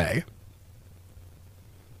him away.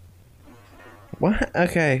 What?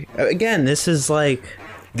 Okay. Again, this is like...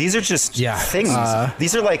 These are just things.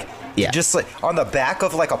 These are like just like on the back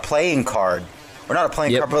of like a playing card. Or not a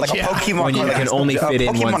playing card, but like a Pokemon when card. You can only fit in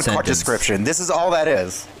one Pokemon card description. This is all that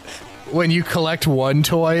is. When you collect one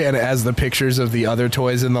toy and it has the pictures of the other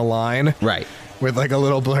toys in the line. Right. With like a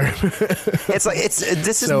little blurb.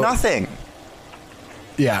 This is nothing.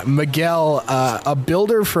 Yeah, Miguel, a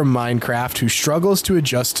builder from Minecraft who struggles to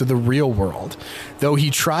adjust to the real world. Though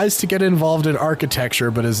he tries to get involved in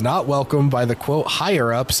architecture but is not welcomed by the, quote,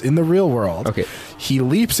 higher-ups in the real world. Okay. He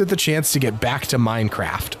leaps at the chance to get back to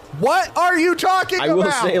Minecraft. What are you talking about? I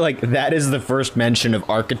will say, that is the first mention of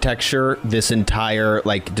architecture, this entire,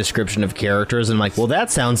 description of characters. And well,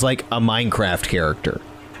 that sounds like a Minecraft character.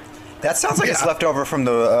 That sounds like it's left over from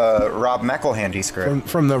the Rob McElhandy script.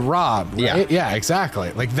 From the Rob, right? Yeah, exactly.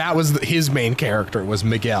 That was his main character was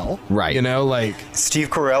Miguel. Right. Steve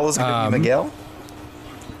Carell is going to be Miguel?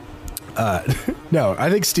 No, I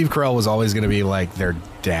think Steve Carell was always going to be their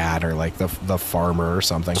dad or the farmer or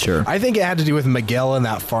something. Sure. I think it had to do with Miguel and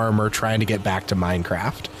that farmer trying to get back to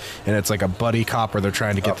Minecraft. And it's like a buddy cop where they're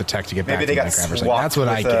trying to get the tech to get back to Minecraft. Maybe they got that's what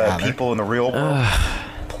I gather. People in the real world.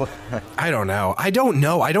 I don't know. I don't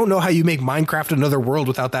know how you make Minecraft another world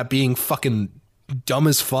without that being fucking dumb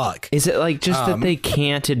as fuck. Is it that they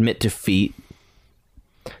can't admit defeat?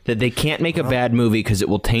 That they can't make a bad movie because it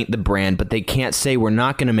will taint the brand, but they can't say we're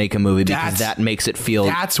not going to make a movie because that makes it feel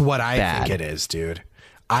That's what I bad. think it is, dude.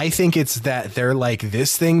 I think it's that they're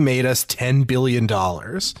this thing made us $10 billion.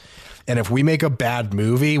 And if we make a bad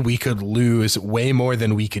movie, we could lose way more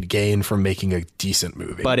than we could gain from making a decent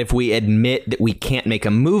movie. But if we admit that we can't make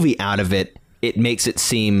a movie out of it, it makes it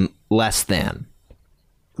seem less than.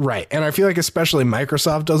 Right. And I feel especially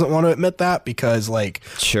Microsoft doesn't want to admit that because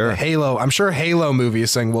sure. Halo, I'm sure Halo movie is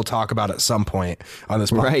something we'll talk about at some point on this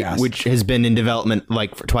podcast. Right, which has been in development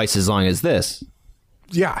for twice as long as this.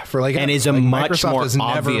 Yeah, and is a much Microsoft more has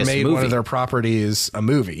never obvious made movie. one of their properties a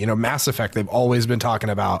movie. Mass Effect, they've always been talking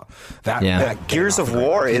about that. Yeah. that Gears of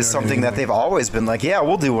War is something that they've always been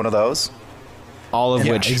we'll do one of those. All of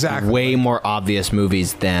which way more obvious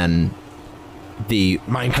movies than the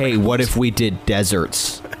Minecraft. Hey, what if we did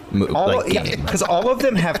deserts game? Because all of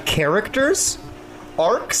them have characters,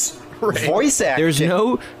 arcs, voice acting. There's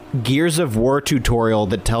no Gears of War tutorial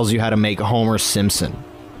that tells you how to make Homer Simpson.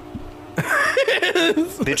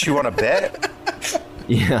 Bitch, you want to bet?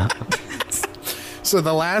 Yeah. So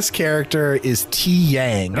the last character is T.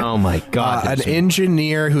 Yang. Oh my God. An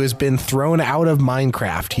engineer who has been thrown out of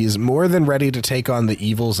Minecraft. He is more than ready to take on the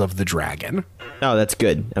evils of the dragon. Oh, that's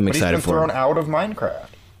good. I'm excited he's been for thrown him. out of Minecraft.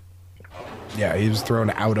 Yeah, he was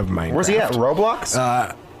thrown out of Minecraft. Where's he at? Roblox?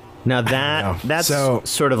 Now that's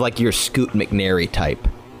sort of like your Scoot McNairy type.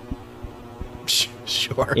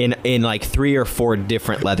 Sure. In like 3 or 4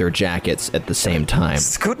 different leather jackets at the same time.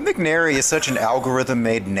 Scoot McNairy is such an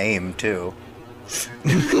algorithm-made name, too.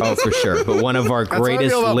 Oh, for sure. But one of our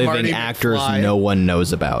greatest living Marty actors McFly. no one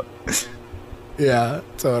knows about. Yeah,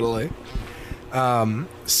 totally.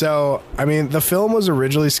 So, I mean, the film was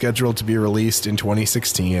originally scheduled to be released in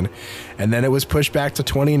 2016, and then it was pushed back to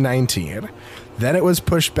 2019. Then it was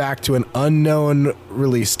pushed back to an unknown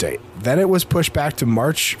release date. Then it was pushed back to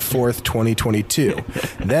March 4th, 2022.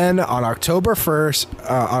 Then on October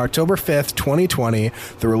 5th, 2020,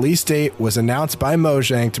 the release date was announced by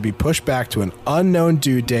Mojang to be pushed back to an unknown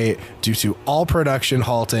due date due to all production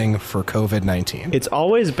halting for COVID-19. It's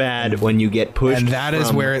always bad when you get pushed And that is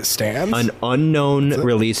from where it stands. an unknown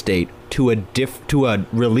release date to a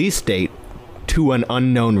release date to an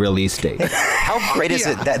unknown release date. How great is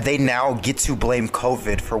it that they now get to blame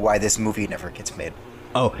COVID for why this movie never gets made?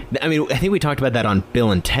 Oh, I mean, I think we talked about that on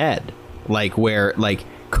Bill and Ted, like where like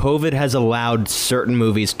COVID has allowed certain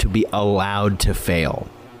movies to be allowed to fail.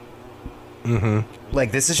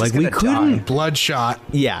 Like, this is Like, just we gonna couldn't- die. Bloodshot.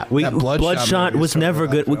 Yeah, That Bloodshot movie was is so never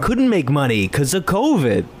good, good. We though. couldn't make money because of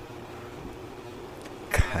COVID.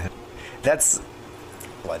 God, that's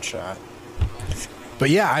Bloodshot. But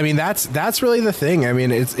yeah, I mean that's really the thing. I mean,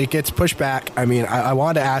 it gets pushed back. I mean, I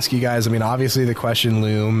wanted to ask you guys. I mean, obviously the question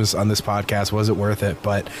looms on this podcast: was it worth it?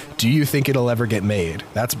 But do you think it'll ever get made?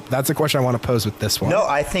 That's a question I want to pose with this one. No,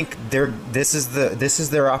 I think this is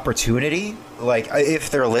their opportunity. Like, if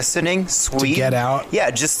they're listening, sweet. get out? Yeah,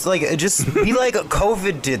 just be like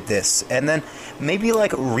COVID did this, and then maybe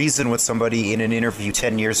like reason with somebody in an interview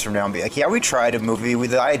 10 years from now and be like, yeah, we tried a movie.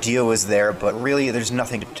 The idea was there, but really, there's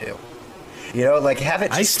nothing to do. You know, like, have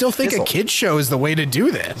it. I still think fizzle. a kid show is the way to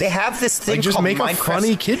do this. They have this thing Like, just called make a Minecraft.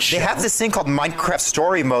 funny kid show. They have this thing called Minecraft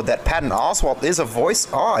Story Mode that Patton Oswalt is a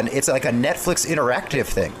voice on. It's like a Netflix interactive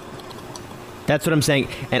thing. That's what I'm saying.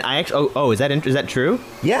 And I actually, is that true?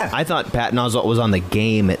 Yeah. I thought Patton Oswalt was on the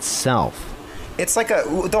game itself. It's like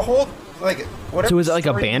the whole like whatever. So is it like a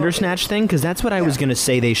story mode Bandersnatch thing? Because that's what I was Yeah. going to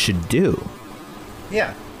say they should do. is.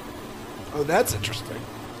 Yeah. Oh, that's interesting.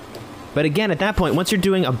 But again, at that point, once you're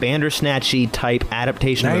doing a Bandersnatchy type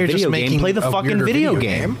adaptation Now of a you're just video game, making play the a fucking weirder video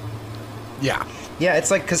game. Yeah. Yeah,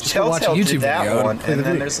 it's like because go watch a Telltale YouTube did that video and one, play the and then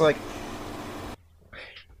video there's like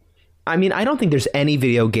I mean, I don't think there's any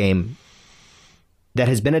video game that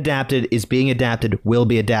has been adapted, is being adapted, will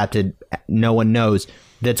be adapted, no one knows,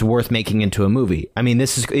 that's worth making into a movie. I mean,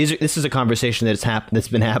 this is a conversation that's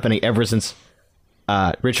been happening ever since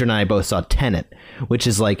Richard and I both saw Tenet, which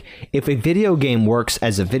is like, if a video game works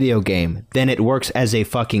as a video game, then it works as a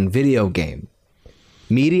fucking video game.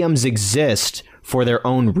 Mediums exist for their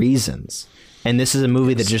own reasons. And this is a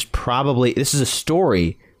movie that just this is a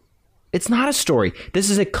story. It's not a story. This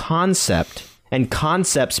is a concept. And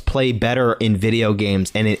concepts play better in video games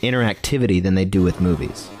and in interactivity than they do with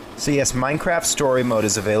movies. so. Yes, Minecraft Story Mode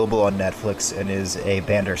is available on Netflix and is a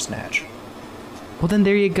Bandersnatch. Well, then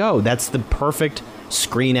there you go. That's the perfect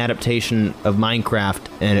screen adaptation of Minecraft,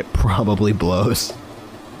 and it probably blows.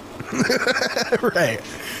 Right.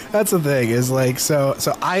 That's the thing is like, so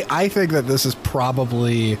I think that this is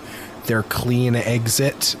probably their clean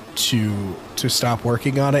exit to stop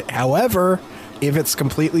working on it. However, if it's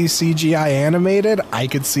completely CGI animated, I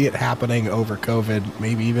could see it happening over COVID,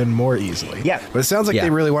 maybe even more easily. Yeah. But it sounds like Yeah. they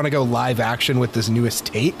really want to go live action with this newest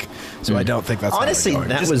take. So I don't think that's Honestly, how they're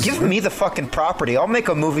going. just give me the fucking property. I'll make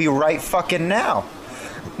a movie right fucking now.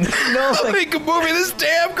 No, like, make a movie in this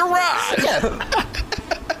damn garage. yeah.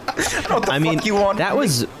 I don't know what the I mean, fuck you want. that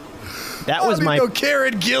was my no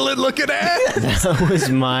Karen Gillan looking at. that was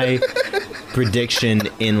my prediction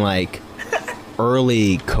in like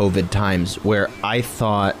early COVID times, where I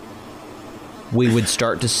thought we would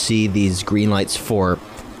start to see these green lights for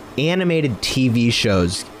animated TV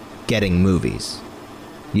shows getting movies.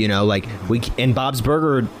 You know, like the Bob's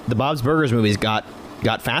Burgers movies got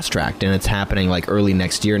fast tracked, and it's happening like early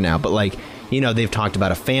next year now. But like, you know, they've talked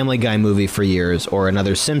about a Family Guy movie for years or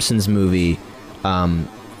another Simpsons movie.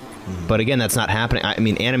 But again, that's not happening. I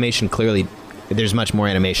mean, animation, clearly, there's much more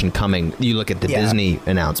animation coming. You look at the Disney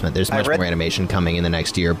announcement, there's much more animation coming in the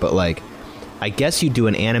next year. But like, I guess you do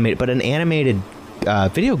an animated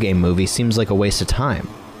video game movie seems like a waste of time.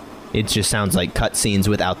 It just sounds like cutscenes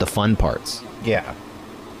without the fun parts. Yeah.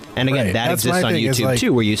 And again, Right. that That's exists my on thing, is, YouTube like,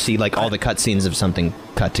 too, where you see like all the cutscenes of something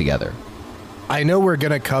cut together. I know we're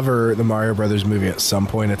gonna cover the Mario Brothers movie at some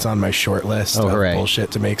point. It's on my short list of hooray.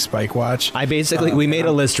 bullshit to make Spike watch. We made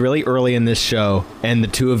a list really early in this show, and the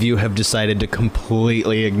two of you have decided to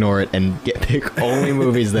completely ignore it and pick only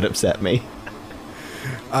movies that upset me.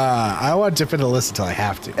 I want to dip into the list until I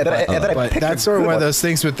have to. And then I But picked that's a sort of good one of one. those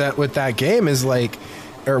things with that game is like,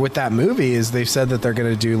 or with that movie is they've said that they're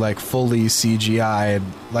going to do like fully CGI,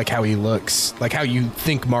 like how he looks, like how you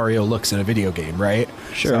think Mario looks in a video game, right?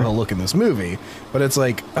 Sure. So he'll look in this movie. But it's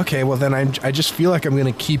like, okay, well then I just feel like I'm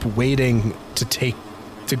going to keep waiting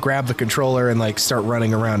to grab the controller and like start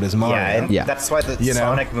running around as Mario. Yeah, and Yeah. that's why the You know?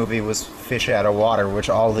 Sonic movie was fish out of water, which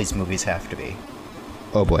all these movies have to be.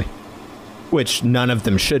 Oh boy. Which none of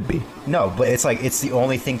them should be. No, but it's like it's the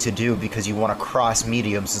only thing to do because you want to cross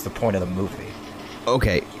mediums is the point of the movie.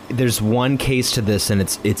 Okay, there's one case to this, and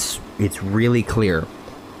it's really clear,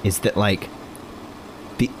 is that like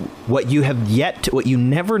what you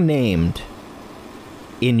never named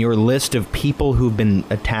in your list of people who've been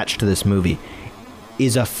attached to this movie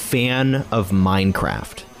is a fan of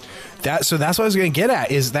Minecraft. So that's what I was going to get at,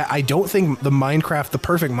 is that I don't think the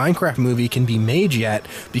perfect Minecraft movie can be made yet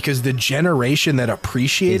because the generation that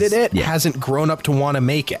appreciated it hasn't grown up to want to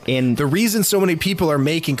make it. And the reason so many people are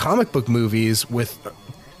making comic book movies with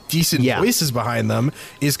decent voices behind them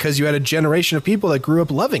is because you had a generation of people that grew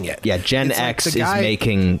up loving it. Yeah, Gen It's like X the guy- is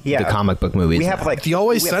making the comic book movies. We have now. like The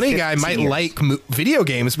Always we have Sunny guy 15 might years. like video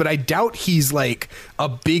games, but I doubt he's like a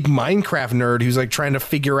big Minecraft nerd who's like trying to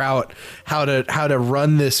figure out how to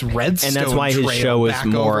run this redstone. and that's why his trail show is back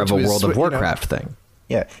more over of to a his World of you know. Warcraft thing.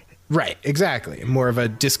 Yeah. Right, exactly. More of a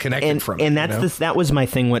disconnected from it. And that's you know? that was my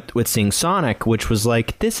thing with seeing Sonic, which was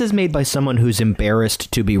like, this is made by someone who's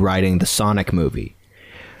embarrassed to be writing the Sonic movie.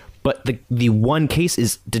 But the one case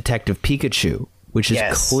is Detective Pikachu, which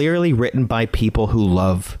is clearly written by people who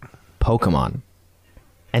love Pokemon.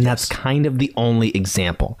 And that's kind of the only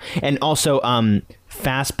example. And also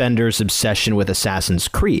Fassbender's obsession with Assassin's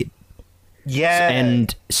Creed. Yeah.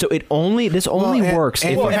 And so this only works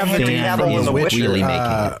if you a have fan Henry Cavill is in The Witcher, really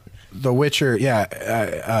making it. The Witcher,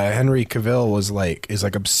 Henry Cavill is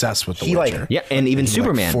like obsessed with The Witcher. Yeah, and even he,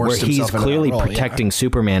 Superman, where forced he's himself into that clearly role, protecting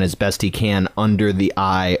Superman as best he can under the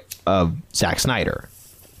eye of Zack Snyder.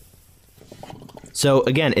 So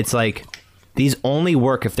again, it's like these only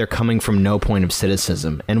work if they're coming from no point of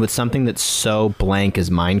cynicism. And with something that's so blank as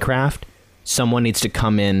Minecraft, someone needs to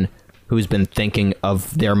come in who's been thinking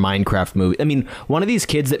of their Minecraft movie. I mean, one of these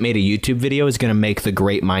kids that made a YouTube video is going to make the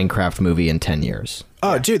great Minecraft movie in 10 years.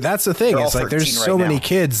 Oh, dude, that's the thing. They're It's all like there's 13 so right many now.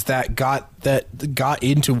 kids that got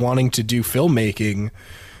into wanting to do filmmaking,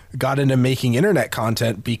 got into making internet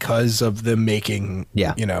content because of them making,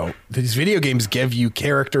 you know, these video games give you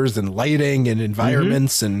characters and lighting and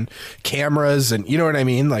environments and cameras and you know what I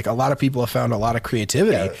mean? Like a lot of people have found a lot of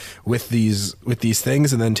creativity with these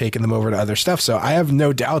things and then taken them over to other stuff. So I have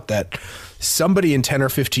no doubt that somebody in 10 or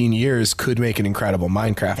 15 years could make an incredible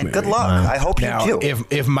Minecraft movie. Good luck. I hope Now, you do.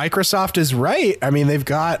 if Microsoft is right, I mean they've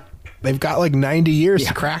got like 90 years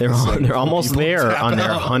to crack this thing. They're almost there on their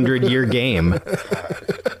 100-year game.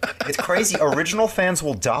 It's crazy. Original fans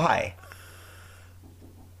will die.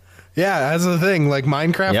 Yeah, that's the thing. Like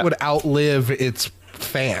Minecraft would outlive its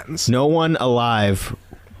fans. No one alive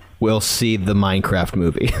will see the Minecraft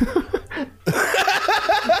movie.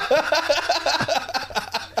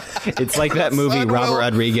 It's like that movie Robert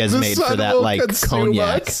Rodriguez made for that like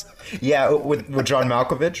cognac. Yeah, with John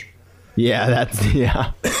Malkovich. Yeah,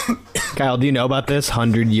 Kyle, do you know about this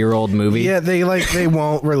 100-year-old movie? Yeah, they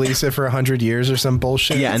won't release it for 100 years or some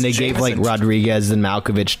bullshit. Yeah, and they gave like Rodriguez and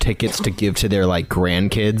Malkovich tickets to give to their like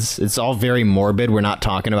grandkids. It's all very morbid. We're not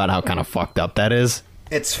talking about how kind of fucked up that is.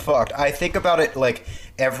 It's fucked. I think about it like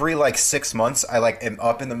every like 6 months. I like am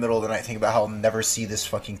up in the middle of the night thinking about how I'll never see this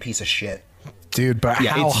fucking piece of shit. Dude, but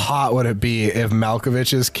how hot would it be if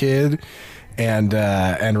Malkovich's kid and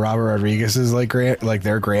Robert Rodriguez's like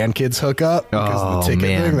their grandkids hook up because of the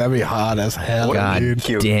ticket thing? That'd be hot as hell, God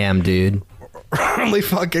dude. damn, dude. Only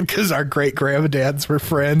fucking because our great granddads were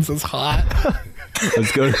friends is hot.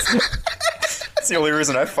 Let's go. That's the only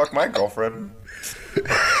reason I fuck my girlfriend.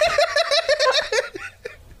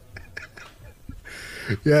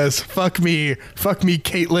 Yes, fuck me,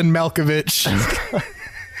 Caitlin Malkovich.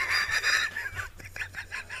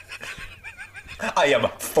 I am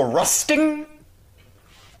thrusting.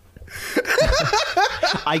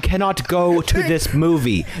 I cannot go to this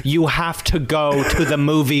movie. You have to go to the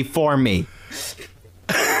movie for me.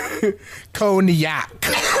 Cognac.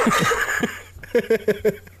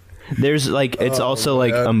 There's like, it's also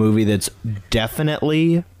like a movie that's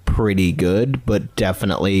definitely pretty good, but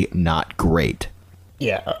definitely not great.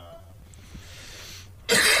 Yeah.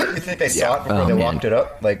 You think they saw it before they locked it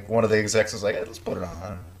up? Like one of the execs was like, hey, let's put it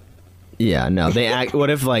on. Yeah, no. What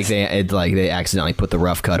if they accidentally put the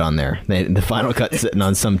rough cut on there? The final cut sitting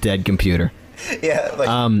on some dead computer. Yeah, like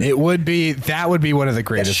that would be one of the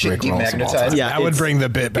greatest Rick rolls of all time. Yeah, that would bring the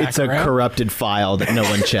bit back. It's a corrupted file that no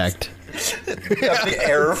one checked. The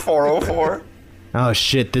error 404. Oh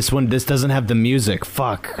shit! This doesn't have the music.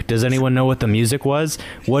 Fuck. Does anyone know what the music was?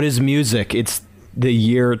 What is music? It's the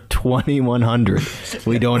year 2100.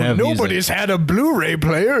 We don't have music. Nobody's had a Blu-ray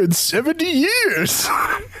player in 70 years.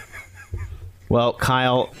 Well,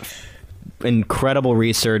 Kyle, incredible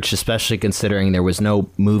research, especially considering there was no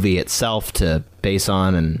movie itself to base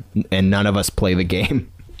on, and none of us play the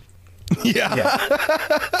game.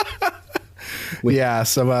 Yeah,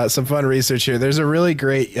 some fun research here. There's a really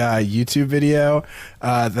great YouTube video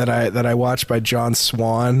that I watched by John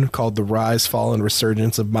Swan called "The Rise, Fall, and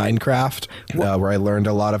Resurgence of Minecraft," where I learned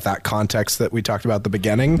a lot of that context that we talked about at the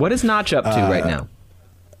beginning. What is Notch up to right now?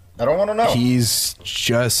 I don't want to know. He's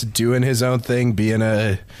just doing his own thing, being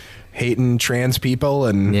hating trans people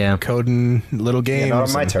and coding little games. Not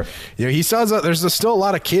on my turf. He says there's still a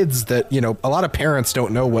lot of kids that, a lot of parents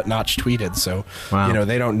don't know what Notch tweeted. So,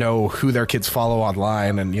 they don't know who their kids follow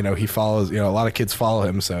online. And, he follows, a lot of kids follow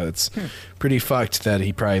him. So it's pretty fucked that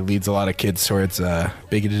he probably leads a lot of kids towards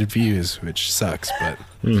bigoted views, which sucks. But,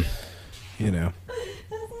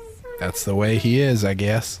 that's the way he is, I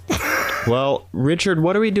guess. Well, Richard,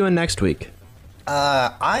 what are we doing next week?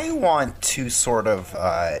 I want to sort of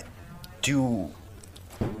do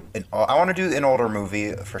an older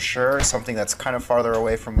movie for sure, something that's kind of farther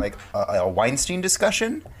away from like a Weinstein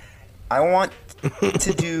discussion. I want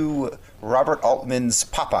to do Robert Altman's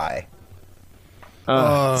Popeye.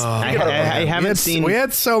 I haven't seen. We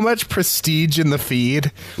had so much prestige in the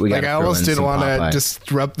feed. I almost didn't want to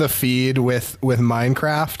disrupt the feed with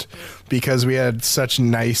Minecraft because we had such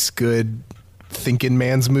nice, good thinking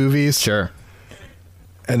man's movies. Sure.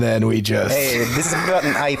 And then we just... Hey, this is about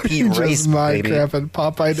an IP race, Minecraft baby. and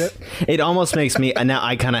Popeye it. It almost makes me... Now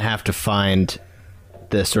I kind of have to find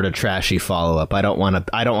this sort of trashy follow-up. I don't want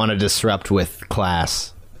to disrupt with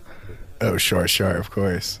class. Oh, sure, of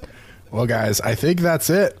course. Well, guys, I think that's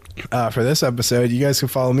it for this episode. You guys can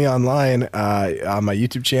follow me online on my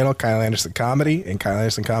YouTube channel, Kyle Anderson Comedy, and Kyle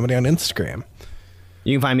Anderson Comedy on Instagram.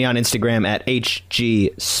 You can find me on Instagram at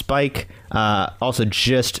HGSpike. Also,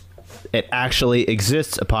 it actually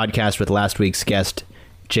exists, a podcast with last week's guest,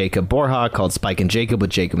 Jacob Borja, called Spike and Jacob with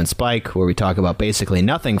Jacob and Spike, where we talk about basically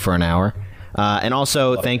nothing for an hour. And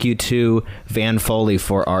also, thank you to Van Foley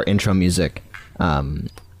for our intro music.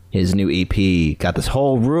 His new EP got this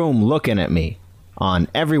whole room looking at me on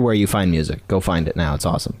everywhere you find music. Go find it now. It's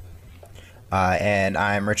awesome. And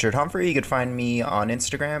I'm Richard Humphrey. You can find me on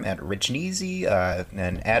Instagram at RichNeasy,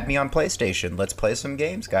 and add me on PlayStation. Let's play some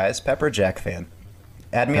games, guys. Pepperjack fan.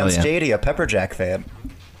 Add me on Stadia, Pepperjack fan.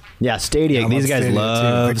 Yeah, Stadia. These guys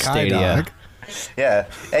love Stadia. Yeah.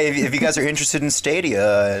 Hey, if you guys are interested in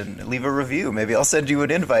Stadia, leave a review. Maybe I'll send you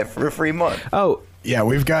an invite for a free month. Oh, yeah,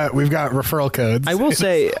 we've got referral codes. I will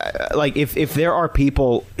say, like, if there are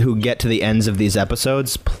people who get to the ends of these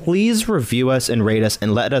episodes, please review us and rate us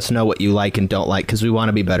and let us know what you like and don't like, because we want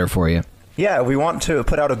to be better for you. Yeah, we want to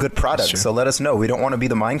put out a good product, so let us know. We don't want to be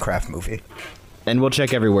the Minecraft movie. And we'll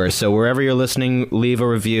check everywhere. So wherever you're listening, leave a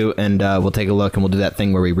review, and we'll take a look, and we'll do that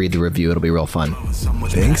thing where we read the review. It'll be real fun.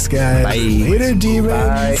 Thanks, guys. Bye. Later, demons.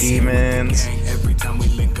 Bye, demons. Every time we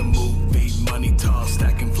link a movie, money tall,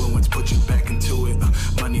 stack influence, put you back into it.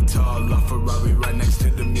 Money tall, La Ferrari right next to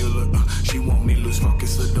the Mueller. She want me lose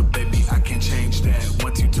focus.